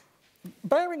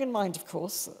 Bearing in mind, of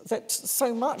course, that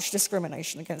so much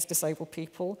discrimination against disabled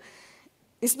people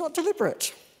is not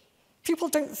deliberate. People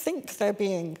don't think they're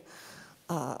being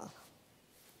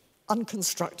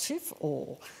unconstructive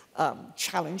or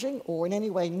challenging or in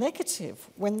any way negative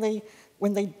when they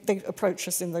approach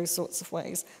us in those sorts of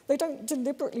ways. They don't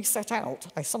deliberately set out,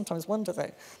 I sometimes wonder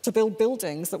though, to build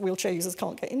buildings that wheelchair users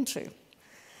can't get into.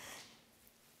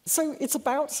 So it's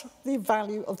about the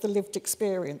value of the lived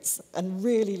experience and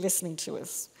really listening to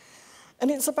us. And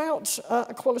it's about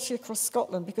equality across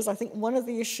Scotland, because I think one of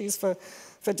the issues for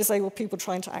disabled people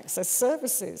trying to access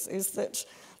services is that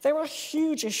there are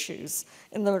huge issues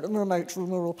in the remote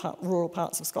rural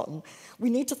parts of Scotland. We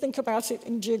need to think about it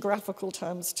in geographical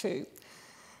terms too.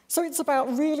 So it's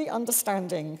about really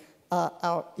understanding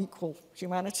our equal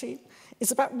humanity.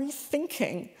 It's about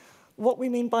rethinking what we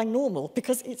mean by normal,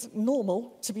 because it's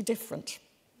normal to be different.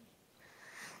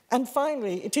 And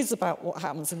finally, it is about what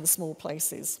happens in the small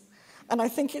places. And I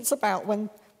think it's about when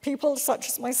people such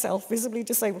as myself, visibly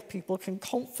disabled people, can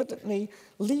confidently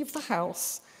leave the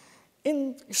house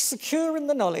secure in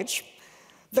the knowledge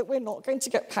that we're not going to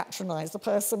get patronised. The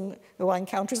person who I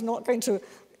encounter is not going to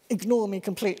ignore me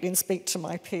completely and speak to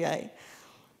my PA.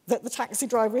 That the taxi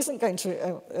driver isn't going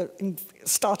to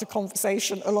start a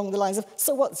conversation along the lines of,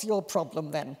 so what's your problem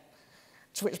then?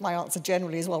 To which my answer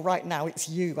generally is, well, right now it's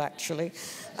you, actually.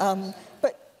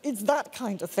 But it's that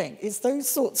kind of thing. It's those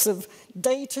sorts of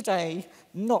day-to-day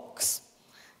knocks.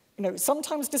 You know,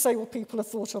 sometimes disabled people are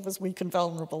thought of as weak and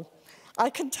vulnerable. I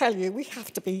can tell you we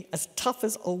have to be as tough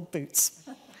as old boots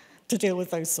to deal with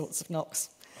those sorts of knocks.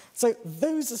 So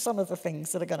those are some of the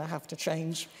things that are going to have to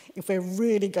change if we're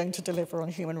really going to deliver on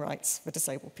human rights for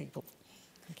disabled people.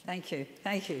 Thank you.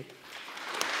 Thank you.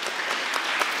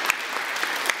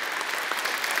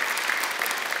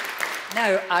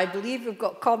 Now, I believe we've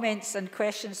got comments and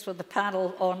questions for the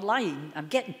panel online. I'm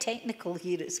getting technical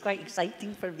here. It's quite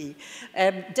exciting for me.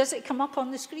 Does it come up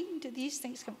on the screen? Do these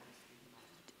things come?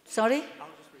 Sorry? I'll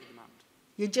just read them out.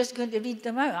 You're just going to read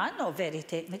them out? I'm not very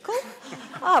technical.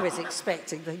 I was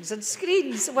expecting things on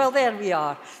screens. Well, there we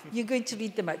are. You're going to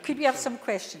read them out. Could we have some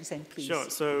questions then, please? Sure.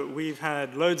 So we've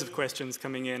had loads of questions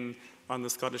coming in on the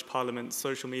Scottish Parliament's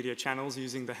social media channels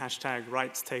using the hashtag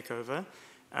 #RightsTakeover.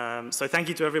 So thank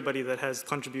you to everybody that has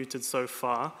contributed so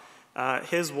far.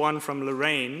 Here's one from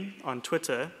Lorraine on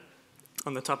Twitter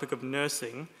on the topic of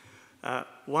nursing.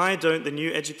 Why don't the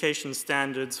new education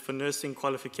standards for nursing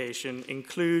qualification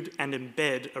include and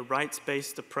embed a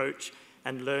rights-based approach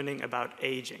and learning about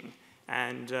aging?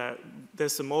 And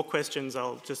there's some more questions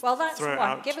I'll just throw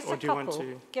out. Give us or a do you couple. want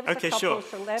to? Give us okay, a couple.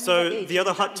 sure. So the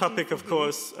other hot topic, of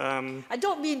course. I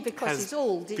don't mean because he's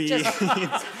old. He's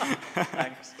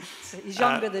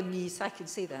younger than me, so I can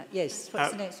say that. Yes.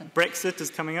 What's the next one? Brexit is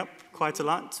coming up quite a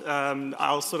lot.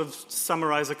 I'll sort of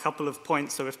summarize a couple of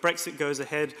points. So if Brexit goes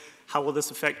ahead, how will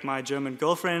this affect my German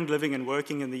girlfriend living and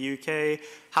working in the UK?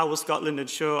 How will Scotland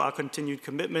ensure our continued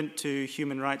commitment to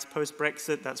human rights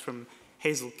post-Brexit? That's from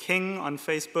Hazel King on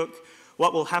Facebook.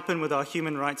 What will happen with our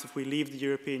human rights if we leave the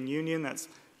European Union? That's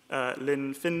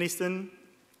Lynn Finlayson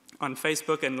on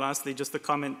Facebook. And lastly, just a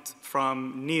comment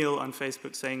from Neil on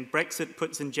Facebook saying, Brexit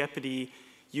puts in jeopardy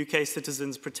UK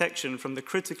citizens' protection from the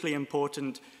critically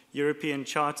important European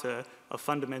Charter of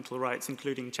Fundamental Rights,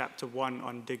 including Chapter 1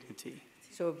 on dignity.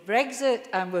 So Brexit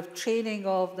and with training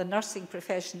of the nursing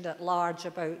profession at large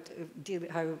about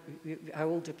how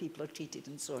older people are treated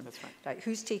and so on. That's right. Right.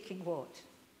 Who's taking what?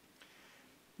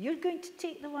 You're going to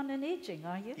take the one in ageing,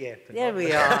 are you? Yeah. There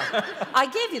we are. I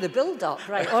gave you the build-up.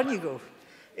 Right, on you go.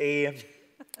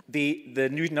 The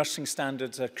new nursing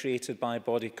standards are created by a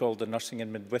body called the Nursing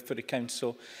and Midwifery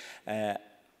Council.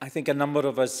 I think a number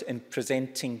of us in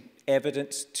presenting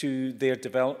evidence to their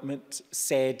development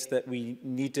said that we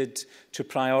needed to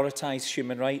prioritise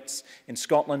human rights. In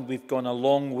Scotland, we've gone a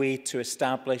long way to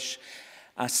establish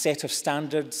a set of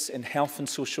standards in health and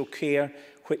social care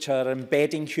which are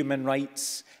embedding human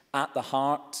rights at the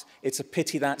heart. It's a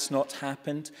pity that's not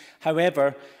happened.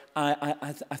 However,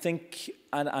 I think,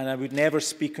 and I would never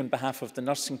speak on behalf of the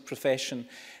nursing profession,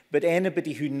 but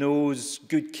anybody who knows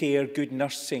good care, good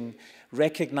nursing,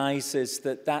 recognises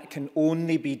that that can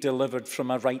only be delivered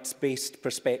from a rights-based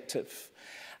perspective.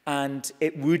 And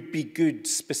it would be good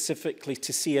specifically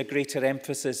to see a greater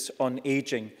emphasis on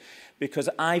ageing, because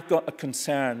I've got a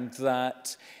concern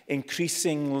that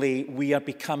increasingly we are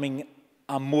becoming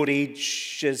a more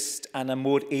ageist and a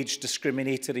more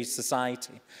age-discriminatory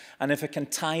society. And if I can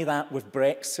tie that with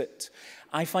Brexit,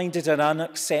 I find it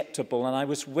unacceptable, and I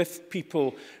was with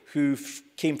people who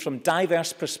came from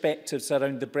diverse perspectives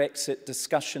around the Brexit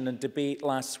discussion and debate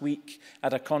last week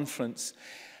at a conference,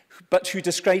 but who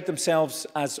described themselves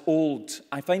as old.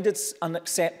 I find it's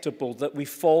unacceptable that we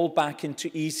fall back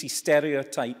into easy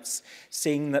stereotypes,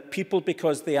 saying that people,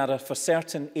 because they are of a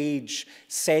certain age,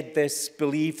 said this,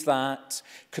 believe that,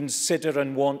 consider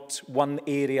and want one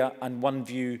area and one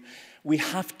view. We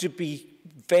have to be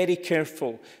very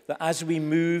careful that as we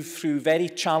move through very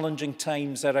challenging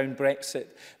times around Brexit,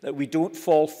 that we don't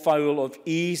fall foul of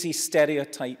easy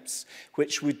stereotypes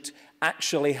which would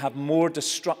actually have more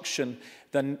destruction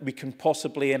than we can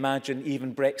possibly imagine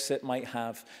even Brexit might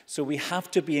have. So we have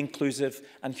to be inclusive,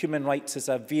 and human rights is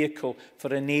a vehicle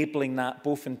for enabling that,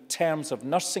 both in terms of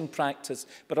nursing practice,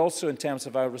 but also in terms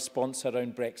of our response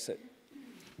around Brexit.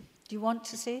 Do you want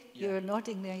to say? Yeah. You're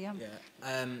nodding there, yeah.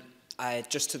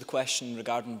 Just to the question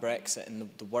regarding Brexit and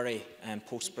the worry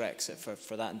post-Brexit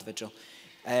for that individual,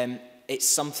 it's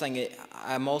something,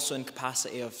 I'm also in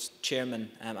capacity of chairman,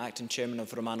 acting chairman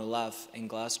of Romano Lav in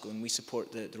Glasgow, and we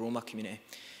support the Roma community.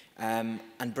 And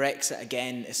Brexit,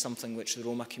 again, is something which the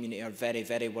Roma community are very,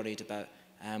 very worried about,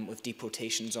 with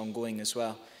deportations ongoing as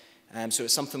well. So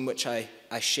it's something which I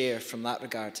share from that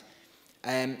regard.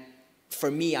 For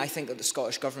me, I think that the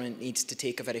Scottish Government needs to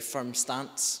take a very firm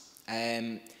stance.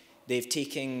 They've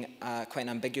taken quite an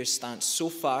ambiguous stance so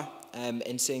far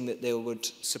in saying that they would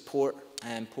support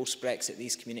post-Brexit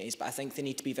these communities, but I think they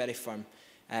need to be very firm.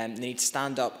 They need to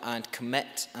stand up and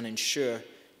commit and ensure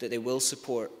that they will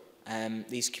support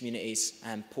these communities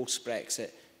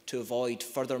post-Brexit to avoid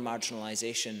further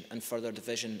marginalisation and further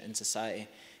division in society,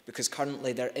 because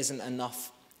currently there isn't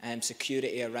enough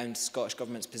security around the Scottish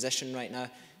Government's position right now.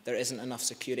 There isn't enough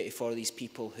security for these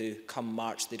people who, come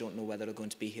March, they don't know whether they're going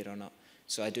to be here or not.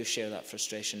 So I do share that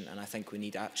frustration, and I think we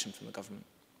need action from the government.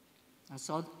 I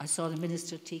saw the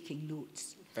Minister taking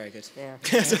notes. Very good. There,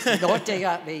 yes, nodding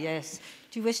at me, yes.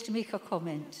 Do you wish to make a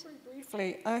comment? Very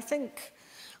briefly, I think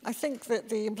that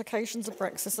the implications of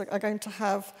Brexit are going to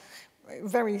have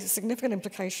very significant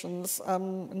implications,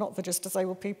 not for just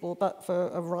disabled people, but for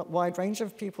a wide range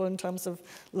of people in terms of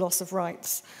loss of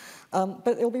rights. But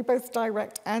there will be both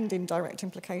direct and indirect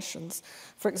implications.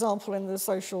 For example, in the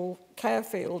social care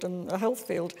field and the health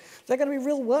field, there are going to be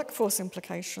real workforce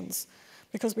implications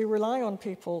because we rely on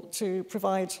people to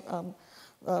provide,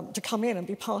 to come in and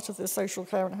be part of the social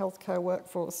care and healthcare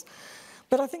workforce.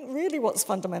 But I think really what's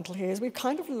fundamental here is we've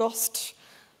kind of lost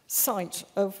sight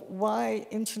of why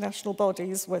international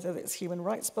bodies, whether it's human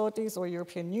rights bodies or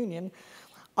European Union,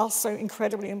 are so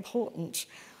incredibly important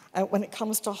when it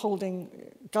comes to holding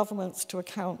governments to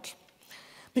account.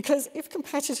 Because if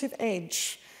competitive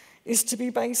edge is to be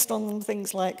based on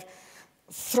things like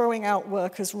throwing out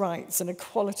workers' rights and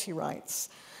equality rights,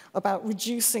 about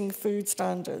reducing food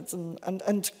standards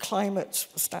and climate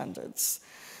standards,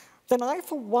 then I,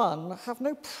 for one, have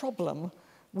no problem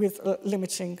with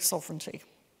limiting sovereignty.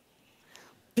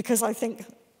 Because I think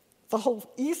the whole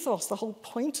ethos, the whole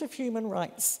point of human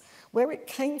rights, where it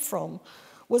came from,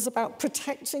 was about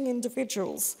protecting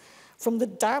individuals from the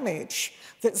damage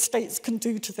that states can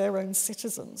do to their own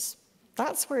citizens.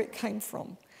 That's where it came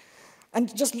from.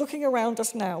 And just looking around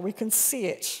us now, we can see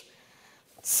it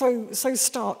so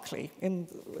starkly in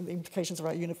the implications of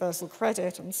our universal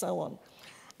credit and so on.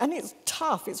 And it's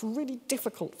tough, it's really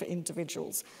difficult for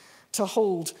individuals to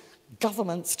hold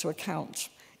governments to account,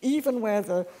 even where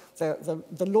the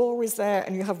law is there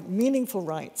and you have meaningful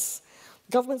rights.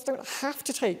 Governments don't have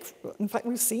to take, in fact,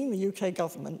 we've seen the UK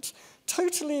government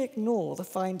totally ignore the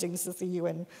findings of the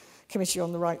UN Committee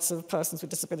on the Rights of Persons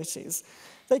with Disabilities.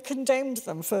 They condemned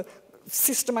them for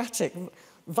systematic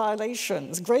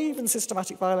violations, grave and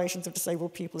systematic violations of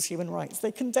disabled people's human rights.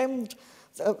 They condemned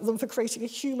them for creating a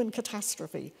human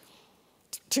catastrophe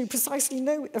to precisely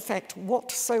no effect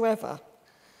whatsoever.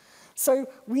 So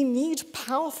we need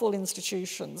powerful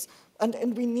institutions,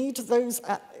 and we need those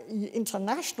at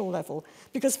international level,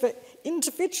 because for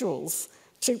individuals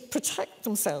to protect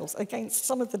themselves against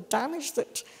some of the damage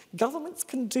that governments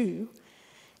can do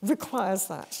requires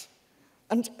that.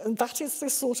 And that is the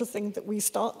sort of thing that we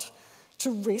start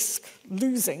to risk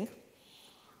losing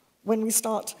when we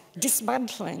start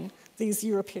dismantling these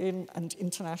European and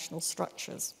international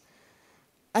structures.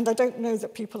 And I don't know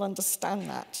that people understand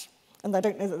that. And I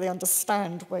don't know that they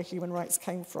understand where human rights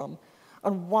came from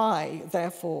and why,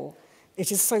 therefore,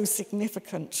 it is so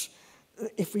significant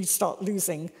if we start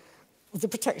losing the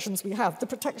protections we have. The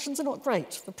protections are not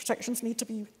great. The protections need to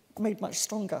be made much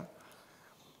stronger.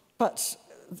 But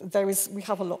we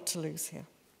have a lot to lose here.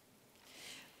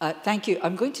 Thank you.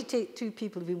 I'm going to take two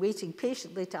people who've been waiting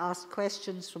patiently to ask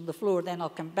questions from the floor, then I'll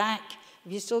come back.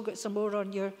 Have you still got some more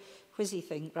on your whizzy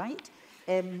thing, right?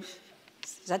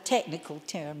 It's a technical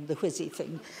term, the whizzy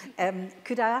thing.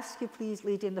 Could I ask you, please,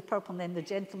 lady in the purple, and then the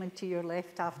gentleman to your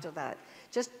left after that?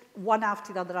 Just one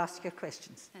after the other, ask your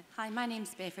questions. Hi, my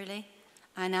name's Beverly,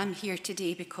 and I'm here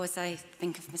today because I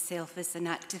think of myself as an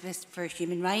activist for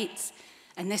human rights.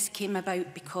 And this came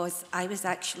about because I was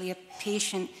actually a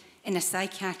patient in a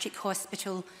psychiatric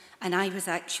hospital, and I was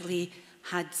actually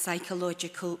had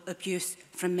psychological abuse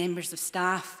from members of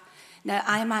staff. Now,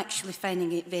 I'm actually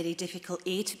finding it very difficult,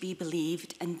 A, to be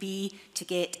believed, and B, to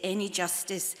get any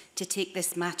justice to take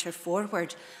this matter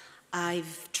forward.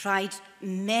 I've tried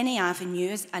many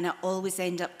avenues, and I always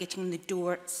end up getting the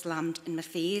door slammed in my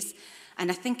face.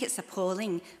 And I think it's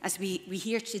appalling, as we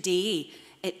hear today.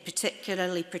 It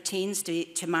particularly pertains to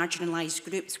marginalised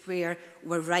groups where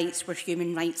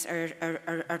human rights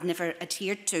are never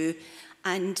adhered to.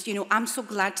 And, you know, I'm so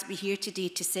glad to be here today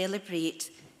to celebrate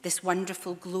this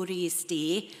wonderful, glorious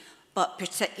day, but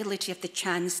particularly to have the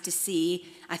chance to say,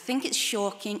 I think it's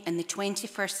shocking in the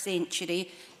 21st century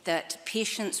that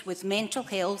patients with mental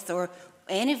health or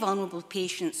any vulnerable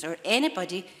patients or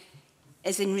anybody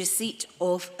is in receipt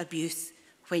of abuse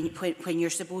when you're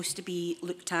supposed to be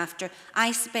looked after.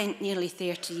 I spent nearly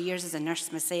 30 years as a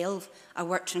nurse myself. I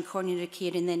worked in coronary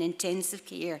care and then intensive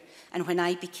care. And when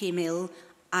I became ill,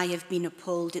 I have been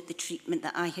appalled at the treatment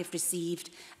that I have received,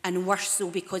 and worse so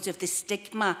because of the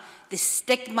stigma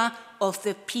of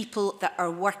the people that are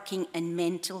working in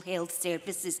mental health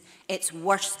services. It's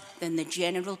worse than the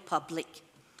general public,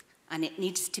 and there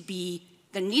needs to be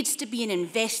an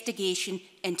investigation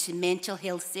into mental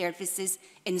health services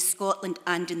in Scotland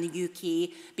and in the UK,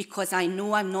 because I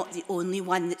know I'm not the only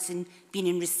one that's been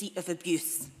in receipt of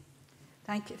abuse.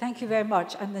 Thank you very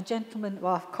much. And the gentleman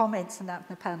will have comments on that in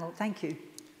the panel. Thank you.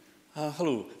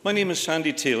 Hello, my name is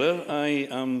Sandy Taylor. I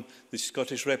am the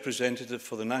Scottish representative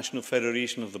for the National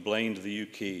Federation of the Blind of the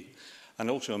UK, and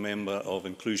also a member of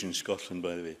Inclusion Scotland,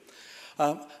 by the way.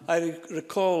 I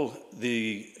recall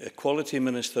the Equality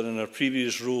Minister in her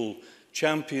previous role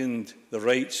championed the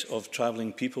rights of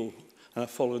travelling people, and I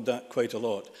followed that quite a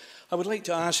lot. I would like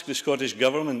to ask the Scottish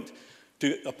Government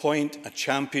to appoint a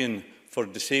champion for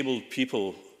disabled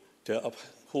people to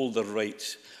uphold their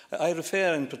rights. I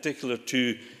refer in particular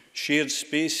to shared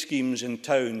space schemes in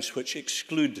towns which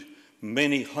exclude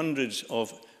many hundreds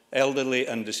of elderly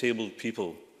and disabled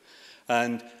people.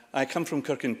 And I come from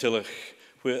Kirkintilloch,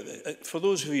 where, for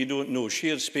those of you who don't know,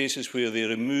 shared spaces where they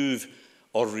remove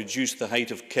or reduce the height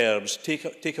of curbs,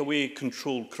 take away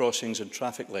controlled crossings and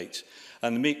traffic lights,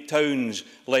 and make towns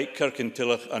like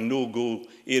Kirkintilloch a no-go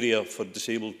area for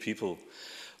disabled people.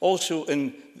 Also,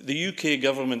 the UK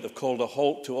government have called a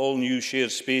halt to all new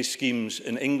shared space schemes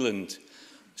in England.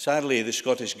 Sadly, the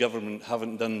Scottish Government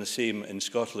haven't done the same in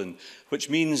Scotland, which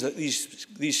means that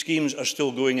these schemes are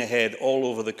still going ahead all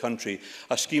over the country.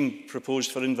 A scheme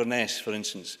proposed for Inverness, for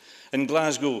instance. In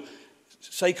Glasgow,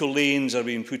 cycle lanes are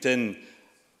being put in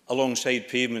alongside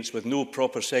pavements with no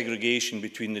proper segregation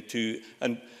between the two,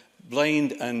 and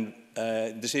blind and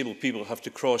disabled people have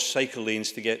to cross cycle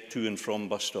lanes to get to and from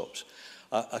bus stops.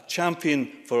 A champion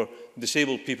for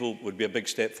disabled people would be a big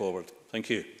step forward. Thank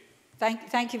you.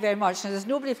 Thank you very much. Now, there's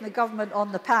nobody from the government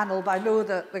on the panel, but I know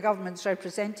that the government's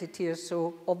represented here,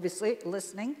 so obviously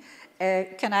listening.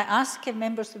 Can I ask if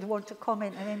members would want to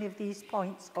comment on any of these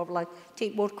points or like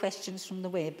take more questions from the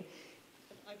web?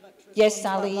 Yes,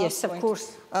 Sally, yes, of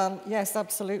course. Yes,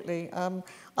 absolutely.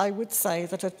 I would say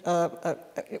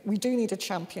that we do need a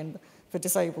champion for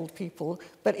disabled people,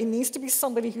 but it needs to be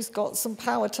somebody who's got some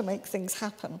power to make things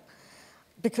happen,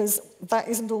 because that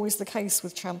isn't always the case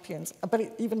with champions.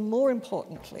 But even more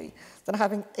importantly than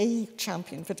having a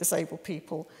champion for disabled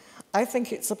people, I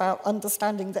think it's about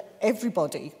understanding that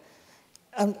everybody,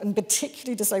 and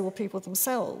particularly disabled people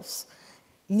themselves,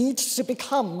 need to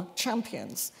become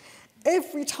champions.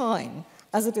 Every time,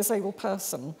 as a disabled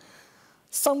person,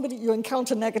 you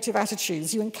encounter negative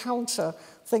attitudes, you encounter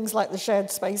things like the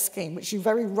shared space scheme, which you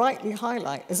very rightly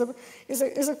highlight, is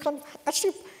a kind of,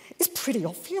 actually, it's pretty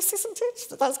obvious, isn't it,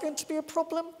 that that's going to be a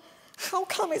problem? How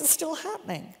come it's still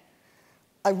happening?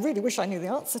 I really wish I knew the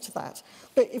answer to that.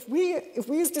 But if we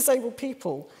as disabled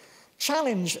people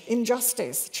challenge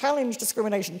injustice, challenge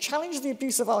discrimination, challenge the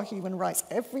abuse of our human rights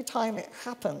every time it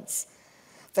happens,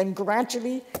 then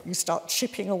gradually you start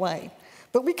chipping away.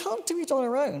 But we can't do it on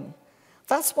our own.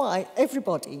 That's why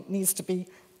everybody needs to be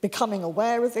becoming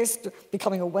aware of this,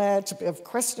 becoming aware of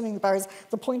questioning the barriers.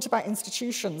 The point about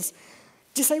institutions,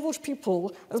 disabled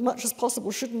people, as much as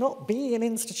possible, should not be in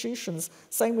institutions.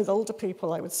 Same with older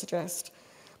people, I would suggest.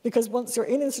 Because once you're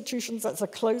in institutions, that's a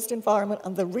closed environment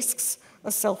and the risks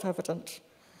are self-evident.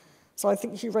 So I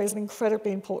think you raise an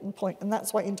incredibly important point, and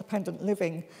that's why independent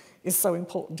living is so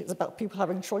important. It's about people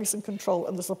having choice and control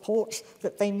and the support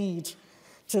that they need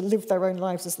to live their own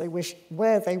lives as they wish,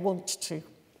 where they want to.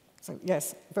 So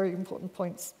yes, very important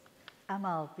points.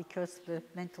 Amal, because the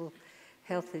mental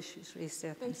health issues raised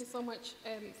there. Thank you so much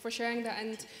for sharing that.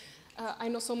 And I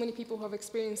know so many people who have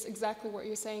experienced exactly what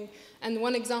you're saying. And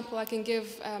one example I can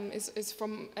give is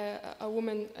from a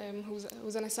woman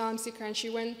who's an asylum seeker, and she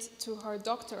went to her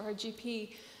doctor, her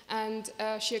GP, and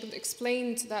she had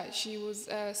explained that she was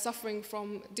suffering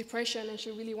from depression and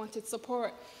she really wanted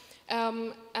support.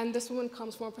 And this woman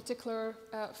comes from a particular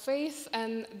faith,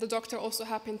 and the doctor also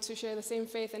happened to share the same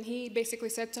faith, and he basically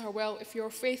said to her, well, if your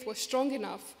faith was strong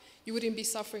enough, you wouldn't be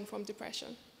suffering from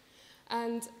depression.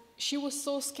 And she was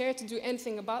so scared to do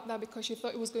anything about that because she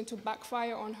thought it was going to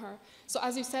backfire on her. So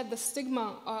as you said, the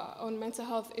stigma on mental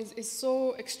health is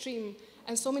so extreme,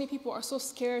 and so many people are so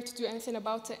scared to do anything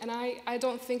about it, and I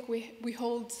don't think we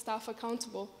hold staff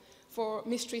accountable for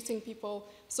mistreating people.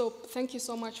 So thank you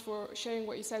so much for sharing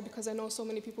what you said, because I know so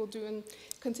many people do, and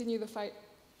continue the fight.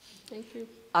 Thank you.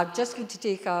 I'm just going to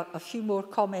take a few more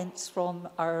comments from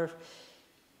our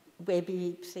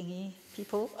webby thingy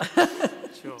people.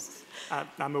 Sure.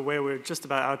 I'm aware we're just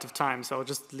about out of time, so I'll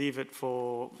just leave it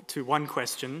to one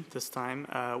question this time.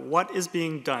 What is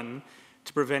being done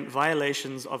to prevent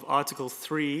violations of Article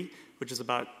 3, which is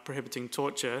about prohibiting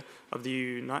torture, of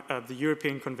the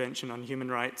European Convention on Human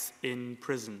Rights in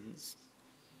prisons?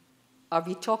 Are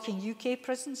we talking UK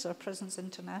prisons or prisons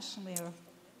internationally? Or?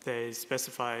 They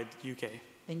specified UK.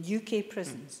 In UK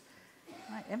prisons.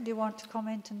 Right, anybody want to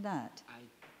comment on that?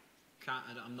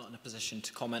 I'm not in a position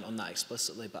to comment on that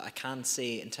explicitly, but I can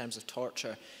say in terms of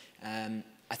torture,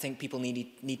 I think people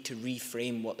need to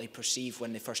reframe what they perceive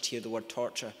when they first hear the word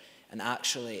torture. And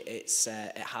actually, it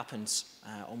happens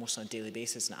almost on a daily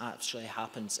basis, and it actually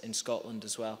happens in Scotland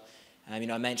as well. I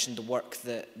mentioned the work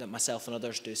that myself and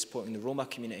others do supporting the Roma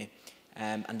community,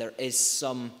 and there is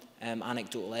some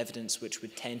anecdotal evidence which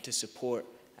would tend to support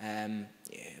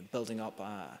building up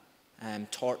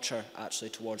torture actually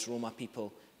towards Roma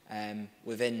people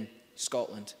within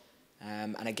Scotland.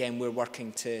 And again, we're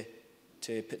working to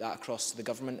put that across to the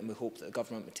government, and we hope that the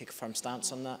government would take a firm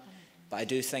stance on that. But I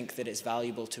do think that it's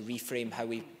valuable to reframe how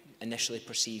we initially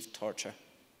perceived torture.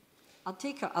 I'll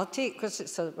take,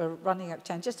 because we're running out of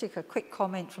time, just take a quick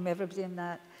comment from everybody in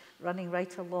that, running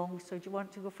right along. So do you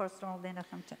want to go first, or then I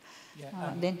come to,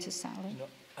 then to Sally?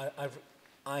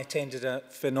 I attended a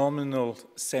phenomenal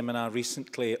seminar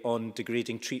recently on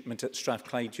degrading treatment at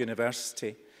Strathclyde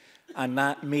University, And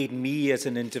that made me, as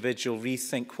an individual,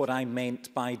 rethink what I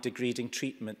meant by degrading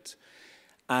treatment.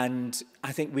 And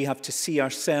I think we have to see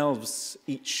ourselves,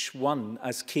 each one,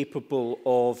 as capable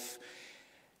of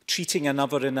treating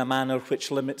another in a manner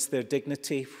which limits their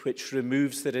dignity, which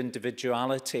removes their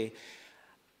individuality.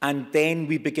 And then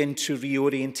we begin to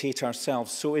reorientate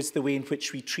ourselves. So is the way in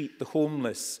which we treat the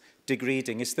homeless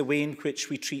degrading? Is the way in which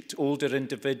we treat older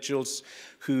individuals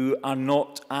who are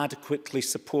not adequately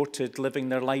supported, living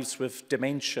their lives with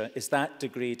dementia, is that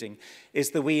degrading?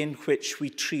 Is the way in which we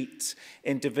treat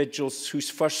individuals whose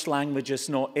first language is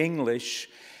not English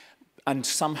and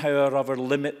somehow or other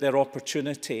limit their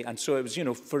opportunity? And so it was, you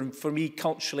know, for me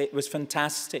culturally, it was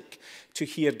fantastic to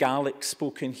hear Gaelic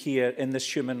spoken here in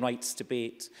this human rights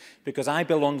debate, because I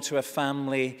belong to a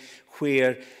family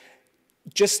where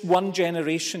just one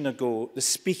generation ago, the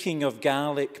speaking of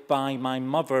Gaelic by my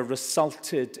mother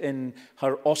resulted in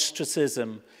her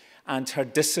ostracism and her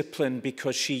discipline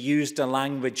because she used a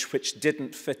language which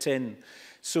didn't fit in.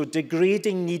 So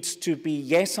degrading needs to be,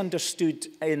 yes, understood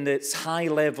in its high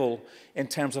level in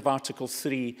terms of Article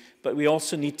 3, but we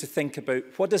also need to think about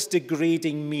what does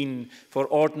degrading mean for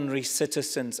ordinary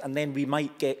citizens, and then we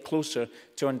might get closer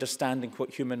to understanding what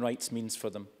human rights means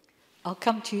for them. I'll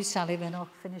come to you, Sally, then I'll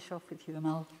finish off with you,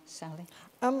 Amal. Sally.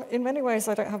 In many ways,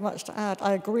 I don't have much to add.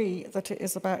 I agree that it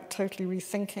is about totally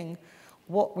rethinking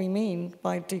what we mean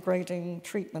by degrading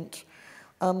treatment,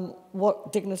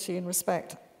 what dignity and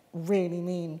respect really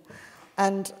mean,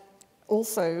 and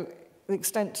also the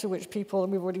extent to which people,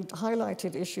 and we've already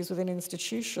highlighted issues within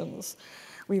institutions.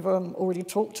 We've already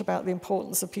talked about the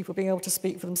importance of people being able to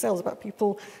speak for themselves, about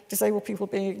people, disabled people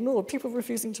being ignored, people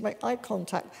refusing to make eye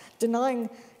contact,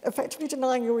 effectively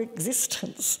denying your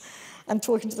existence and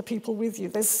talking to the people with you.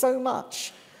 There's so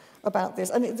much about this,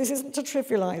 and this isn't to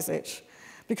trivialize it,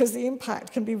 because the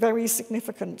impact can be very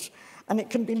significant, and it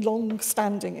can be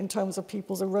long-standing in terms of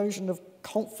people's erosion of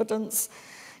confidence,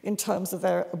 in terms of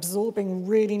their absorbing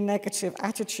really negative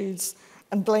attitudes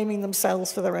and blaming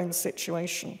themselves for their own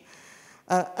situation.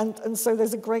 And so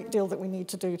there's a great deal that we need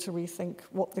to do to rethink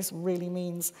what this really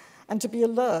means and to be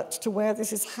alert to where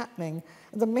this is happening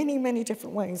and the many, many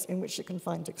different ways in which it can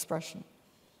find expression.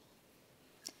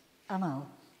 Amal.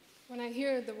 When I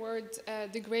hear the word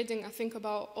degrading, I think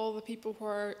about all the people who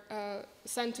are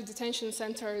sent to detention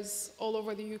centres all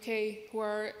over the UK who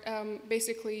are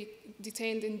basically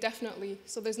detained indefinitely.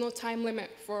 So there's no time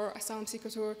limit for asylum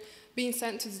seekers who are being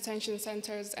sent to detention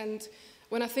centres. And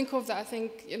when I think of that, I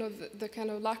think, you know, the kind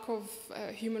of lack of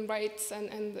human rights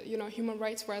and you know, human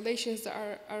rights violations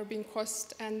that are being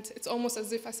caused, and it's almost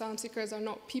as if asylum seekers are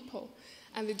not people,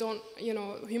 and they don't, you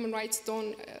know, human rights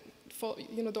don't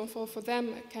don't fall for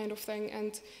them, kind of thing.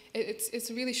 And it's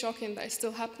really shocking that it's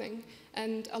still happening,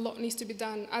 and a lot needs to be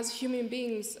done. As human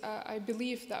beings, I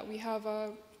believe that we have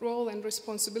a role and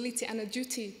responsibility and a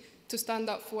duty to stand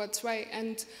up for what's right.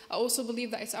 And I also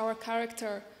believe that it's our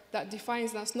character that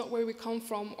defines us, not where we come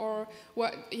from or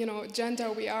what, you know,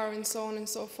 gender we are, and so on and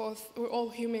so forth. We're all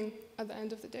human at the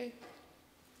end of the day.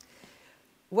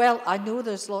 Well, I know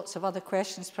there's lots of other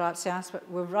questions perhaps to ask, but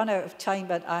we've run out of time.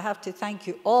 But I have to thank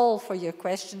you all for your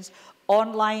questions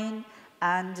online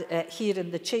and here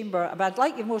in the chamber. But I'd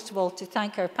like you most of all to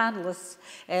thank our panellists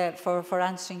for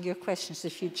answering your questions.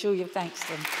 If you'd show your thanks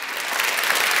to them.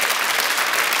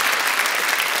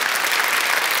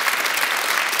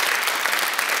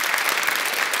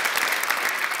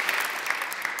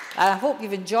 I hope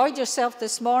you've enjoyed yourself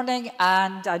this morning,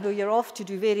 and I know you're off to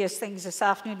do various things this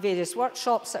afternoon, various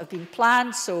workshops that have been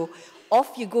planned, so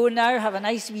off you go now, have a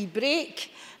nice wee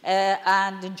break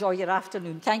and enjoy your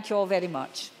afternoon. Thank you all very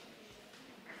much.